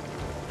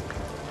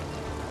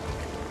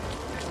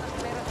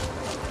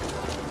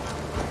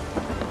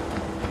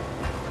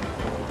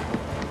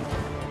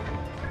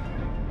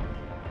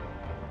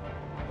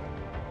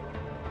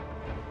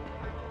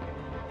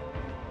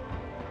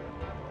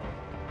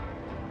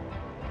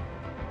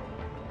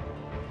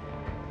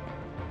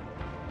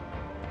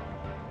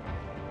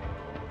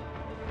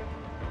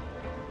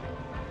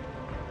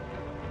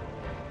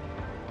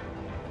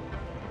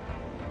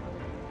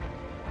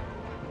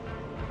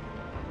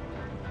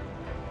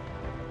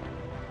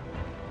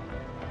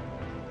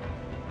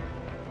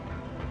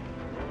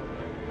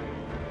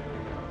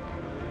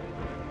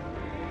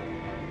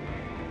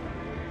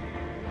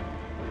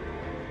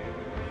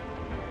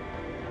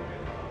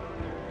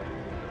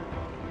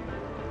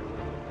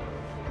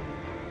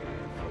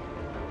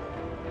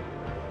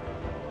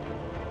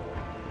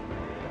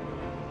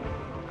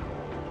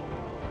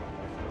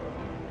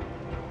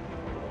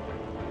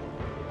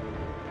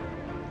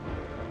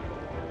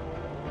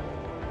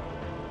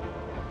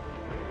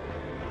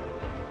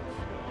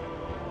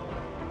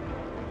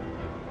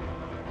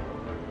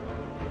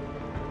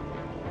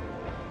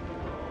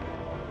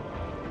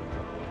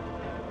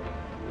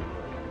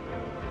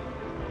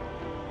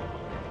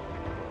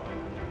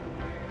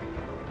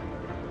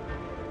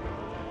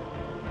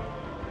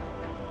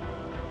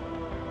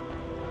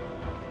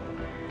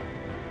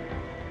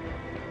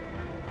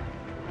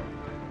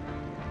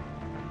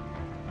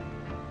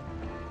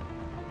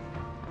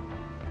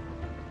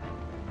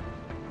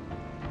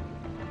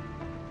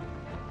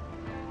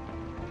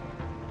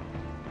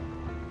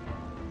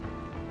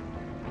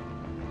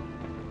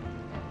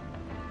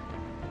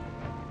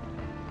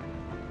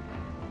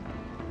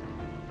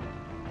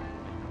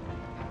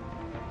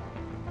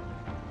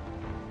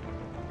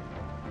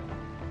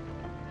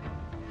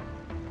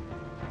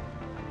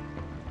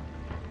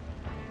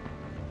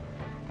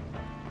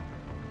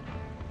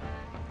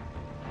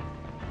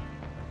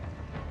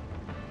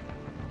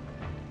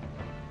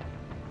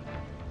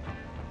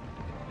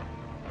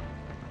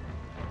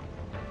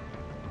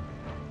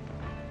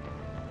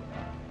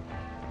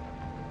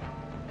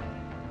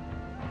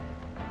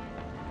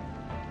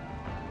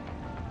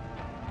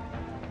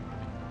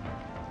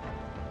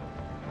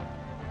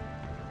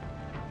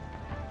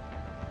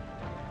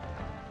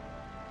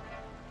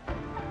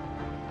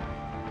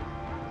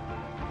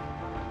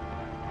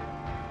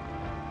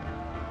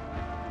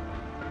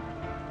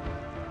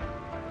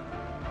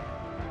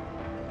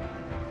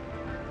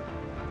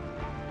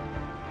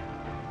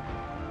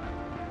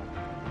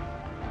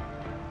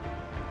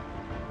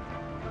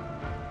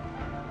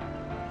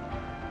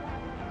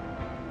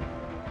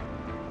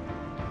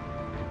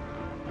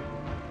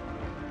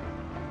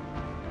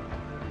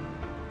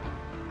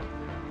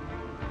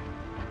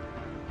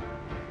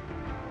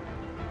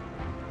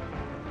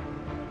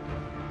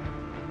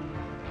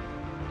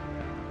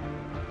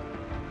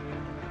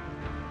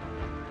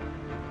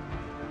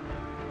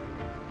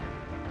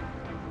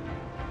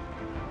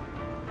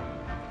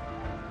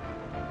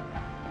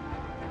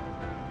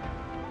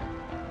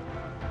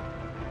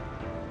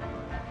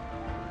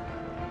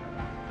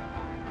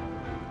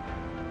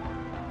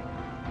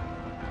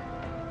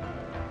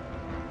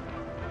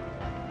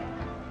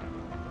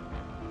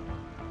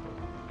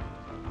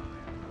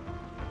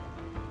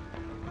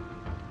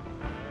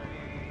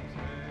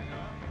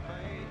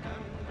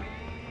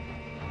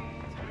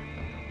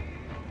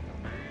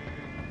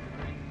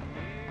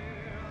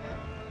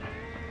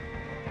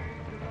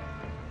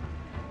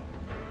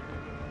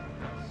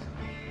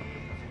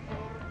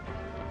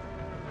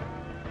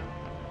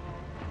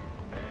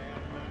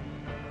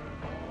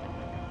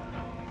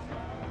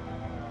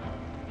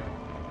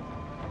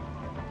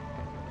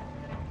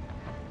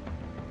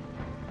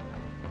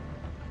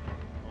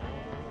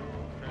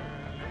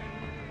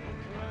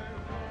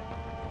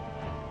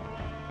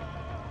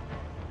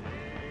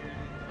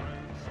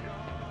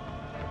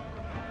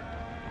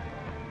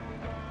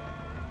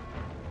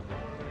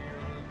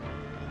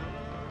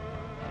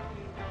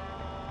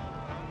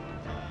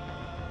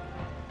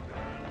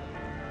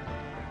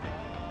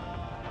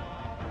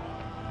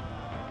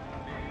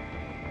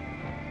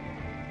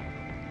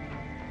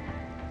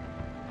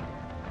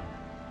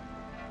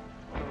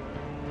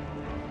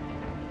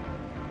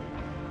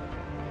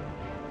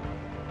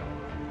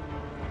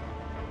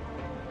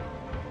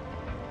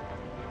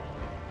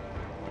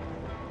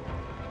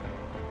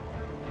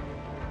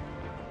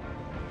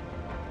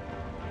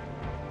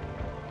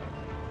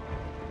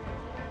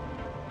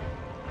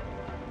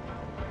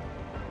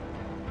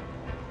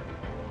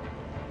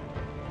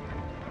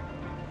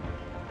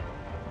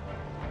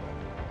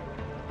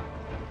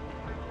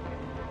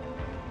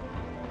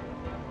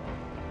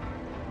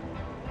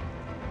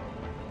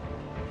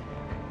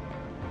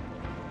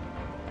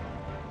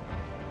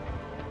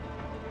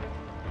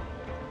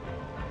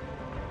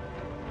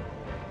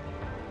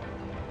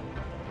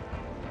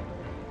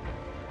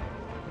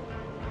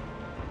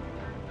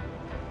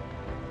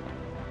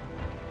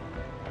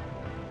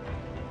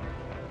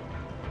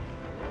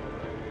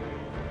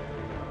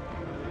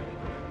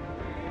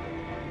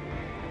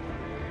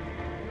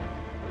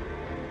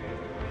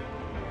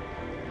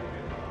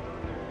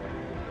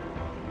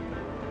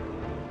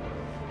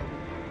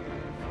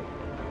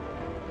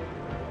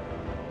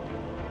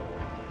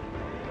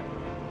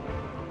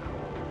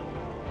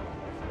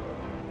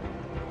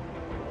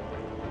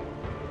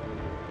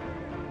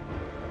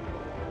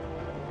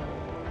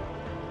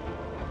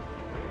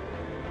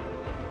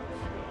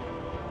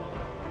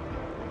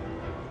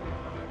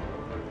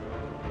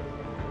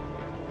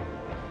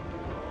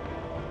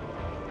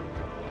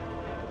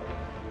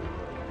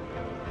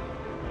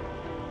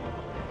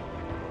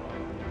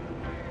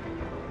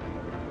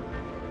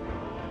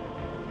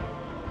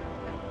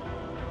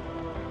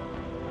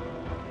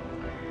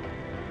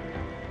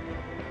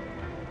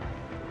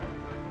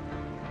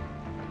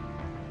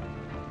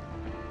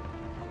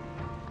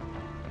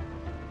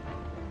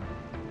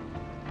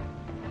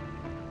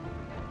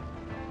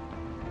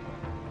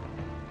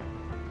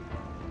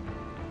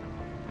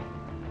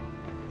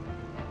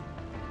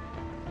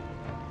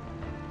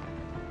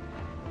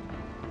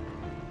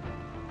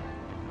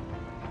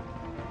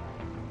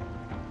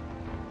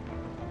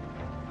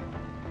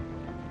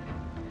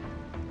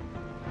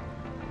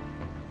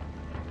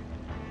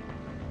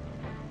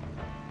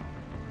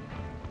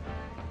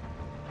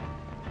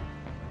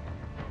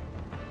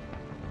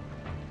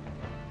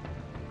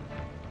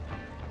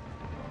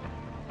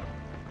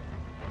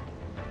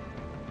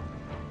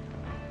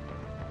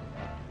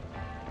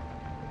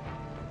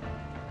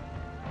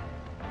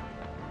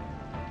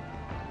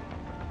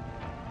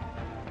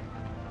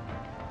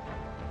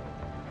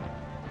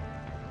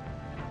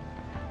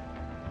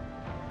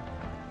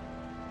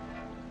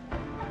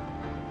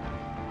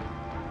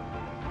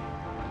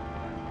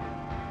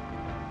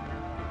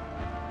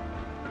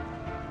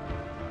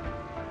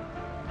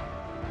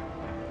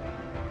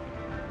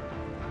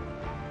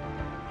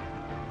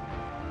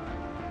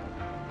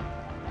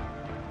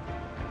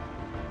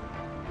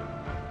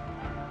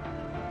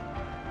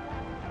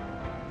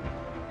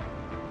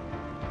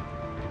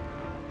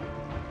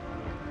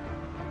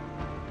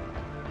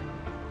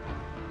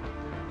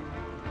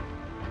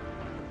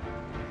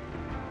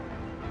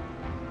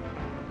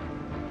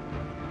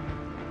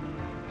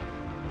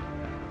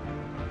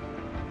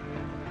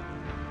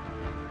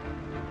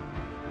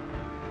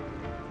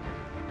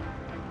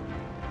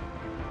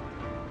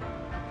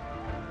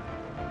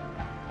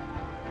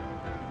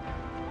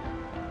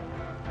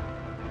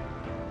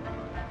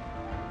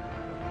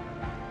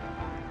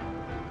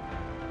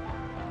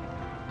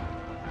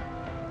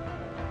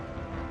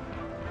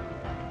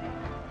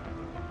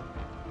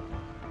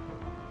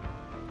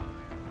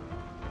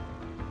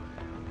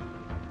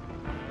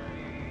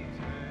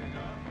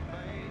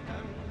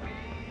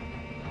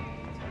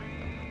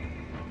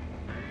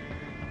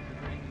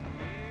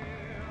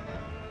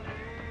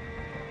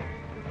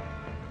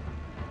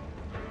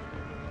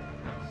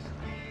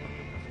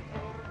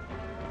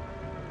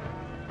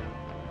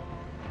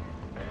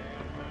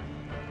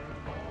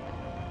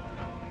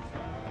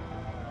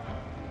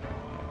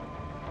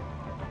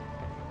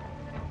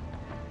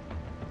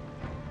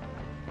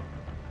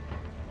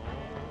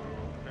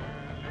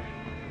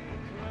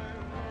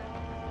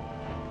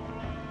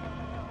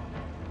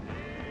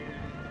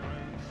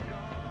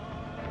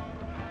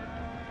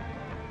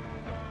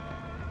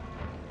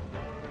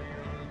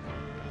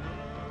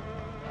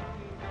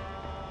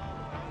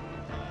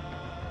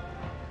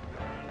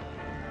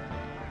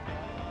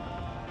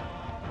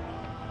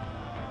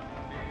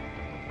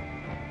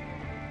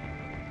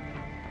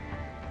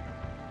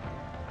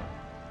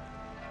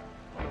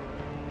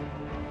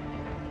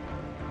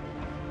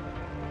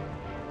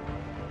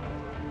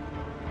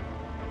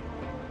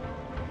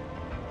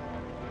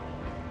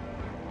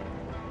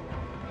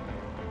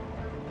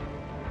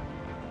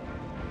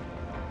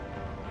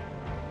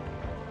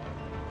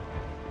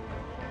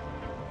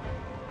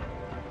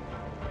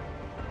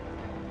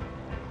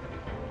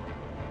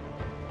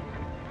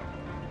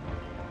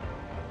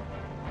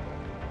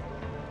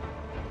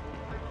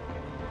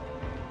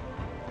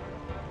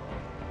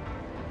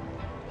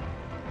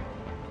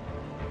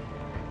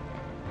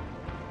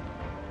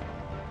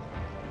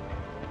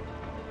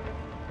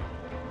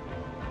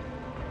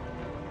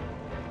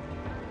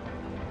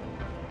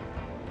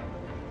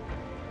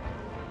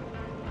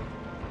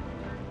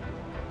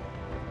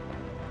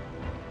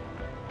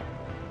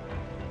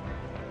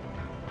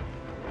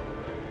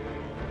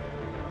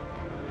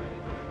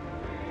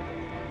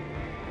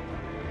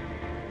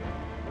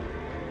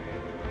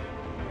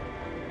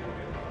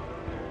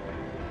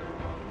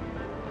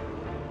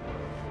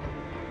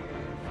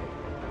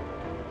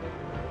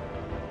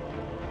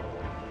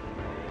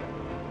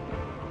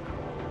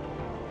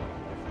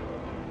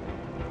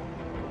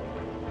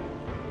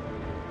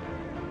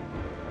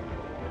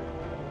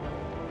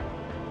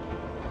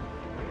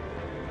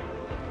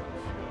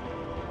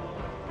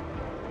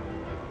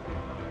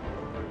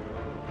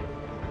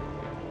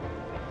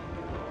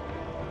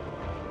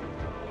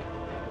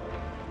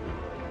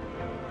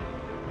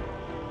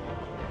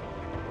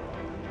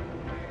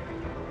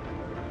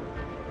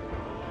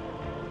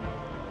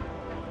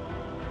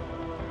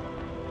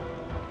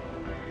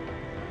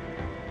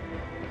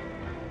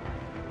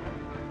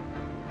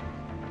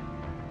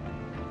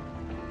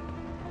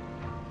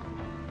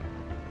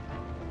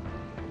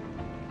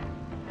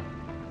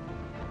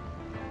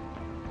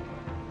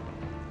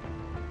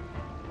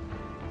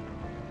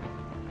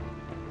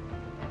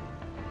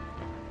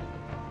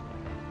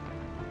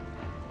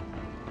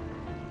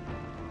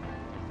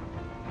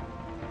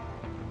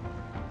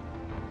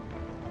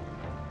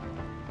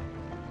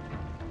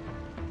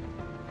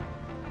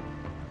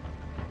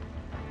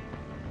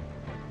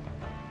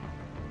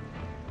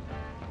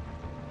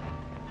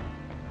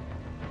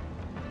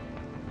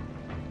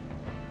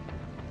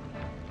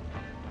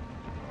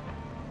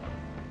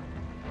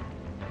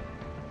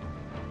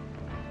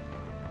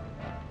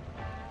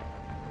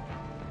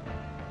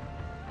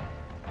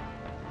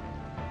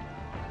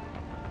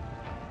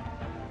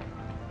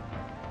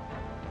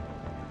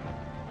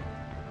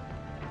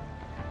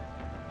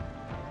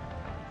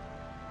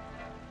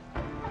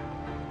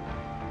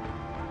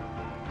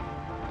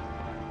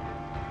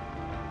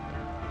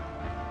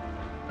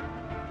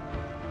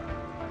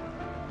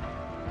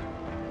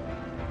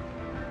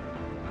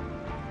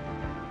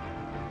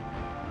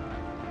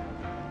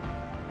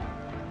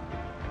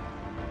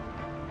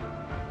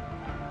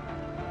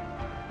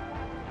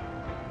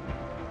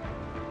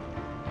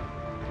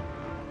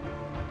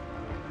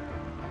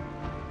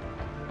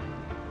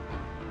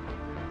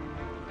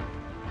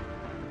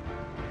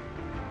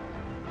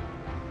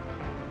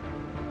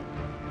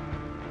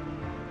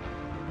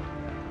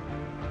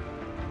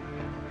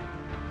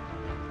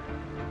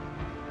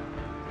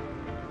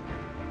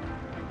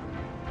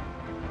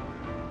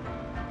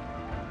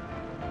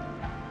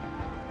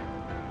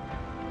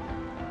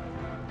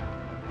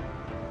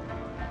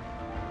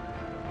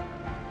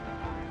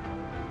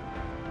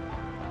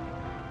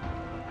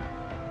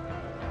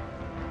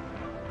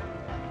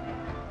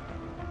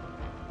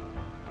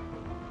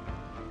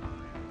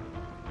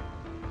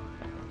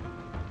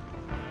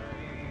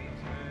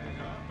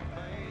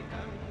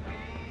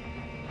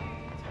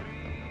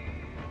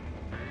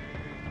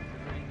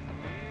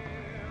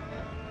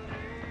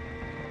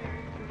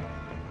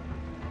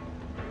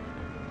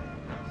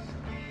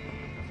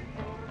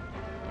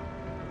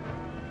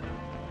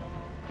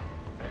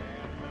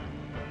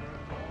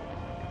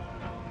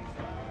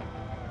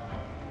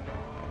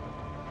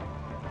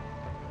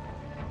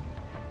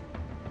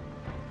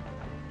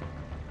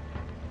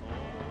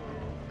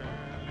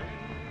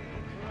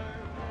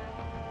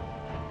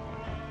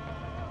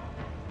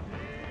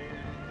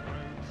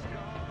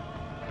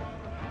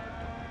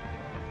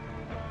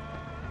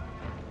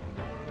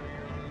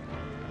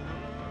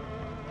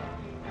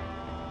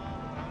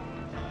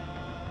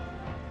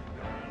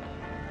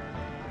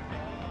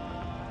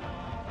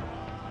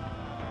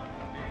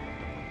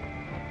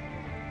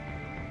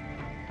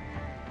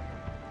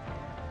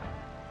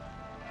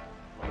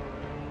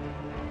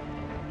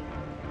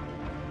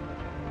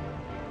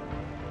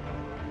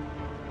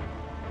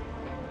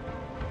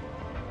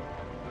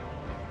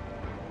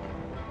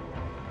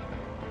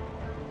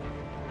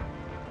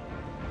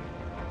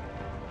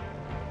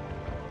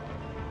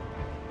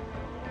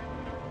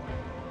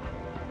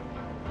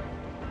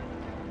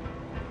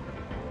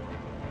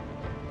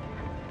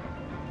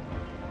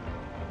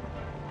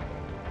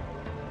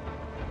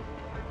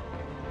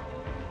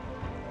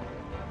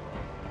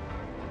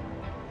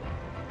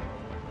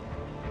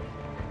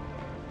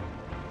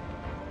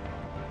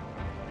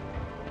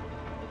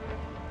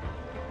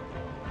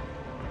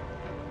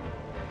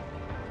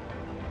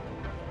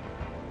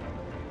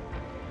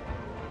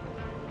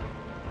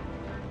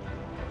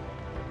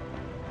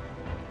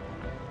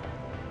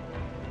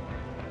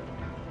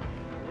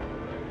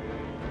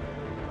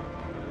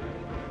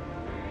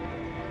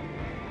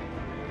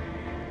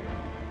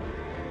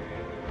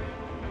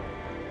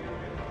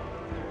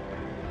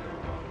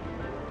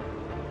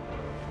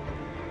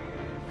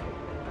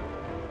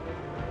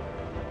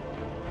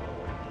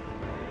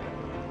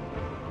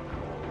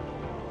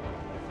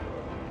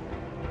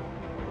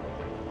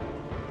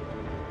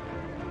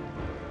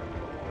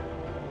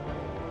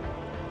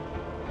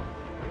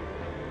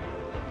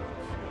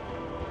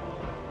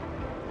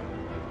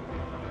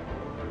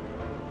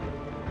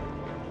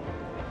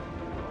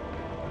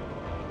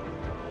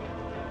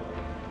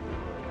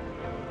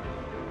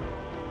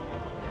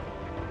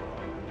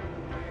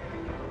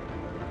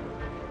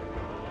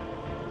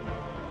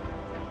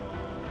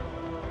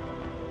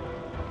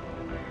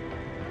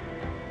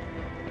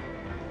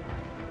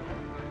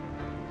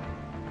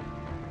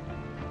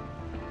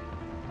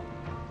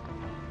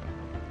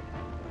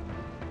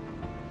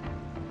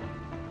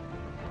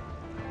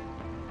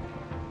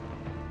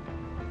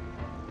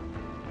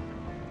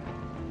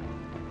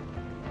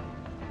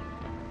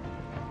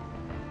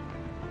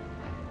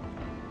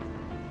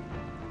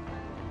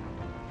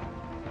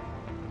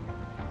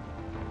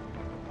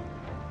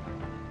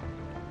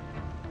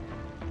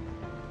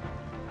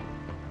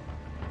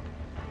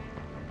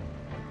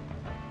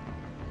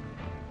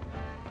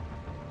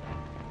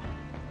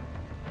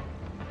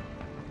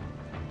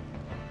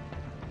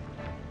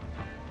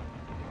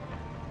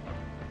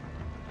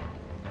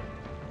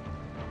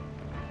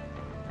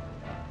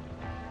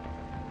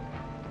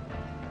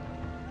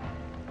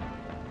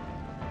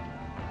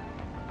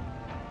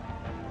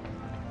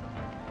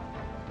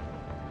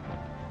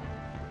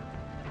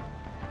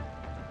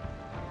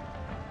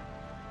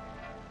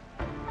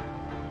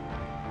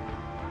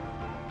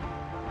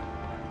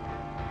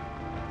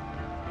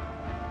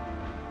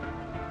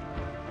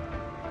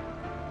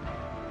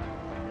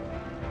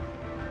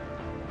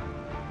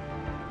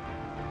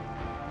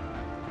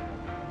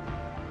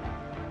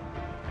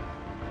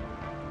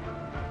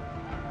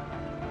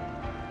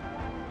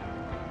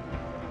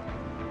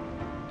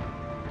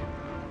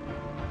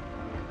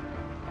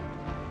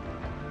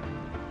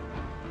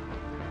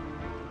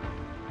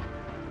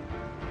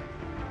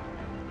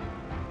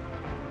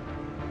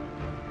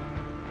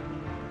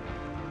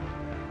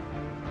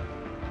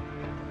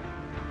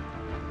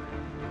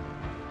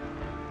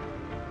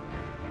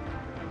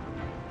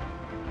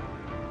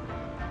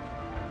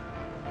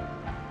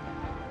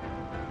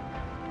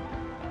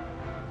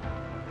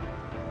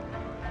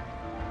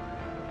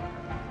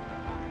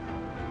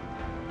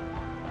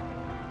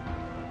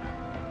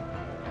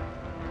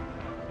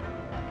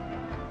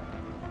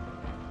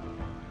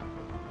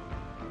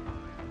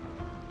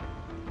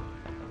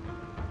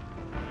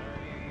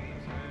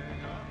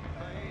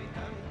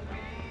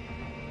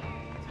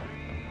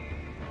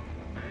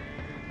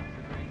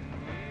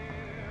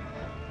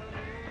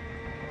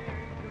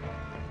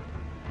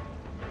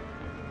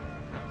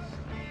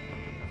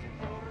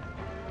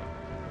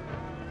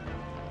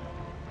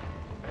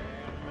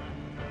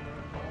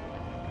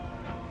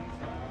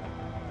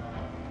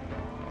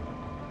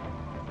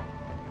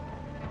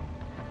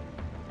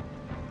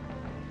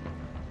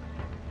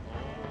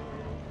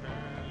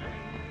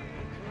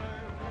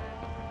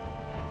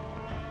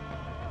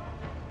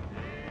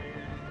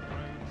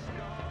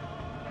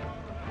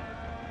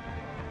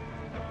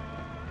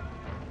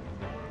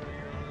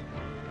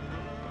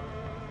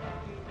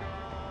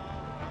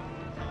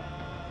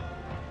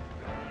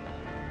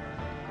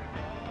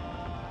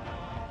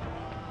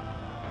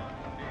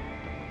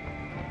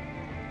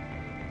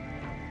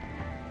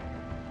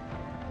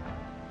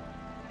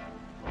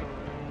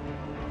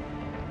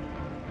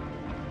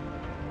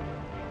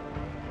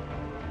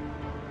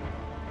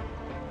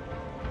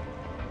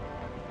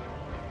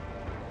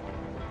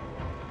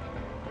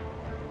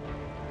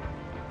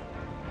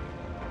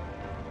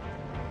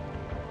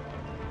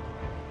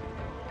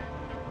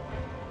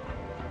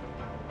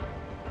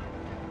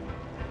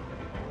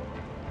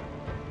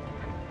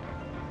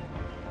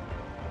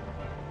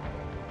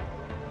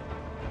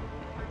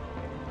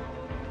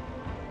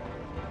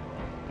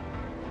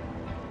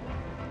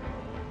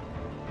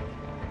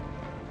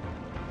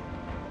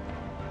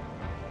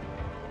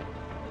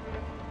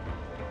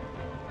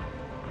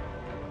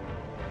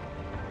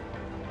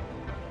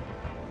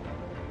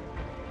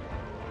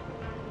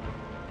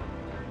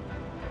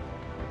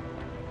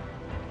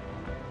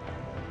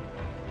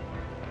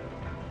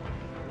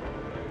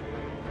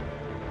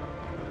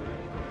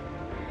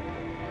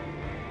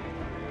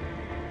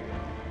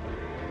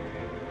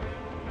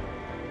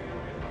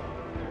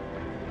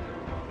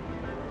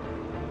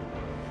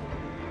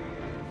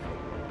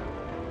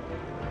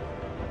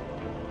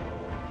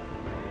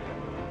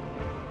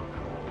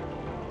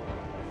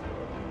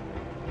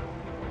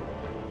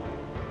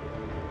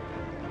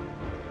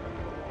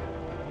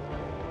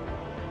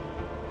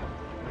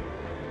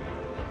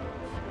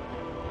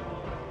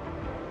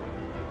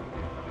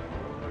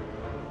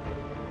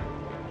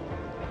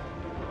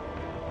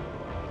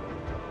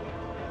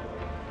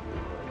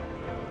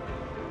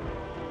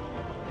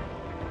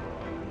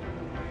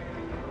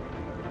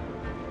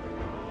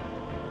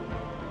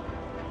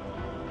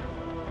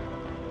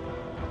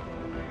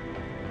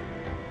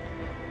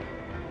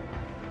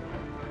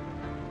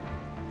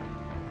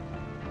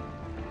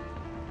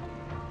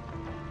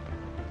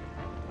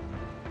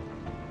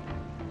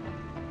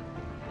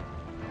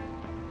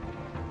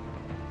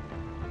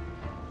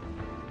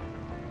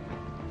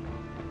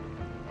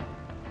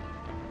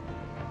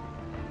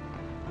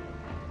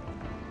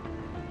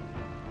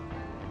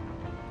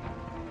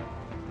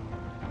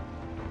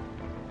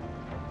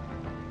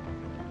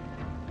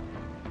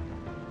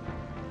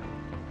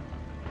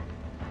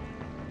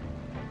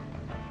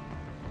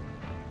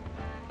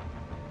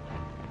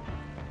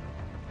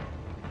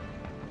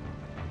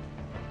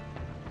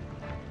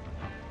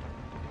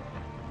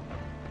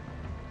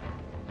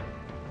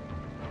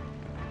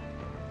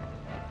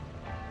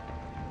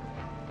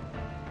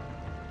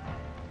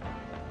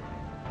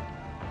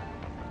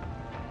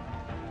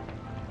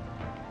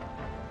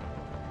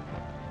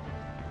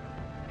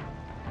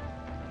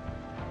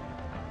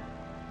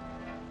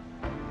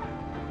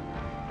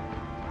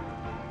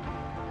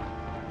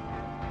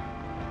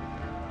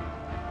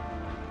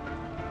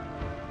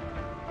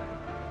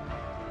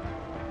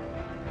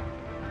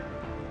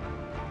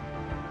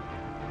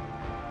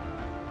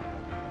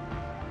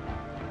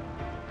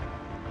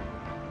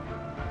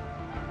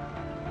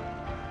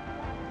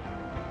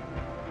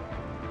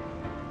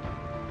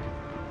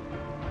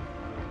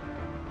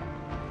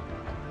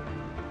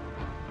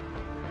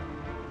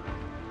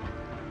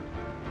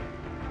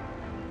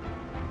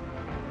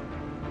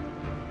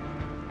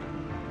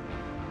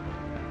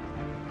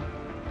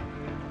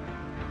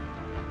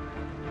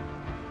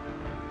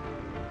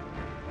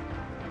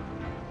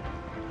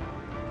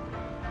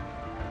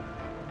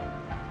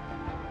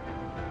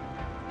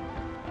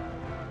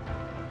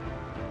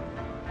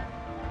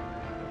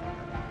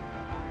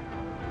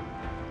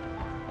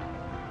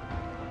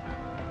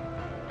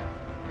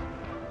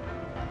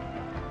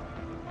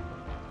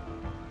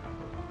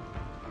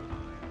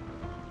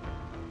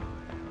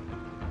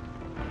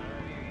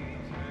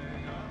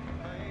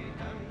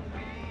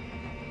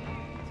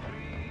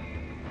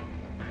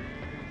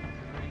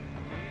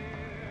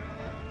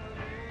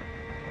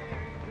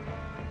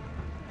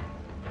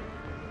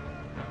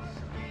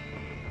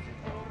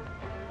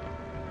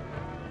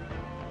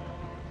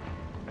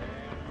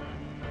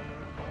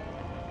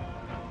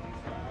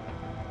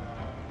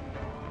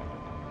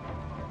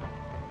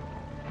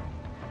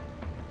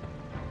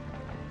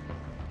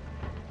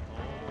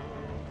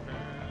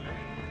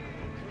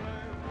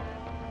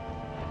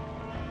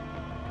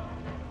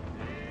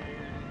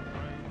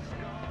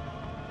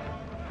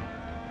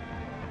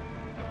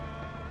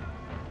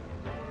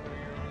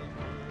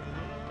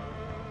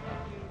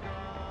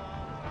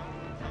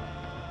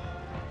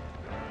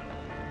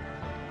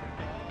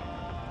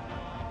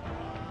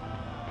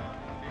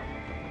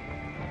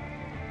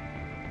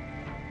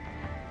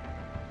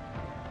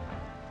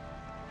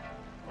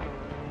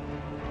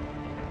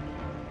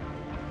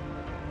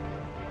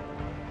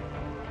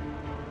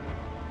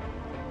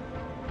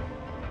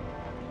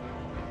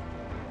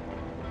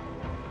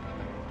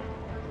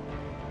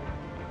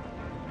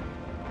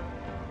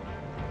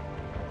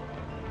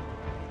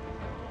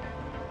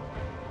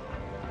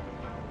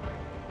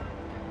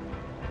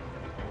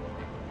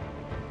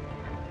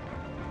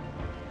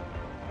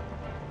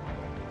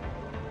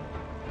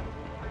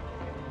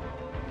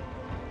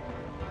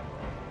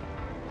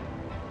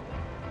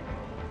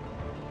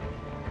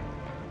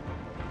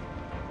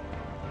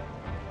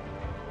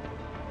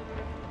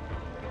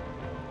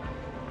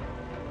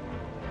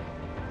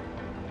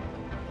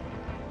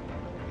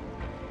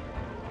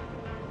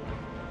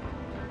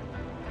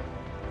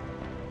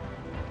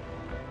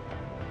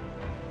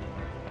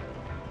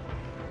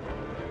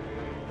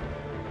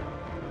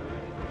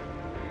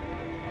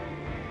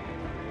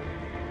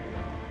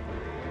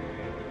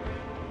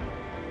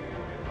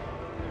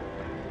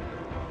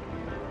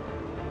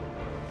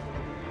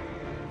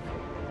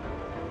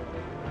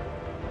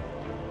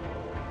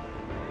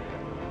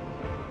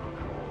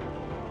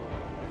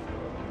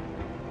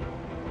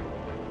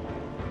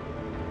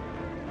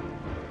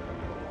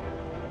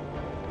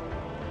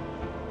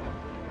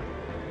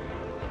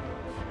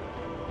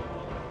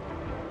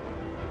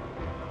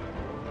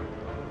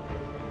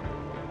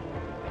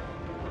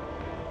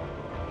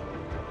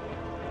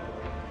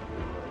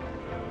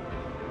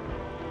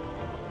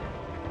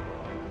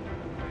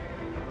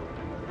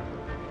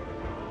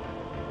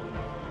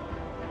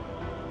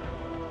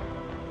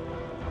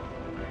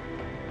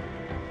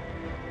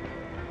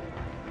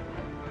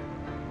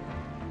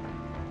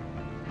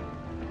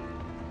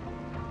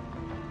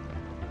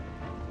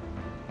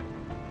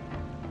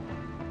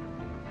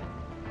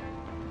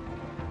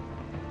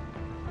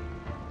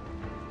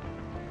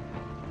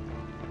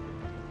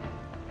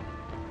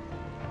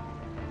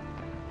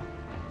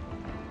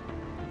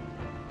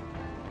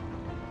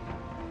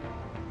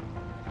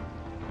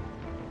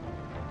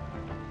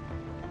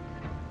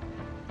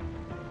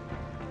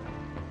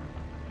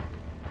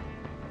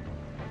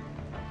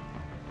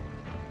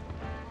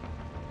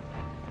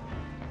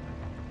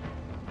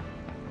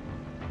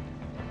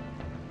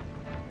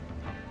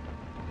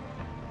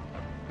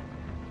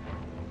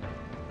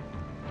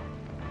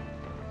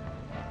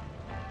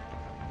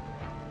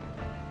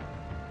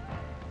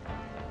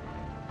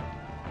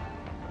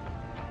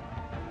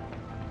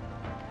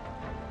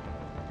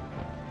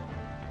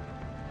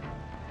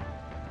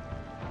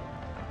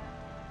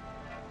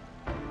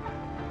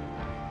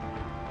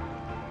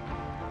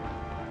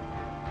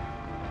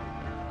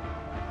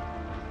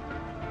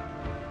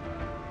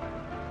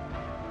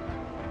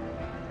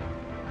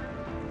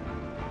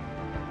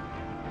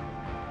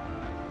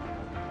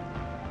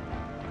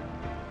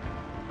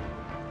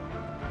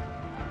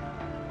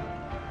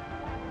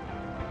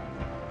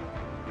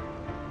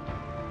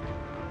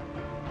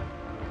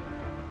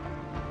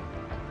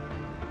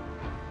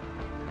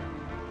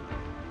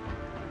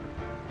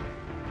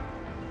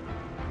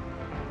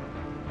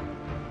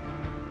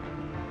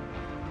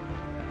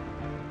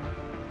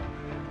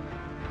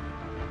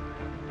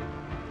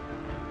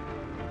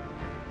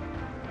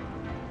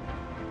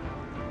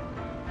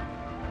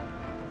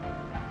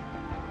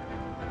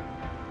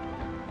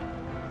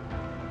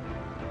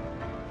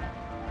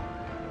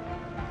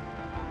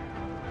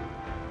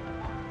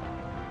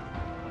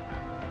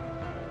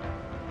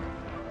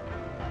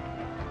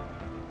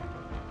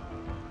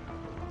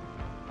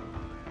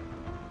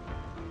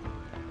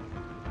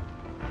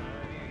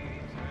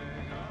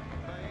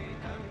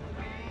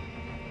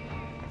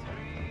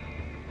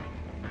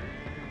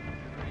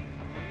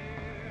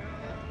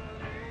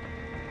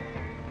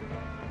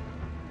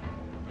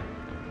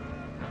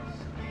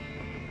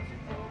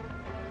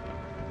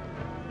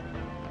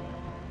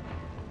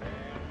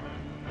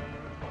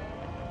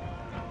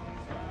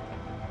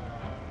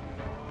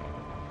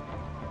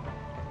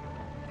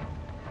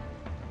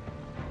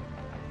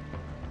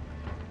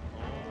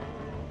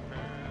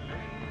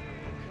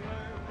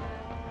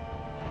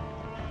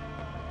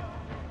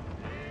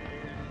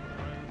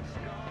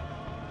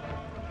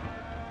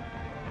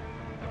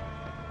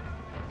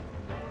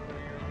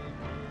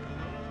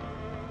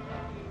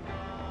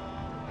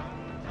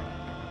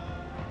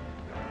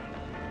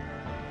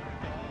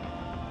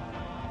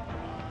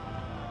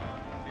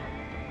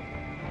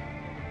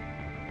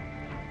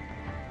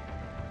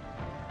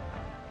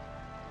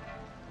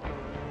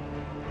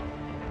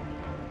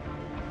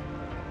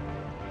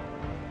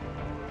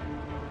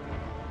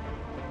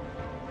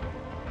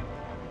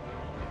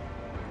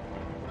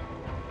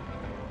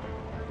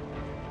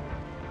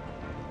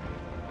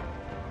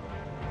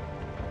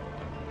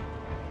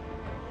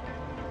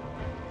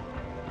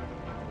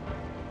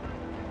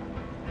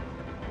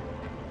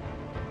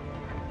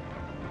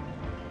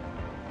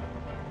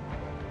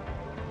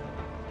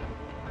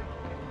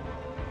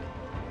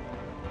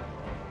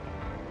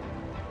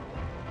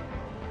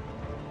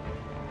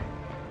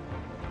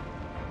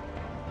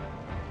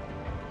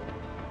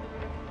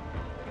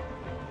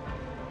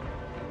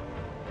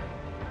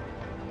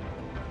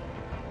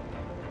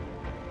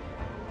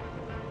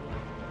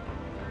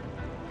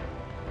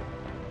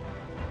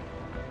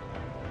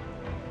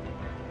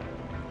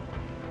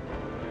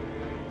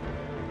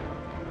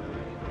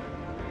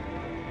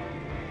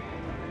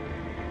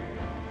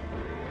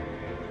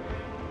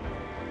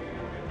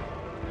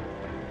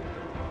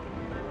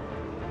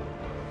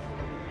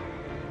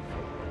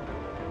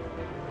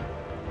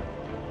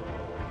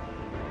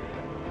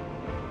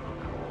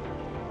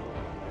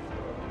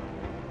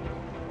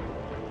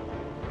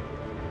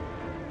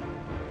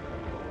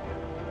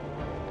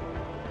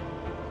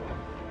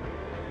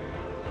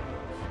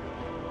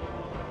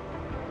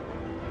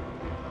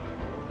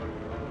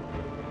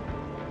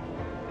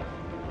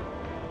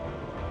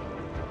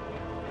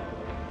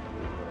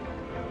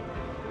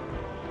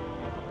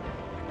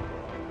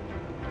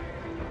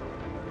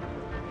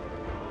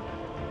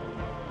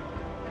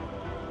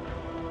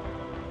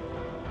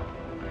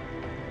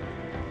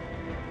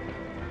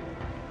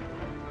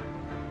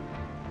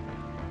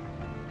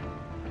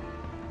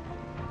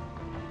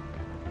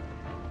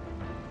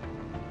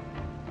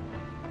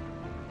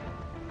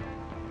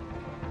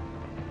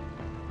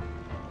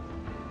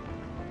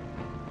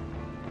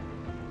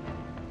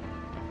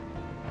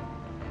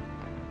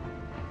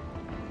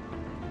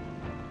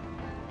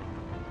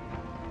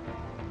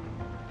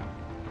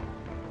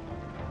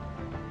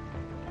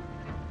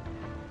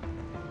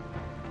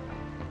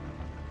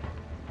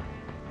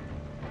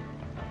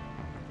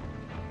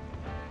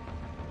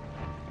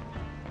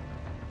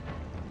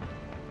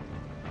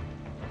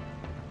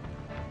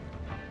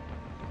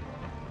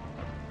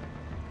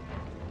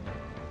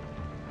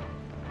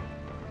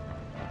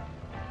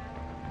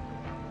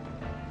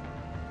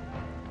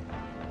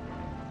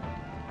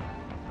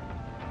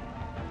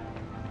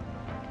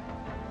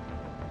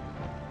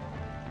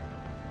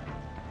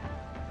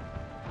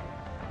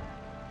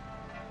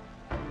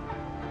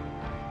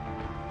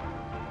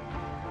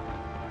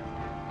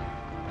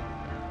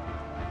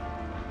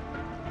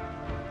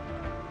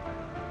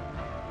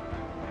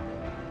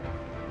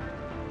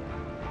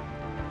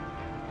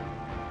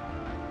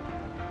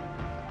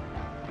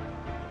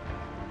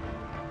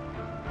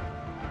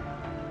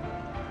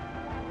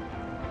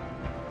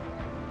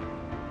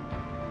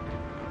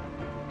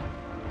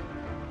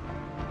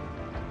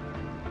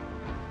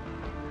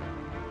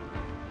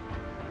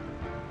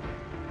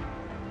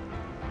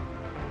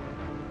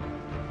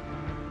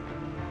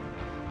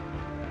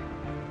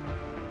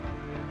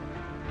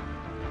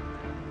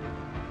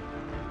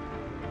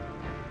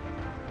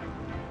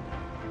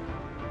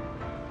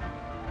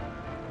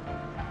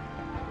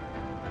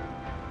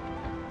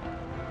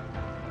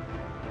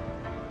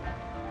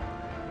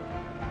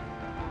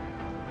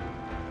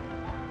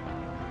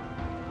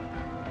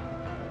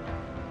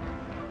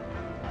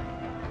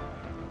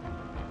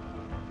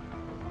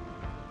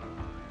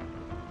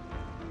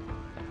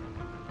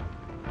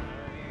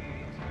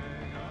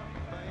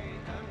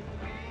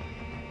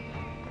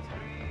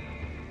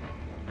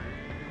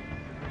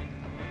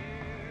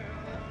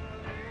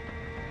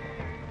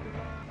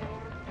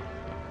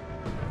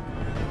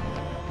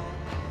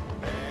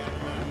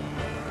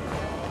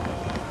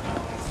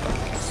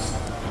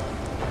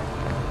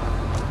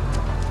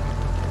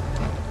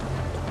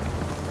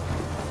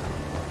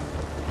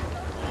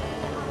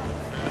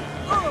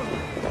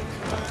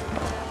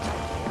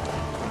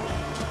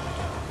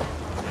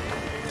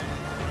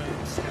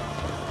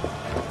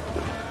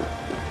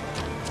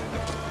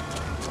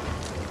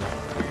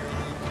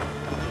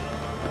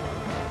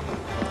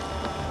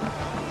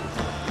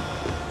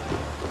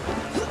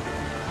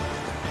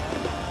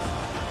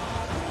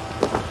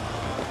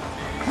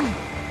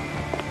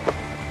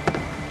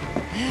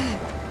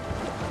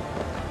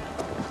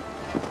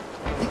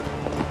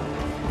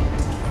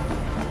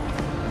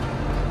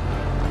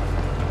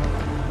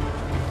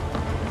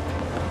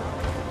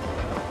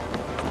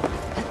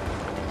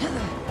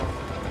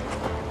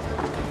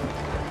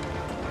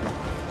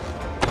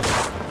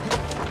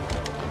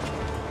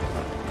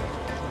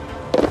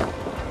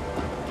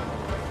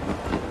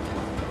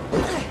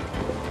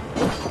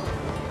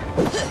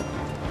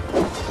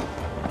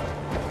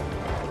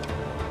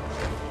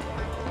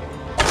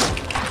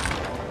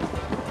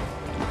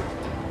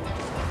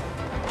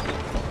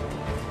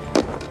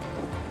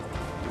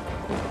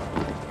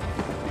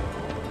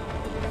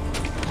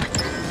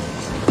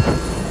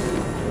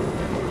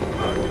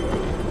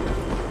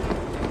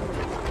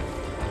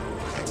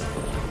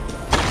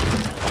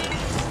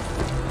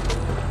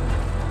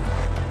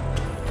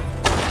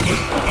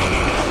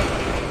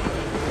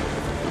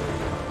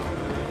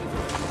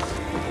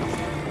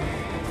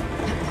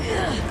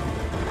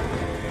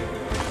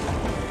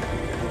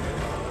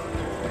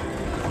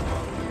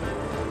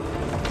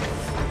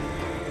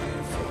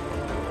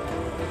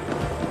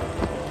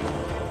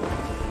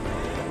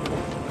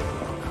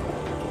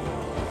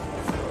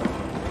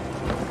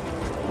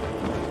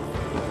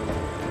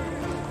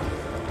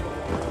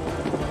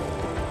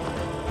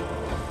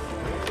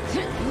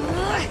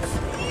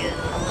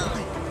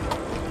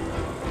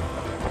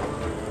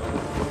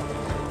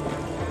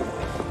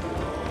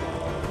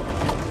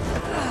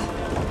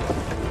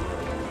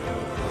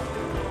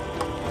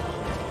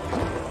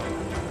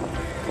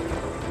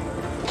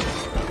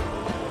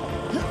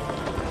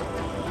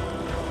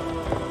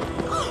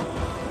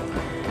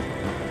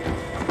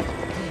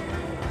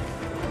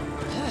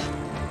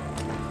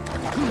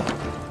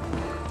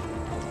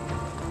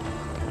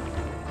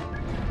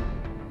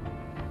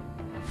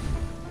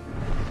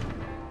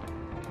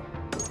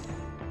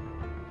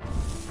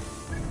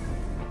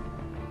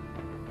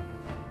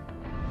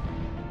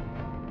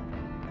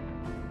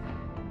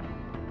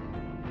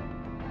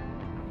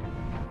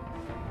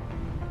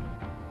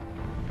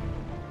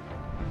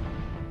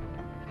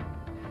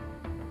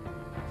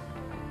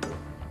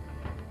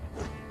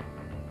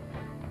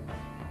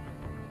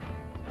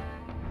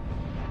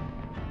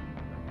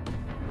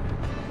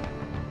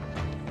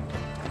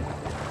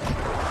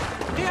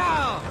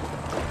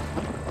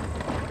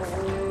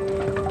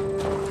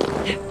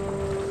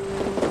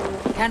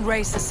 Can't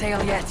raise the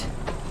sail yet.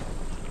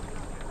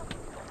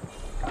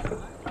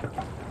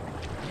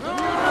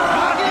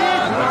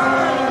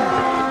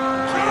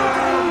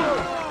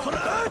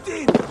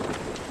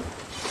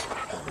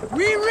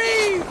 We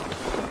read!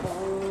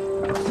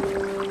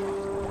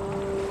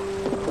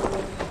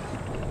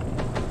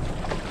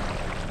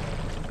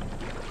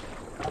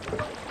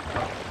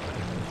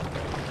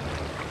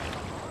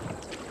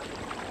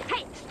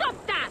 Hey, stop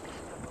that!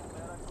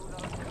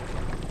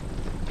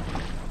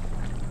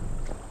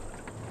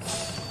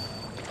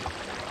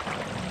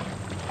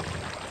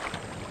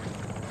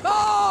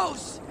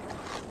 Bows!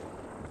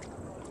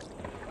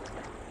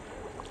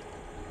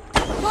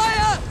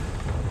 Fire!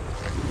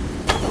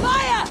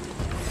 Fire!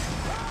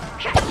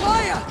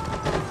 Fire!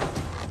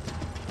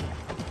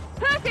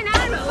 Put an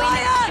arrow in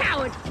Fire! that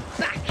coward's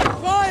back!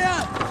 Fire!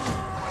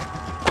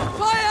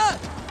 Fire!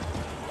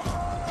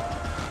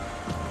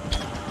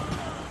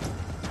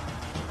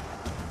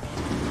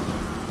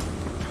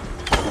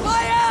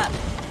 Fire!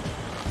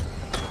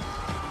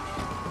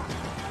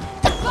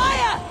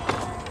 Fire!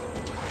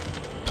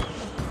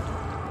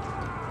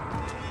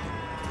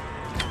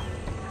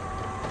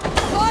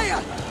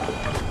 Fire!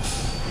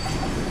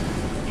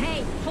 Hey,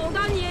 hold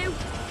on you!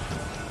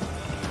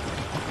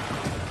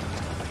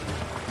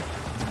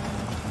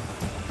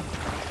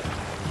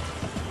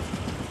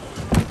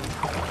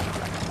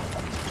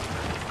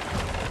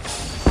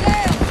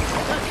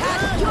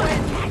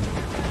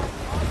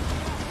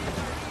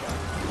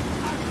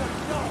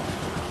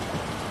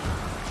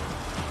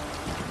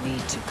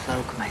 Need to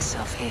cloak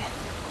myself here.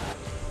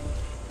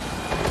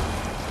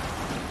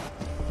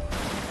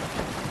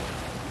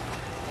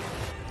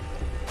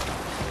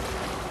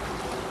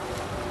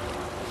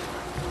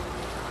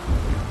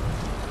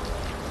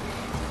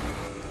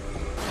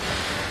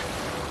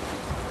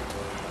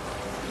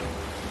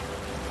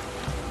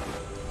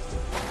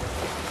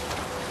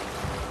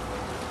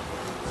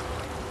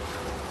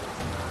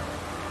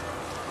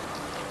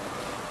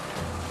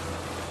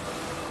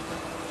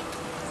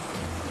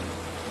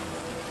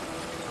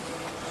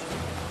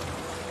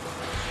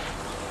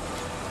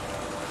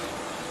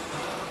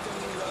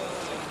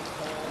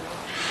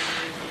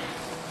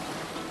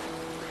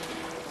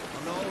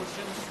 On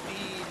ocean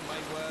speed, my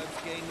words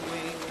gain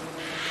wing.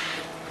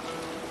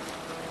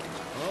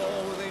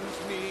 Oh, things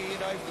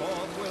meet I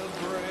forth will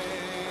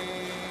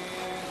bring.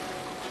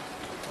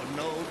 For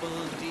noble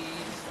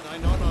deeds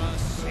thine honor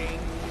sing.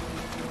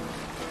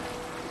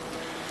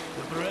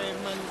 The brave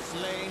man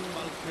slain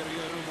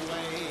Valkyrian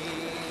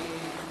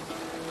ways.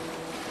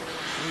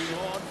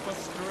 Reward for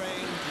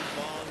strength to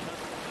fall.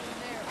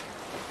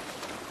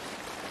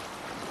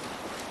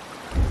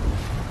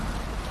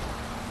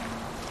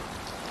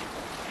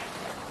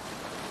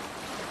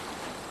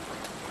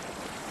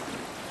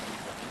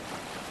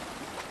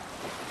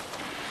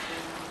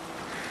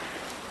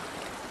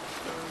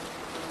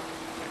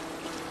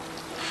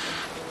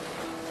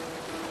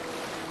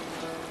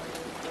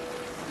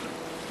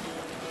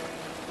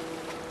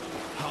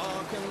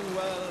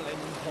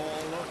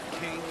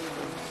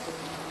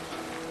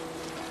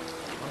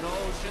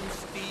 passion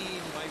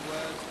steed, my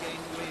words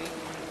gain wings.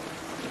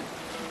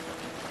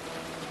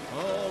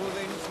 All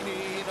things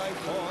need I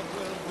fought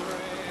will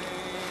bring.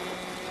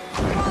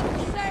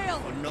 Sail!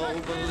 For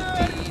noble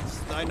deeds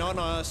thine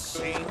honor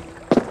sing.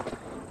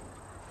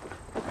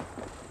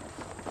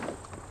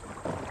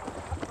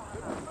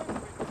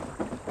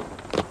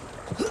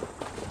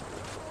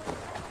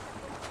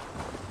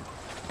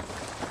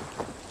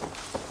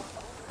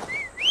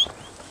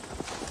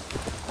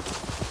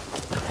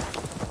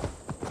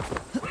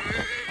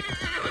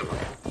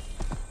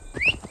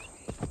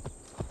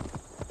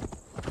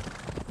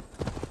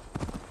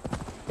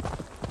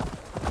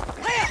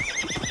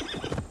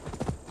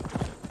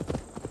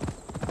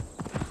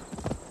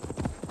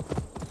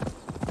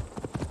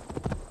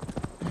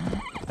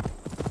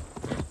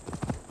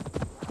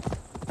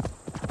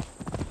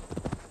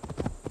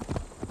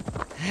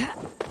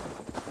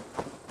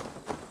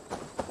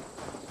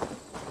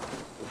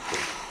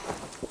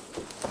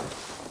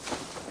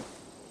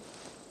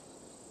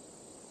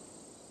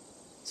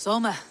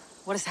 Soma,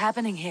 what is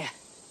happening here?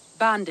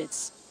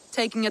 Bandits,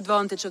 taking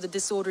advantage of the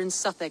disorder in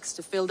Sussex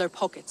to fill their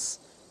pockets.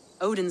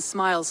 Odin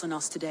smiles on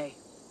us today.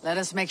 Let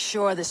us make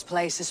sure this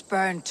place is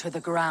burned to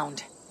the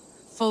ground.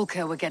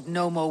 Fulke will get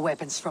no more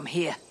weapons from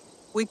here.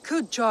 We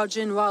could charge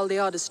in while they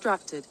are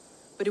distracted,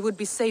 but it would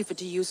be safer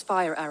to use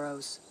fire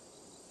arrows.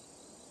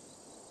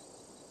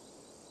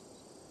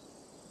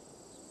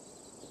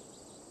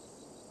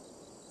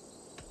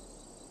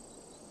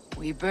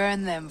 We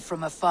burn them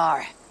from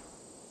afar.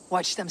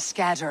 Watch them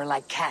scatter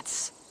like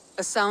cats.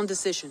 A sound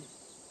decision.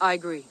 I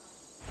agree.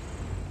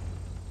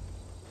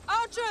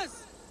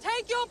 Archers!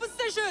 Take your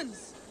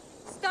positions!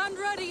 Stand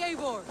ready,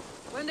 Eivor.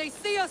 When they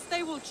see us,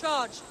 they will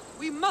charge.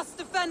 We must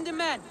defend the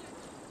men.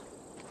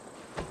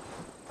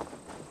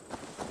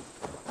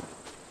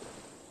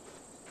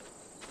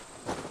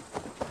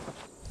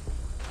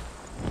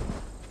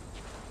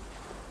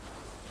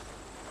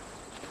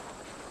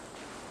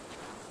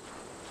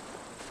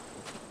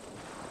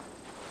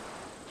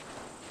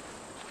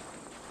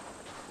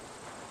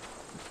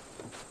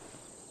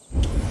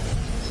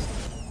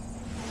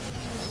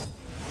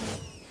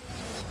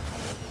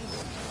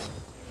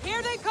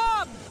 Here they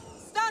come!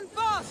 Stand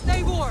fast,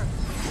 Eivor!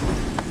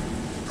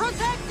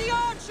 Protect the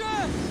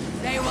archers!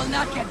 They will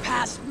not get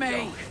past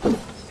me!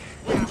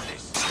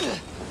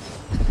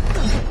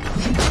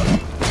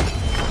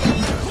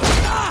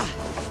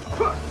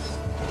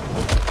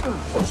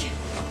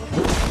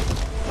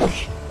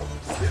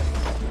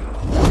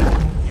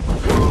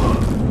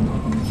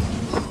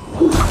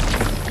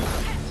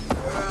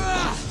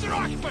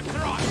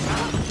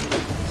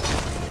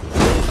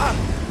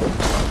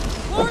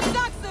 More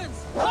Saxons!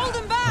 Hold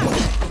them back!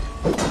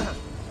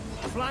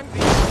 Flank me!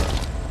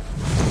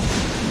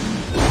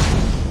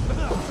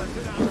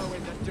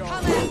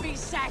 Come at me,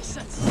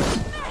 Saxons!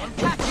 I'll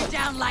cut you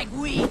down like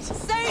weeds!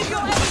 Save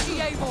your energy,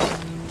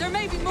 Eivor! There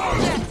may be more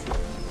yet!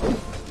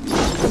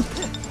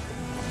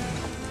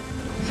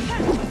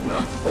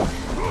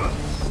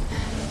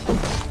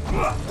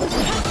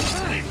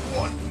 They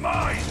want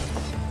mine!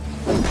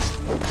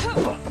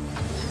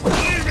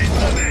 Leave it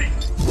to me!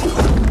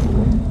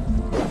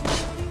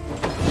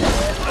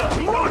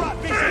 Not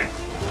busy!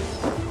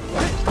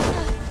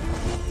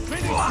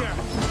 Finish her!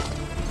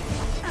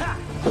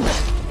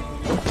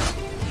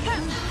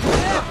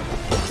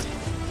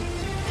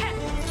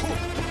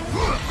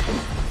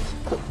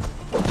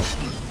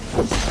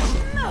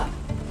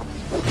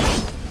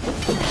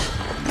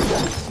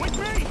 With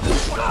me!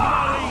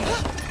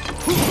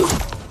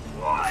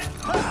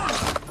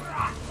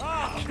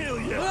 I'll kill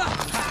you!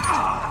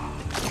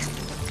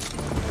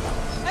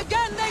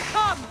 Again they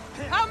come!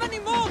 How many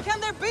more can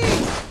there be?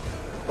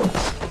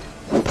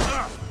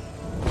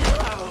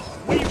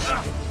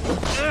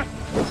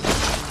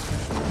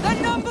 The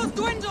numbers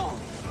dwindle!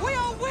 We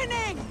are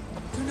winning!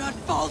 Do not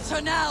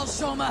falter now,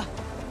 Soma!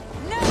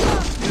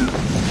 Never!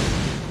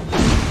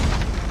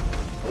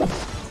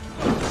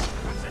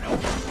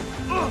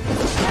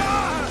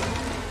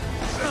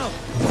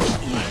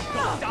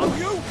 Damn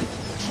you!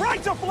 Try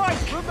to flank!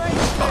 Remain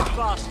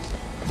steadfast!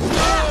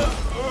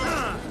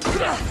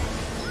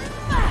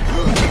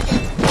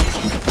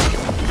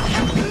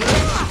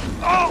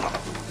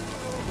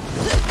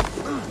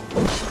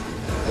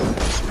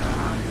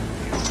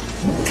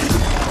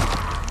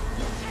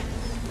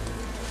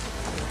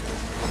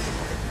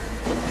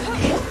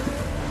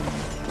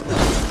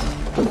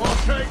 Won't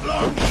take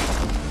long!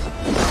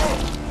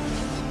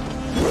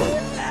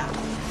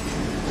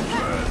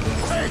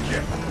 Take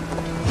it!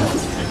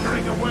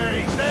 Flickering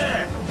away,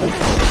 there!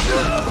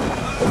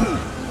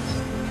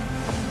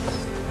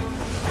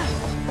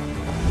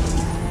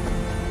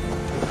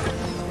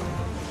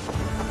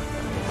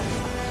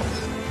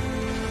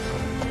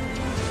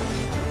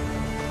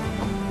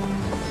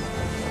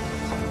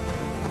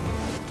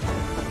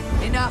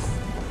 Enough!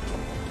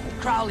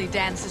 Crowley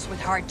dances with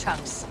hard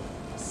tongues.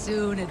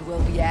 Soon it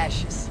will be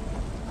ashes.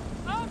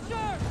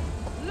 Archer!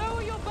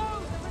 Lower your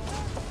bows and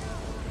return to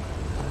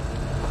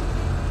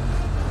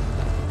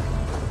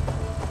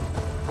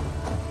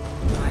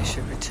camp. I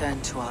should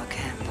return to our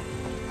camp.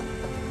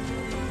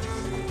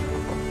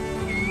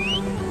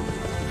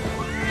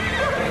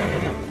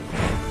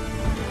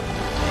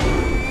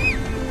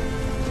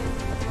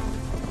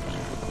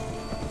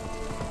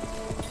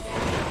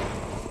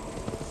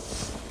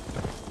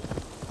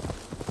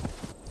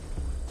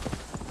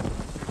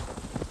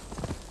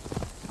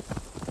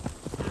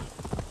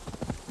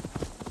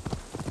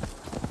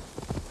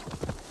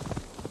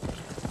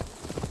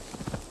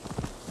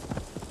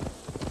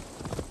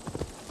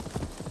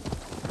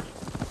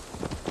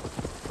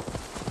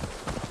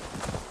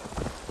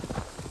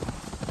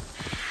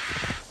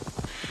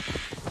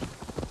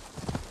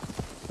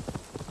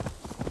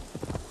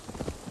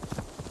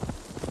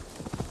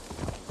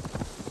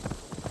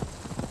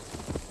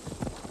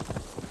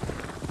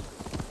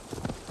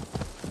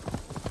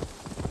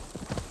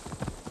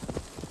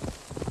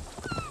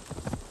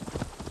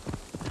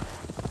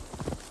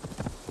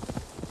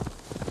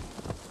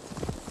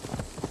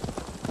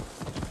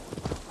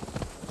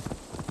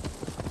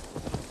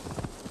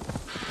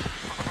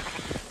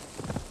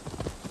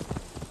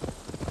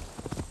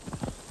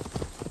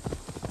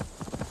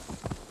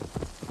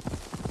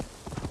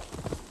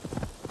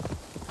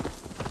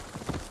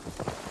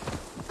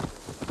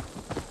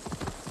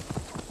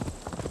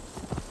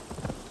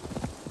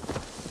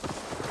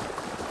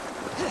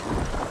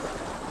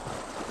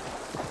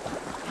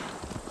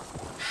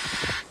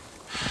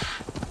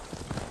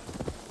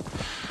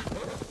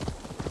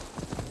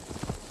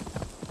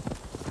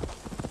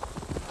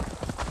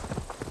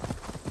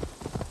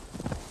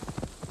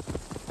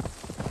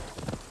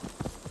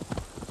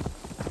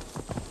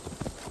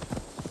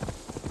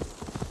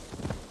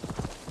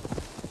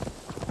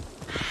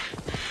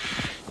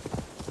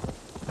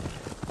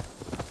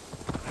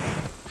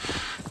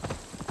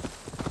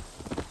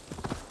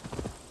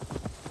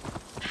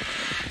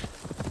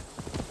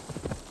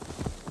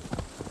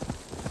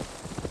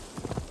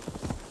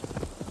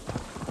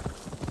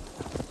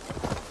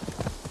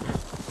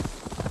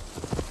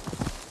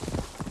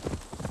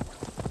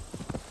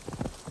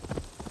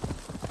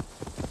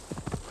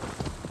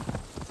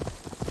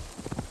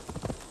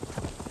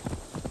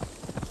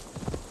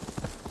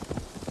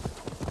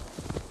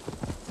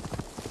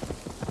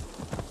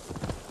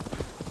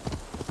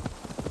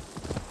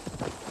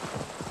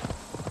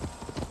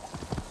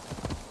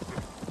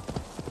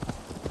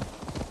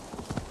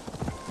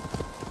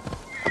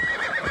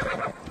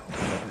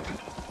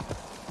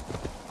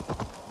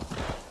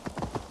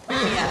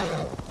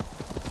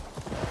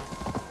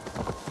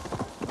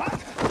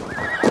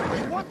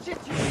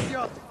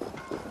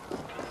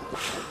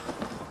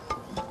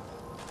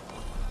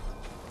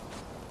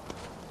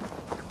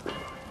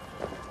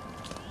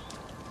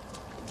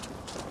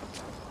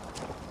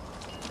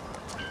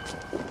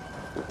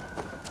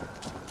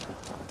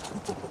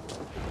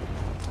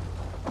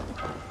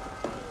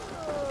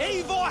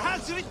 Eivor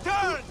has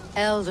returned!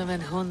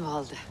 Ealdorman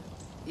Hunwald,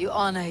 you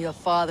honor your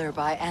father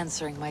by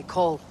answering my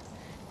call.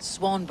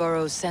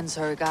 Swanborough sends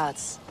her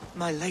regards.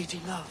 My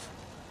lady love.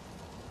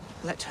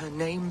 Let her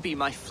name be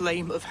my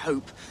flame of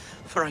hope,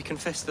 for I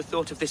confess the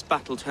thought of this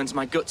battle turns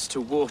my guts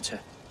to water.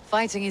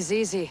 Fighting is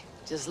easy.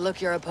 Just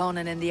look your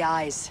opponent in the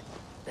eyes,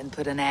 then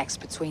put an axe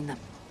between them.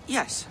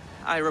 Yes,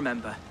 I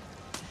remember.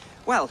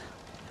 Well,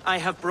 I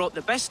have brought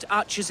the best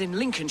archers in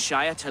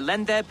Lincolnshire to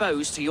lend their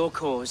bows to your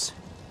cause.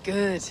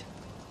 Good.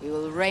 We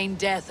will rain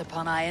death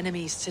upon our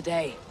enemies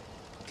today.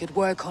 Good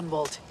work,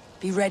 Hunwald.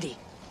 Be ready.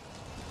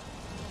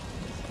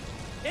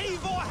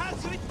 Eivor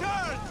has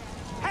returned!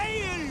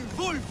 Hail,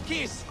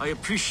 Wolfkiss! I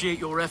appreciate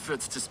your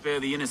efforts to spare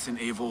the innocent,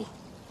 Eivor.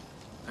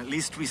 At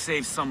least we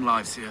saved some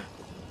lives here.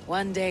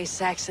 One day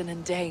Saxon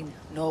and Dane,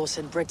 Norse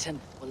and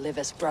Briton, will live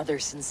as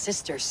brothers and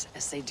sisters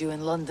as they do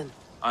in London.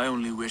 I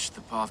only wish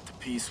the path to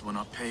peace were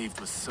not paved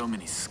with so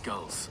many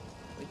skulls.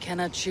 We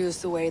cannot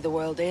choose the way the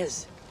world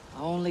is.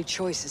 Our only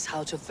choice is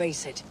how to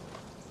face it.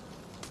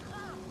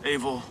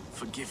 Eivor,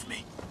 forgive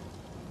me.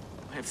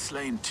 I have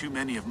slain too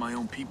many of my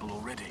own people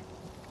already.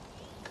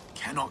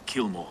 Cannot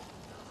kill more.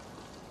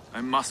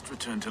 I must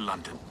return to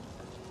London.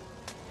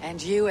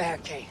 And you,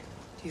 Erke,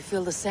 do you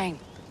feel the same?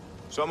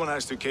 Someone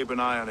has to keep an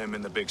eye on him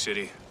in the big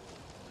city.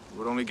 He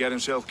would only get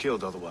himself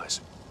killed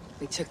otherwise.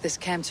 We took this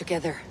camp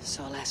together,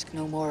 so I'll ask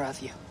no more of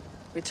you.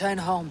 Return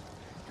home,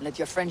 and let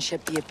your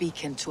friendship be a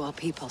beacon to our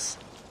peoples.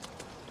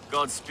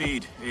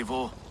 Godspeed,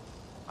 Eivor.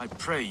 I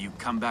pray you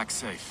come back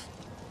safe.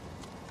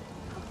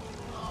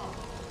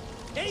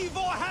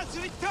 Eivor has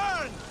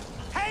returned!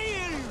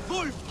 Hail,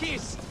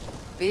 Wolfkiss!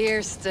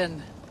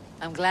 Bierston,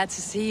 I'm glad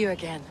to see you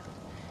again.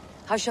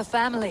 How's your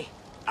family?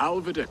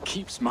 Alvida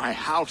keeps my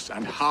house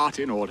and heart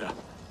in order.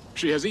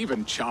 She has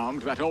even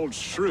charmed that old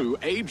shrew,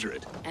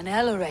 Adrid. And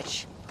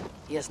Elorich,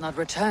 he has not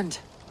returned.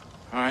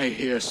 I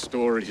hear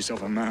stories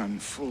of a man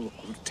full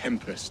of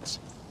tempests,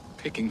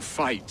 picking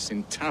fights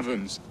in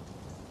taverns.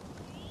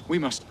 We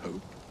must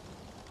hope,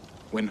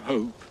 when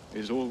hope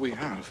is all we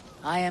have.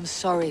 I am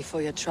sorry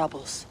for your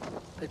troubles,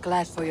 but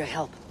glad for your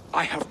help.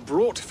 I have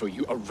brought for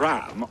you a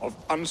ram of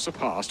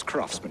unsurpassed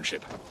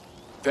craftsmanship.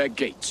 Their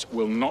gates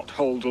will not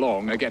hold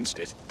long against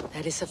it.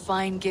 That is a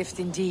fine gift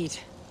indeed.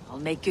 I'll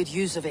make good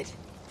use of it.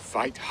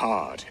 Fight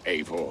hard,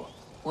 Eivor.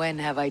 When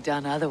have I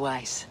done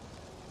otherwise?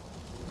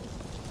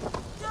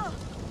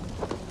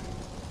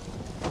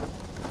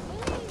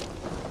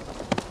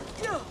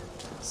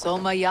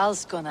 Solma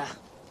Jarlskona.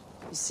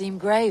 You seem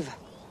grave.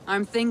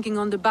 I'm thinking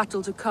on the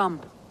battle to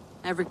come.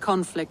 Every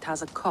conflict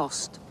has a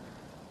cost.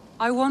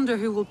 I wonder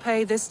who will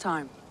pay this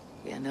time.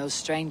 We are no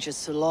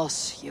strangers to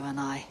loss, you and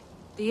I.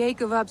 The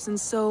ache of absent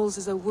souls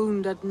is a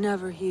wound that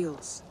never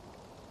heals.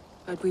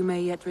 But we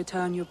may yet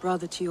return your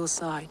brother to your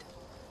side.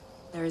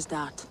 There is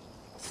that.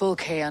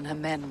 Fulke and her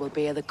men will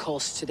bear the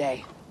cost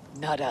today,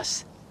 not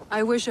us.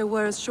 I wish I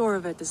were as sure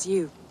of it as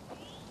you.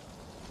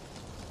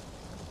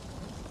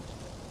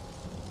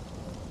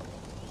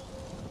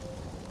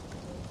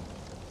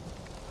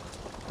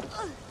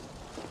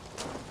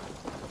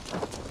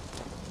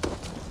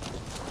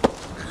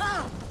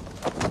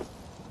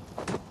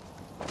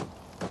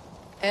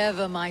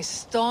 Ever my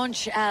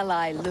staunch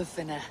ally,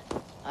 Lufina.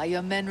 Are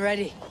your men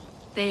ready?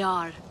 They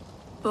are.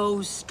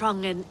 Bows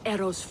strung and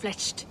arrows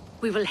fletched.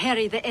 We will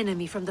harry the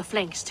enemy from the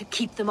flanks to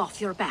keep them off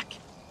your back.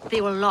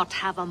 They will not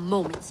have a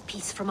moment's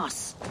peace from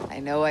us. I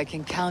know I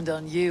can count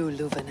on you,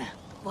 Lufina.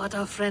 What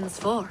are friends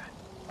for?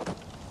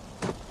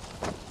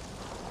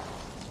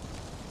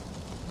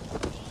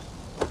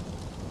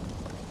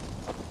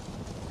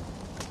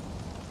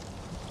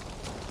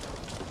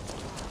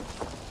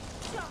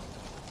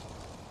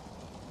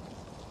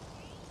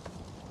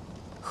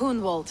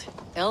 Hunwald,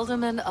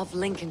 Ealdorman of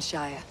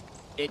Lincolnshire.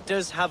 It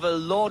does have a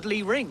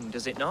lordly ring,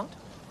 does it not?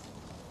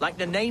 Like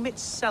the name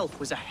itself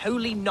was a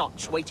holy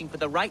notch waiting for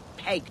the right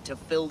peg to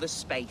fill the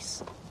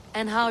space.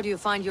 And how do you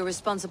find your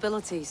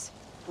responsibilities?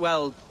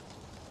 Well,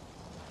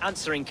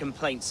 answering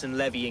complaints and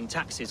levying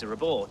taxes are a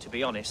bore, to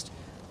be honest.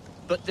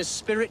 But the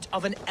spirit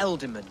of an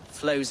ealdorman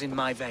flows in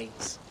my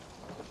veins.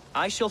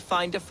 I shall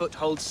find a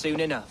foothold soon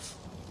enough.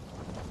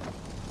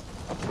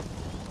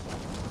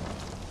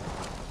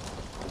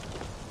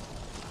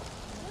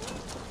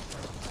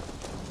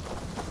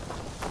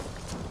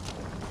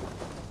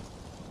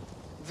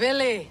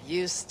 Villy,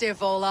 you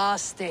stiff old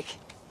arse-stick.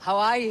 How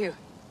are you?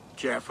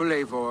 Careful,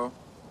 Eivor.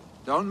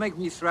 Don't make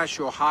me thrash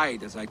your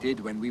hide as I did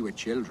when we were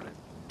children.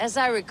 As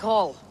I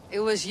recall, it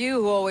was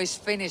you who always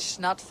finished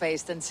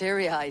snot-faced and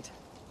teary-eyed.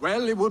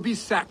 Well, it will be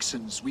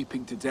Saxons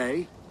weeping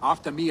today,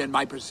 after me and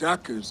my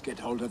berserkers get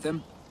hold of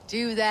them.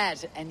 Do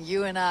that, and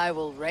you and I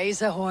will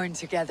raise a horn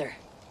together.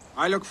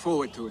 I look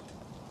forward to it.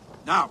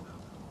 Now,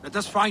 let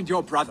us find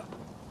your brother.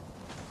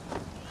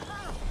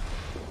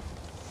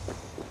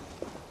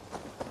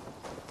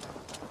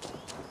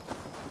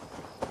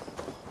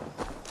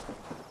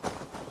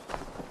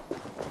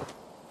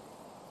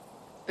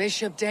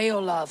 Bishop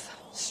Deolov.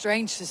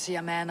 Strange to see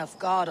a man of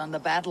God on the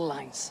battle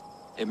lines.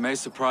 It may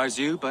surprise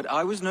you, but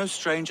I was no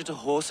stranger to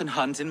horse and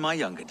hunt in my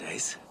younger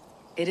days.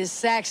 It is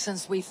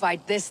Saxons we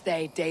fight this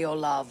day,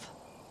 Deolov.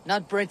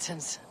 Not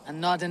Britons,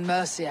 and not in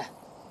Mercia.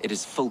 It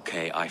is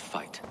Fulke I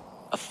fight.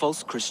 A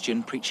false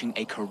Christian preaching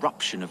a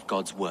corruption of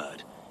God's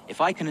word. If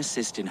I can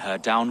assist in her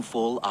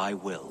downfall, I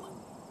will.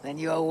 Then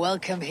you are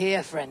welcome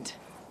here, friend.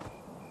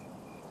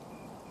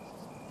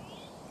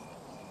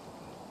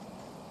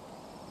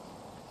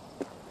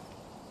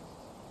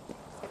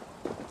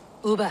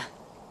 Uba,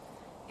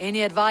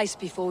 any advice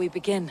before we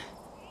begin?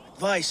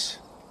 Advice?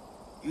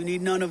 You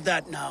need none of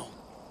that now.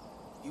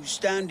 You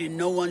stand in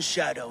no one's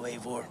shadow,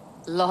 Eivor.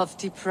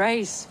 Lofty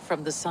praise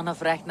from the son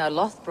of Ragnar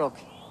Lothbrok.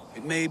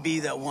 It may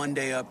be that one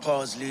day our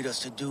paths lead us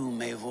to doom,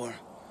 Eivor.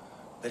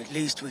 But at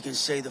least we can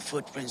say the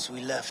footprints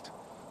we left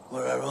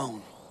were our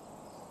own.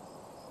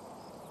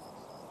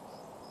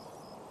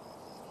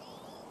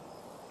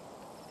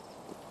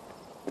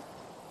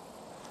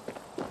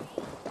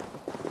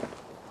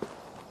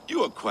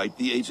 You are quite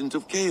the agent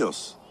of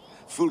chaos.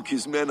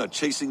 Fulke's men are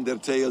chasing their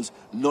tails,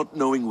 not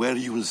knowing where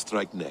you will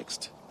strike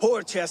next.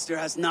 Porchester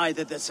has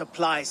neither the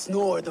supplies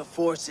nor the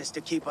forces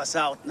to keep us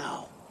out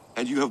now.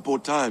 And you have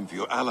bought time for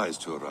your allies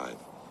to arrive.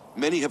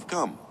 Many have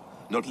come,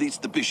 not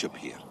least the bishop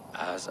here.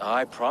 As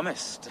I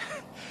promised.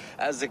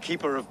 As the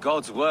keeper of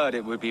God's word,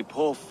 it would be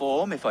poor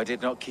form if I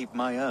did not keep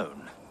my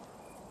own.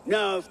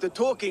 Now, if the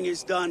talking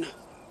is done,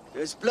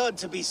 there's blood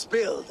to be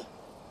spilled.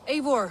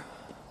 Eivor,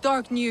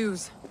 dark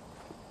news.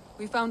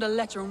 We found a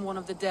letter on one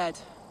of the dead.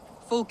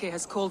 Fulke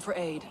has called for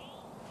aid.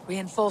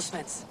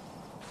 Reinforcements.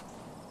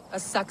 A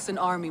Saxon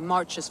army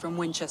marches from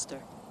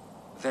Winchester.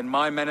 Then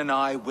my men and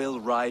I will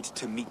ride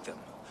to meet them.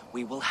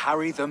 We will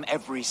harry them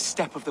every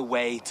step of the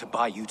way to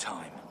buy you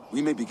time.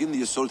 We may begin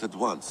the assault at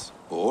once,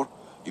 or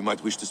you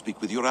might wish to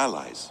speak with your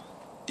allies,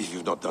 if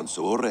you've not done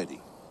so already.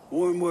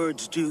 Warm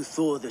words do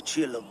thaw the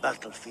chill of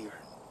battle fear.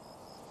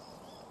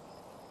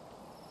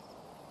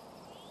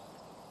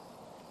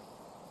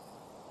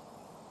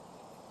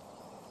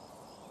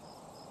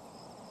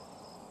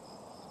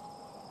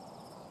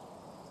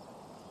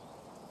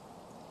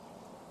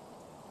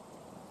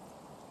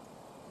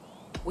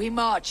 We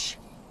march.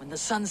 When the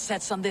sun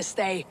sets on this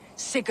day,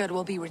 Sigurd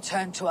will be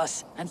returned to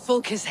us, and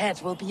Fulke's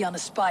head will be on a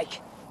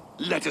spike.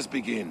 Let us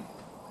begin.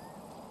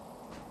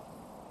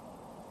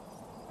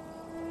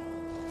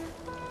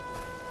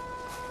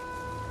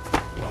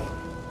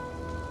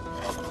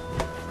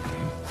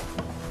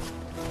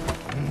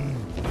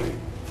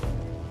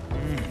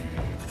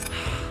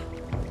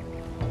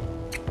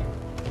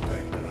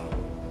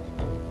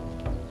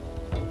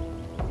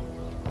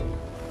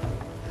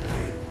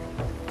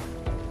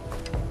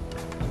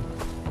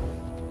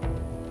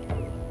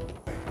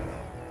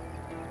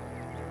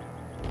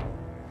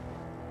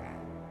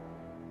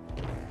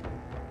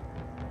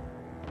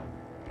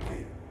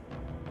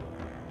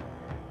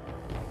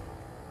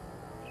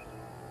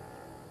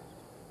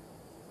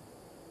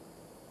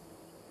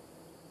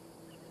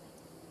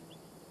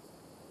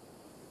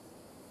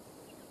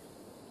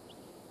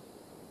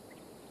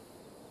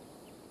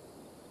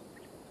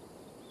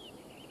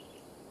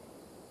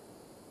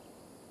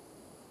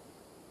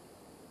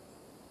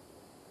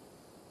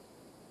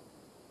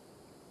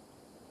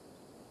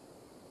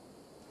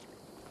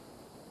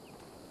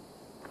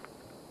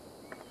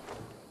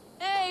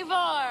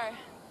 Eivor,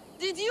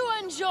 did you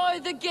enjoy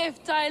the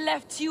gift I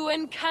left you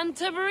in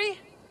Canterbury?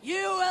 You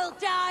will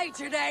die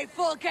today,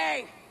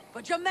 Fulke!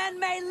 But your men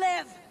may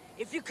live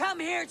if you come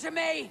here to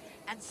me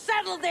and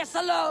settle this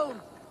alone!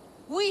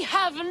 We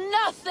have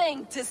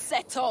nothing to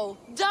settle.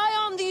 Die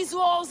on these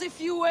walls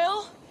if you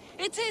will.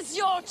 It is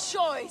your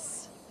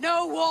choice.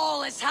 No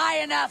wall is high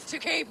enough to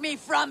keep me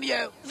from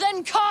you.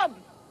 Then come!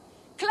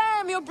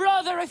 Claim your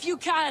brother if you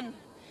can.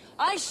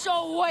 I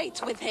shall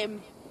wait with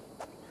him.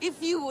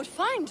 If you would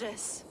find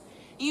us,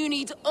 you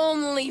need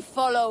only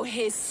follow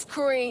his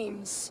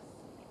screams.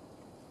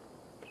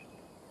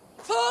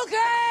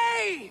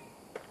 Fulke!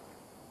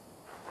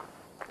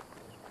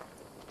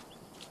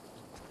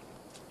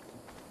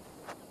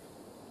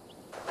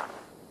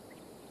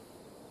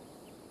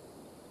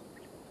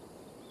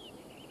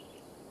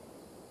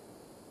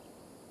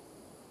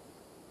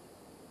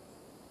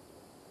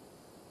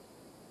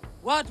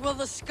 What will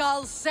the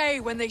skulls say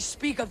when they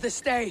speak of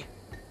this day?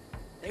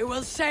 They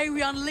will say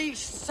we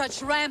unleashed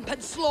such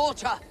rampant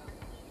slaughter,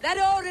 that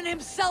Odin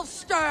himself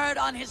stirred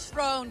on his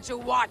throne to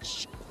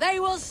watch. They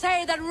will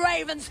say that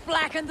ravens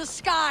blackened the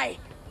sky,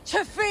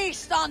 to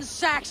feast on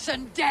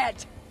Saxon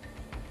dead.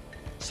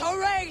 So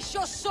raise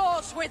your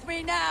swords with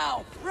me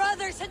now,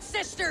 brothers and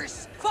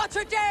sisters, for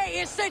today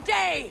is the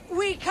day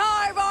we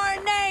carve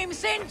our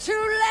names into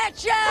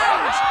legend!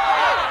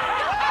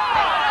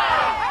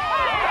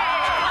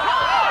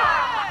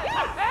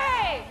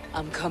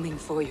 I'm coming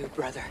for you,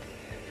 brother.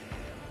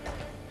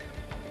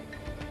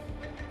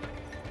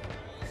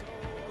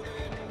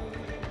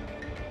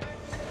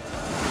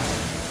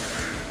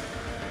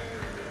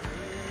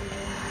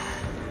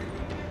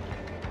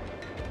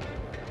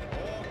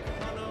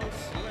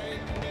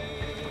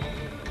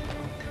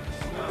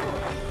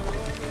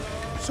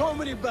 So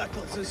many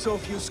battles and so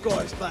few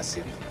scars,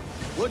 Basim.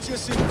 What's your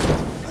secret?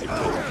 I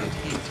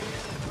don't eat.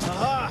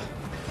 Aha!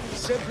 The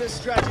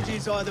simplest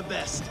strategies are the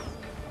best.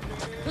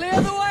 Clear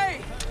the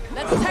way!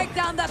 Let's take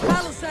down that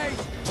palisade!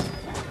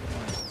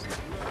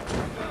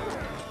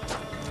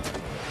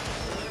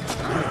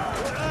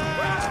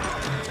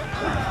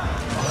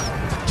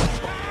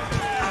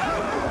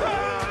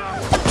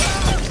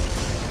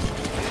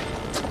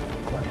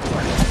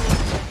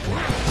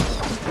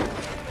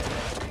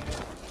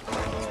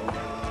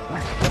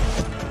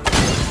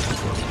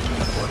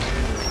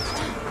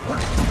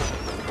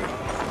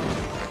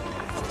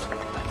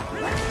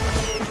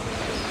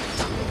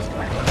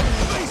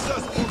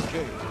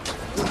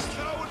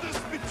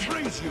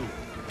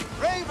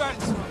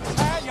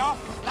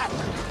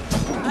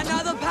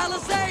 Another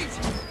palisade!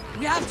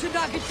 We have to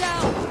knock it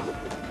down!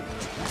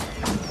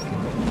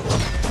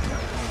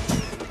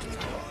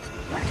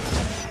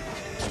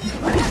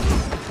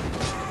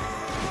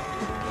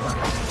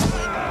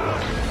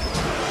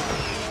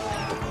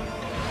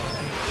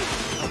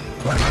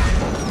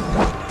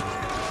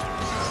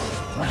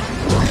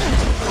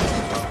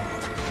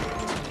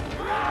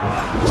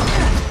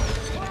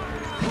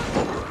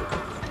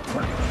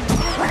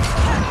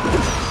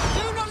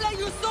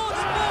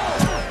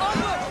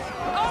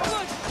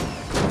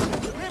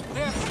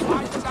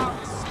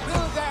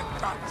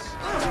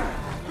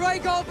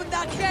 Open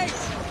that gate!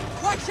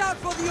 Watch out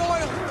for the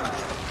oil!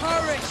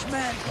 Courage,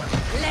 men!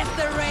 Let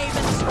the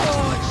raven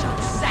scorch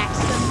on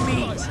Saxon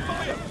meat!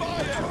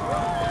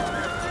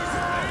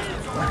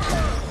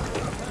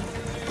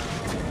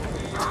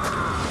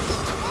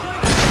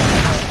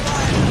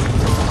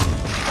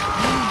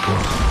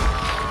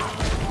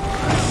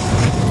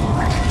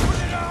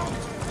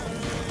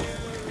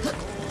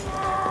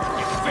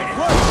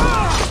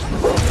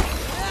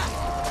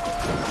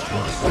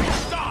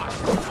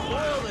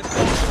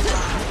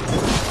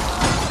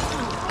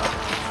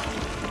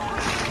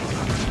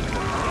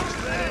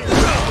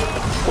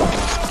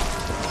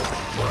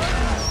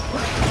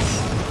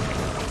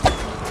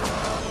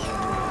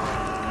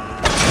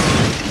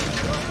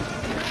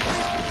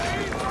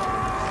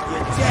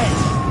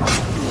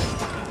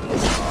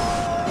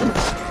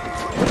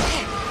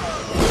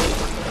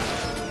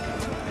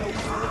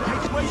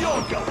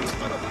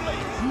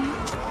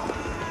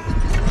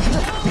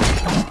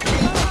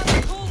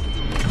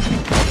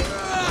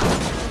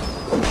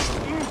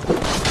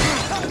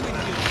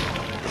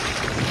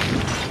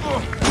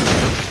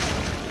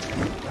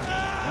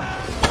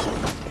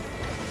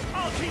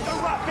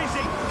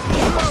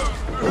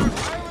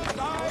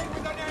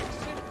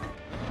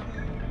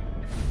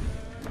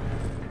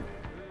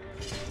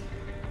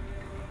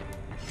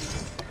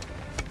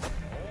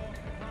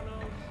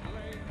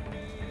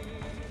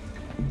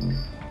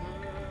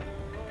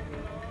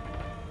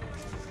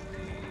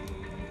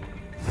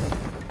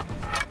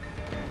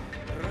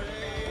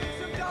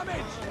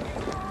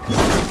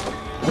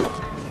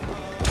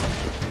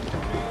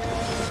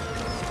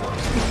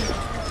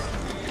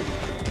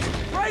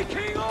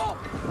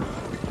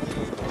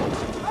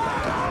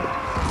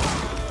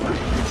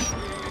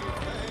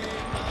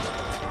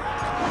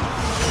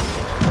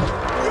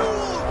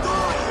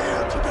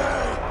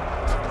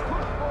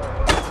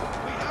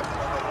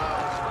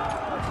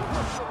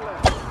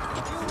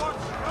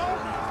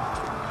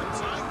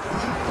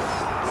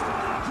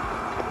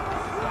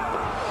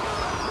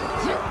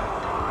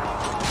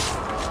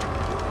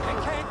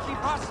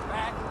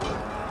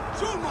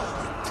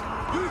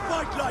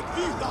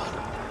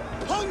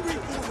 Hungry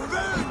for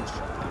revenge!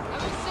 I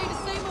would say the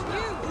same of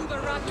you,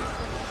 Uber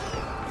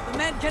Ragnar. The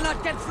men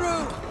cannot get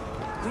through.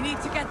 We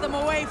need to get them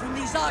away from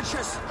these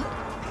archers.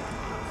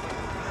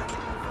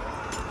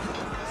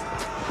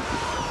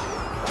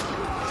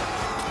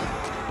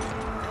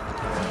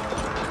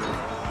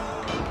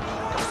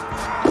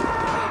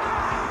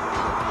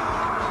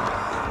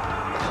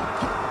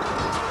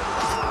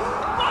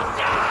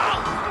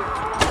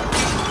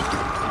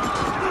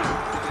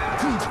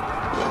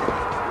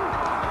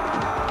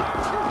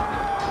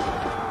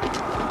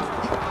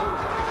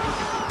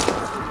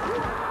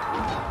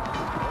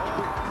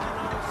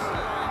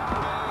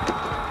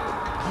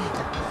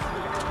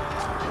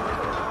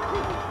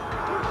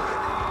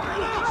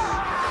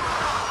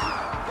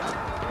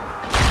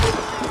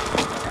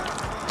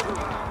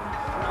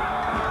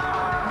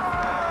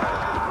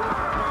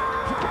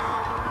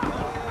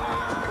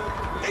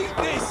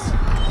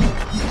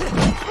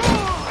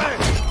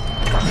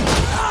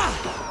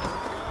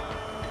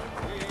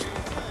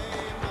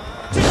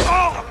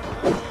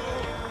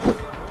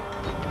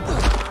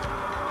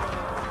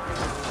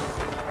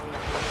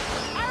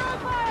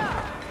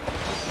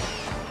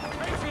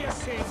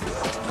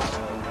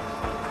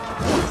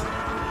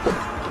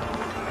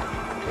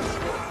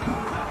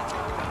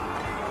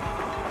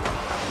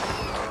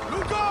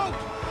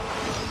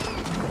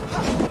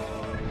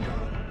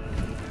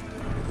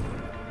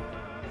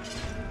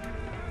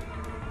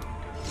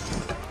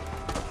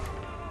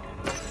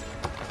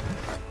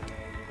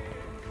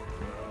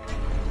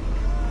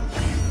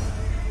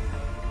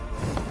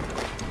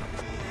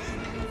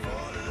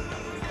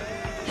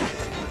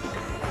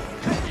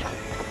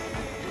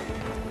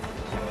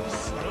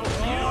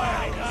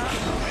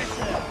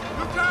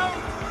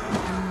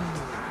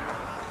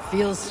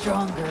 feel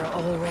stronger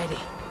already.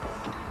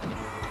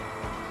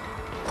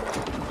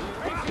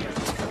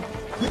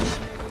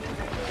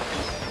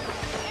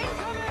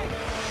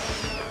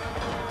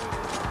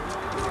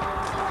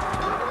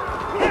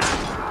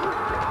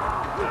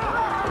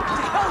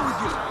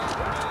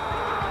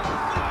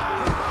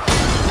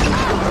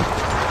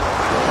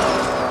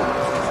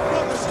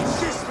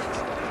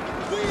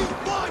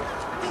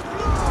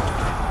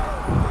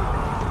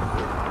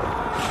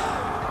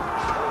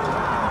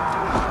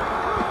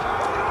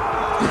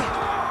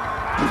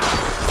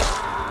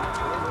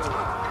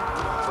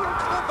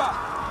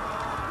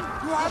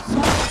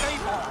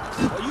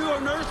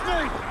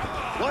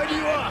 Why do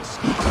you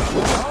ask?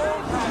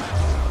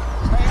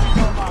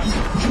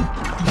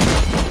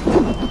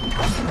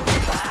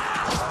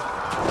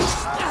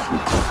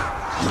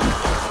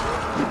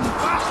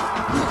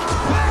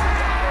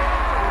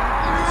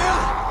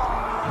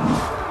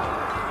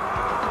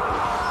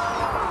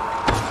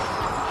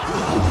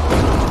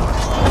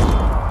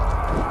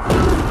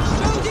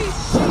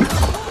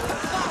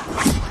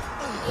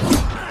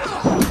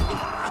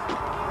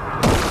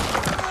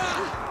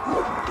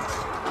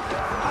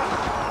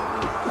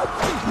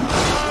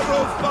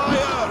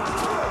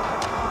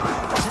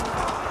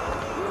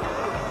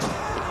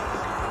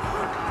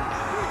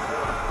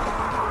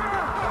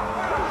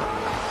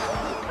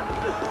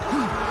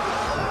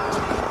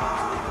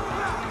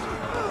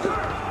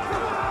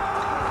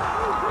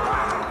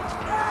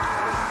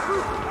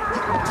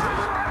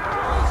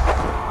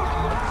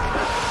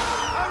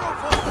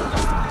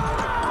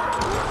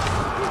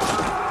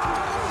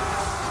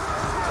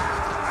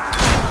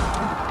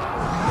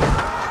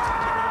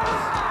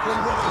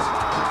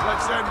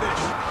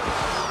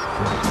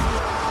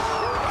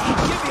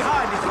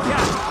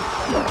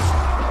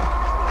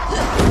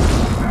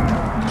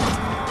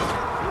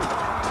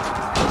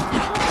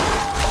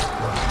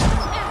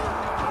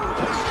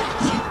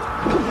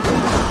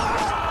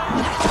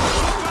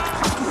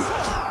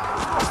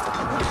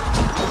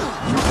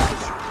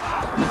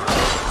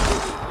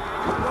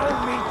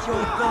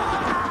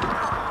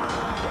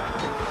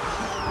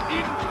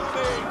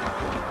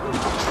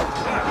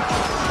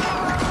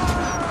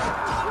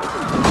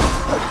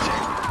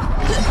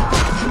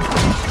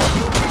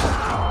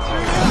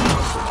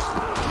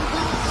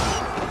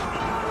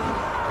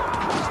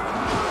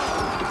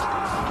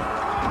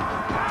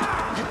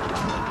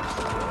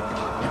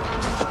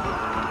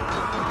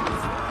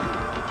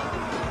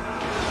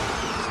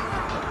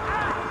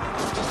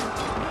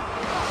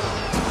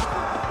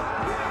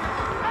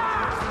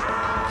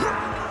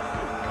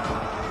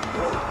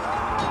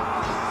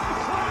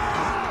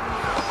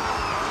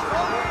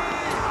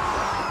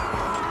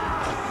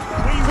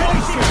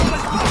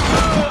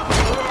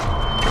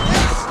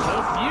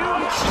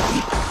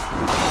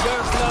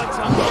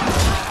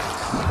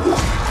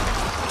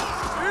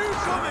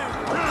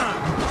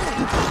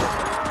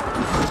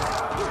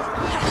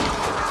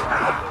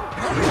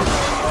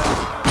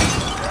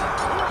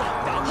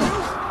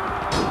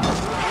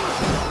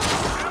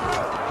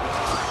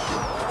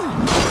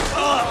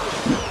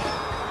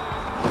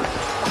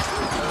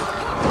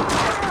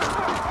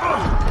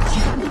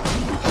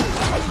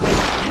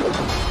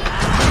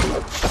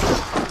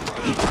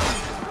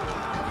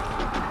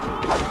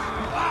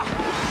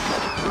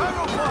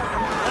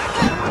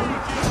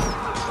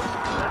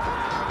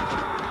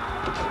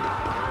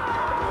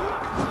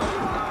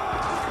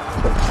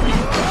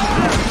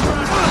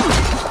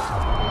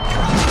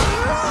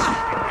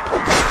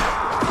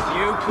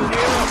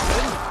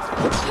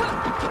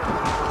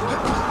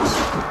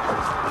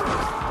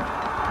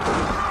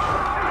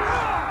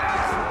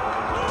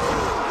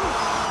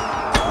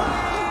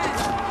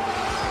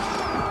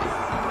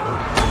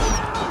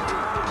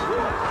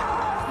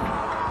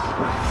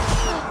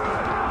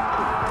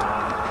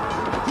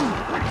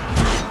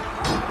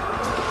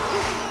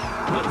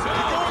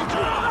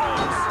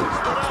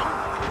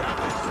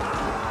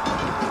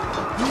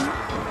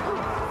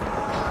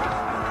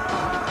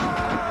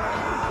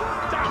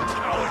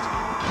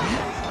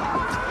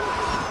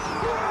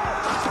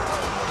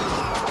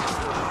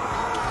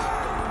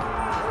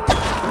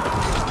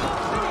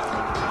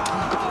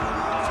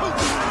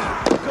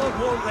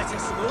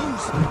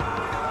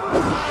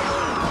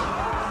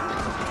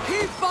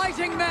 Keep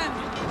fighting, men!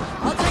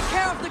 I'll take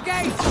care of the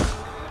gate!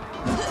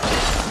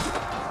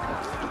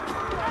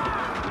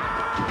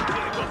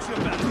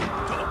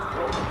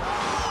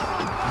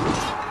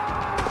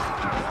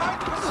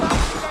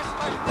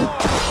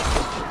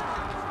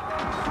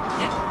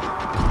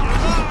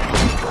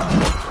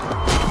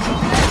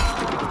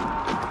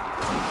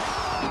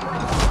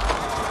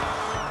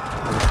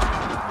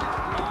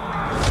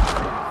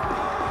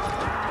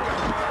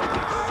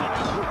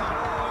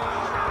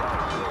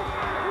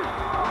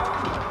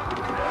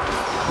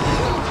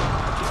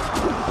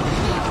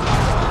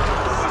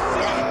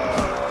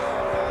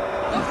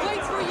 No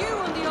place for you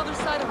on the other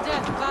side of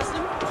death,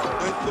 Basim.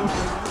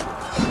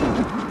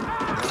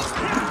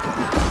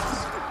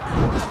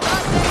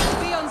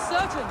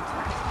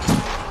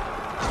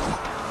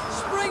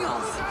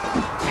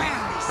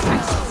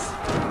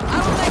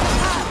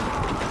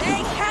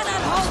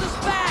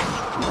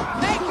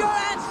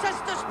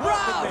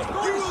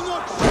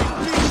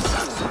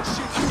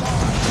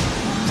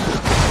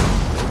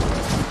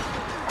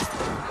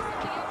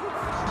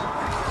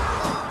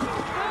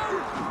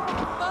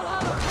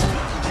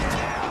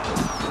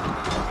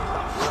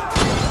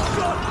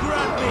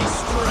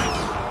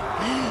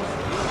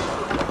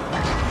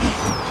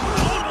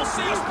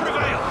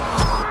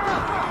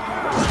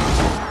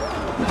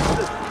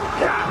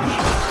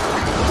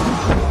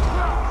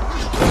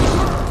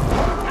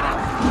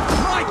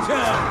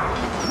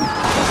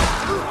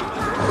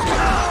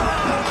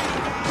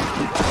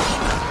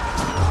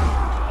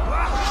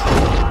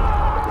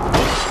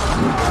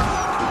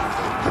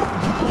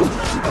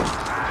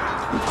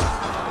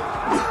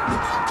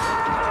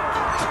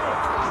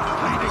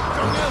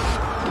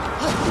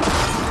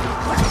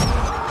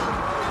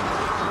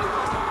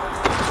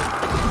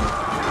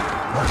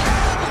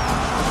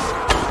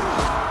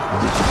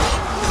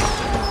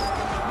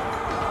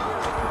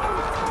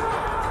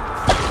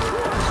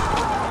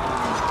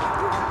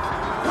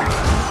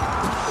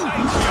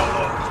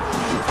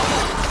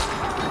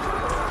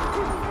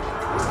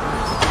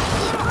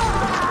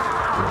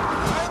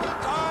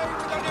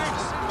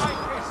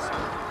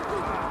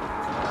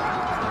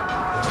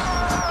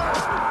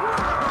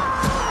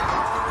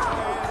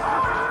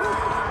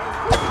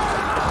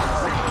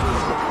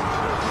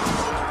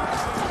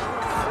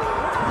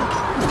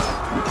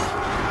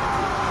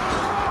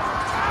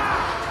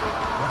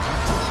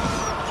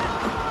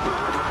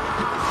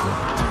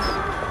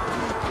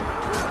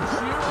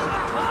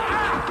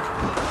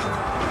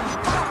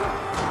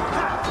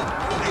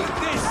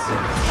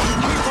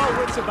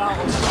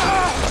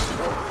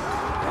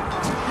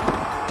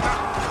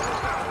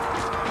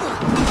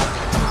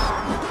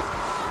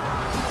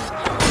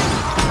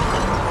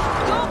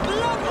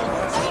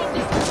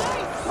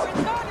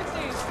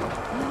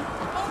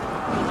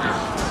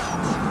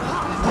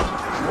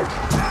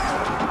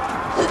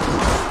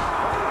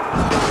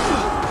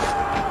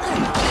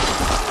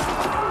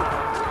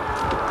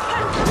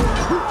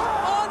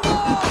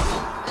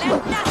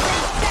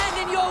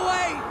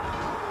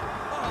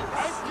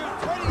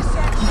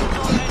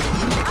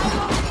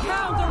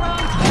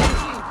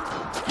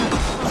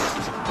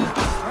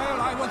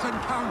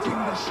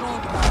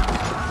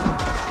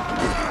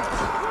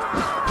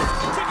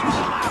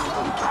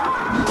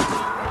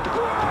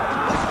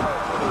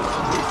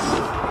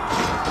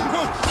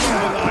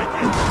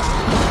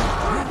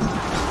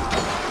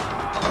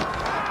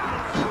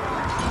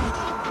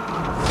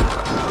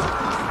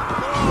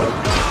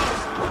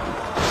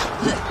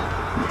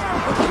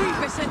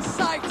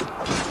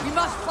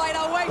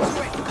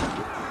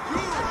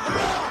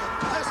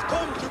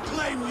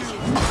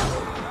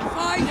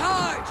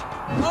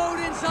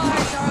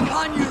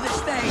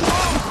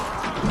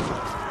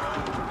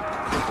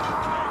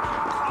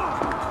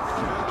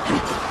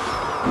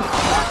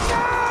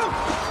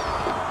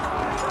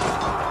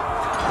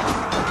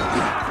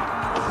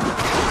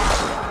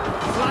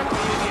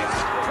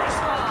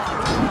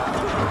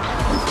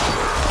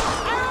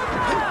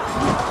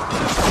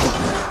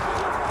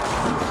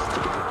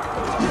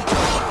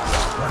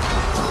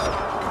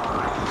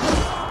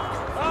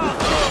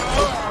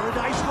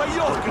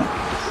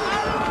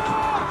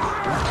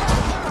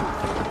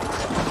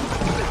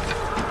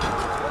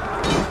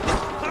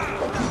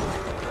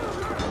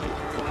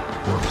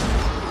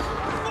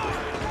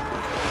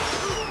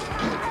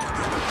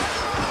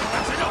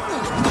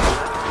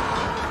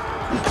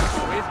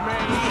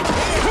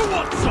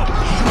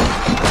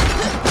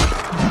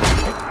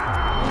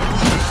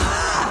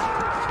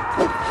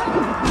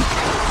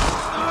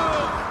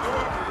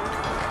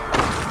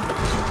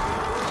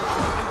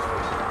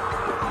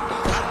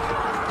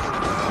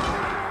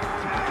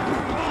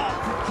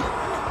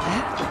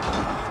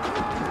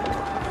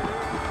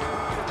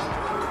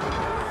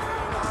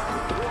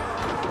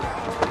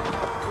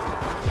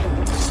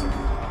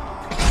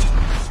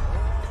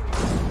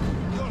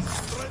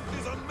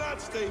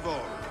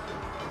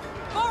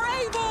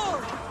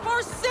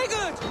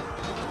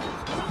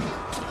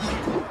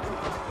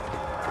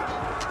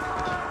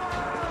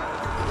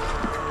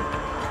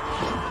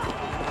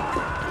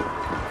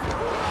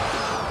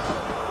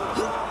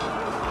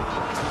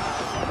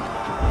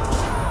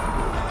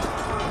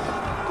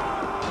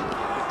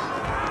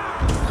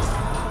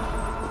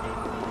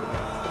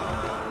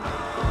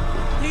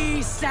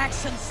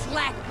 Saxon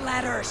slack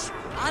bladders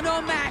are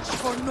no match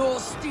for no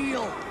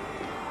steel.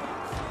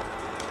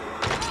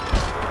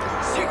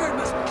 Sigurd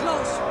must be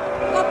close.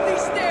 Up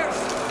these stairs.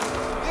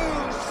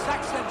 You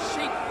Saxon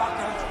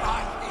sheep-fuckers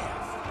right here.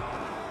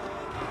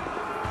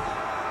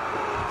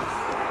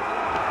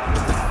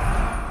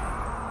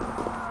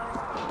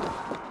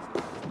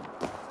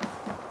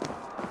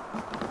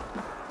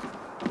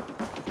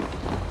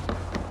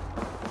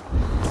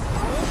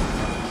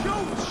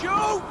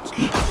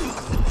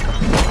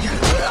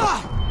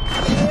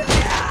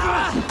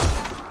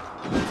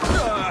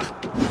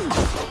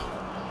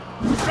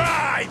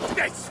 Try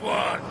this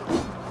one!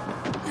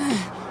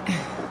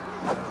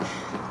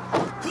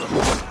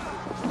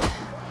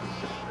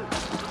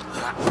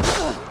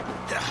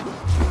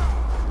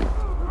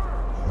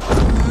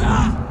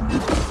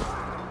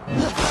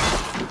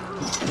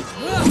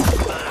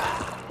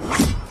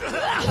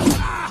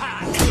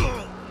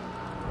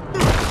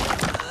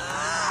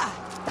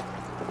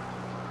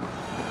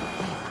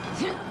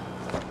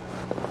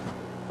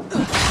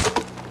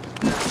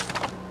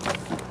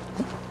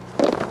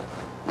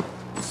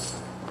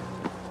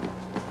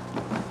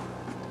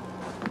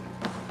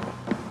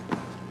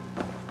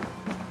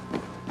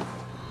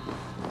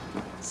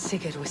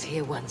 Sigurd was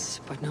here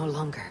once, but no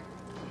longer.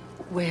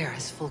 Where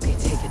has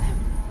Fulke taken him?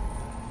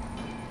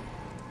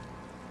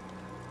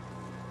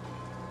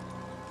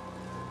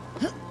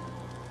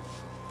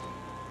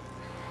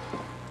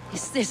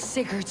 Is this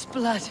Sigurd's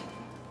blood?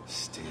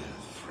 Still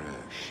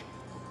fresh.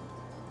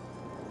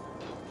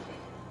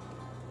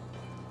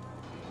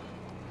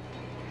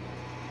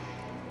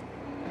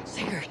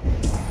 Sigurd.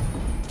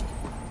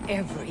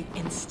 Every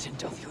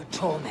instant of your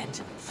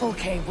torment,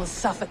 Fulke will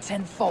suffer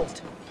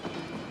tenfold.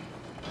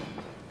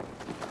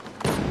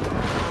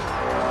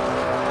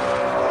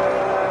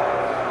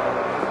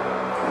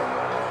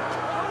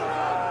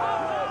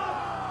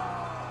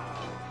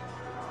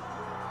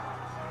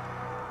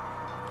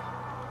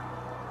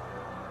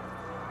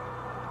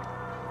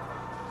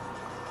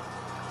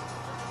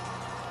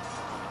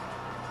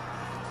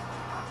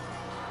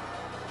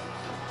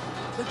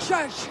 The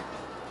church!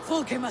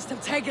 Fulke must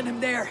have taken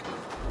him there.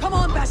 Come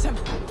on, Basim!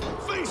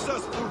 Face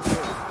us, Fulke!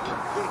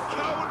 Your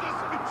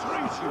cowardice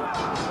betrays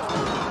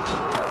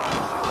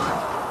you!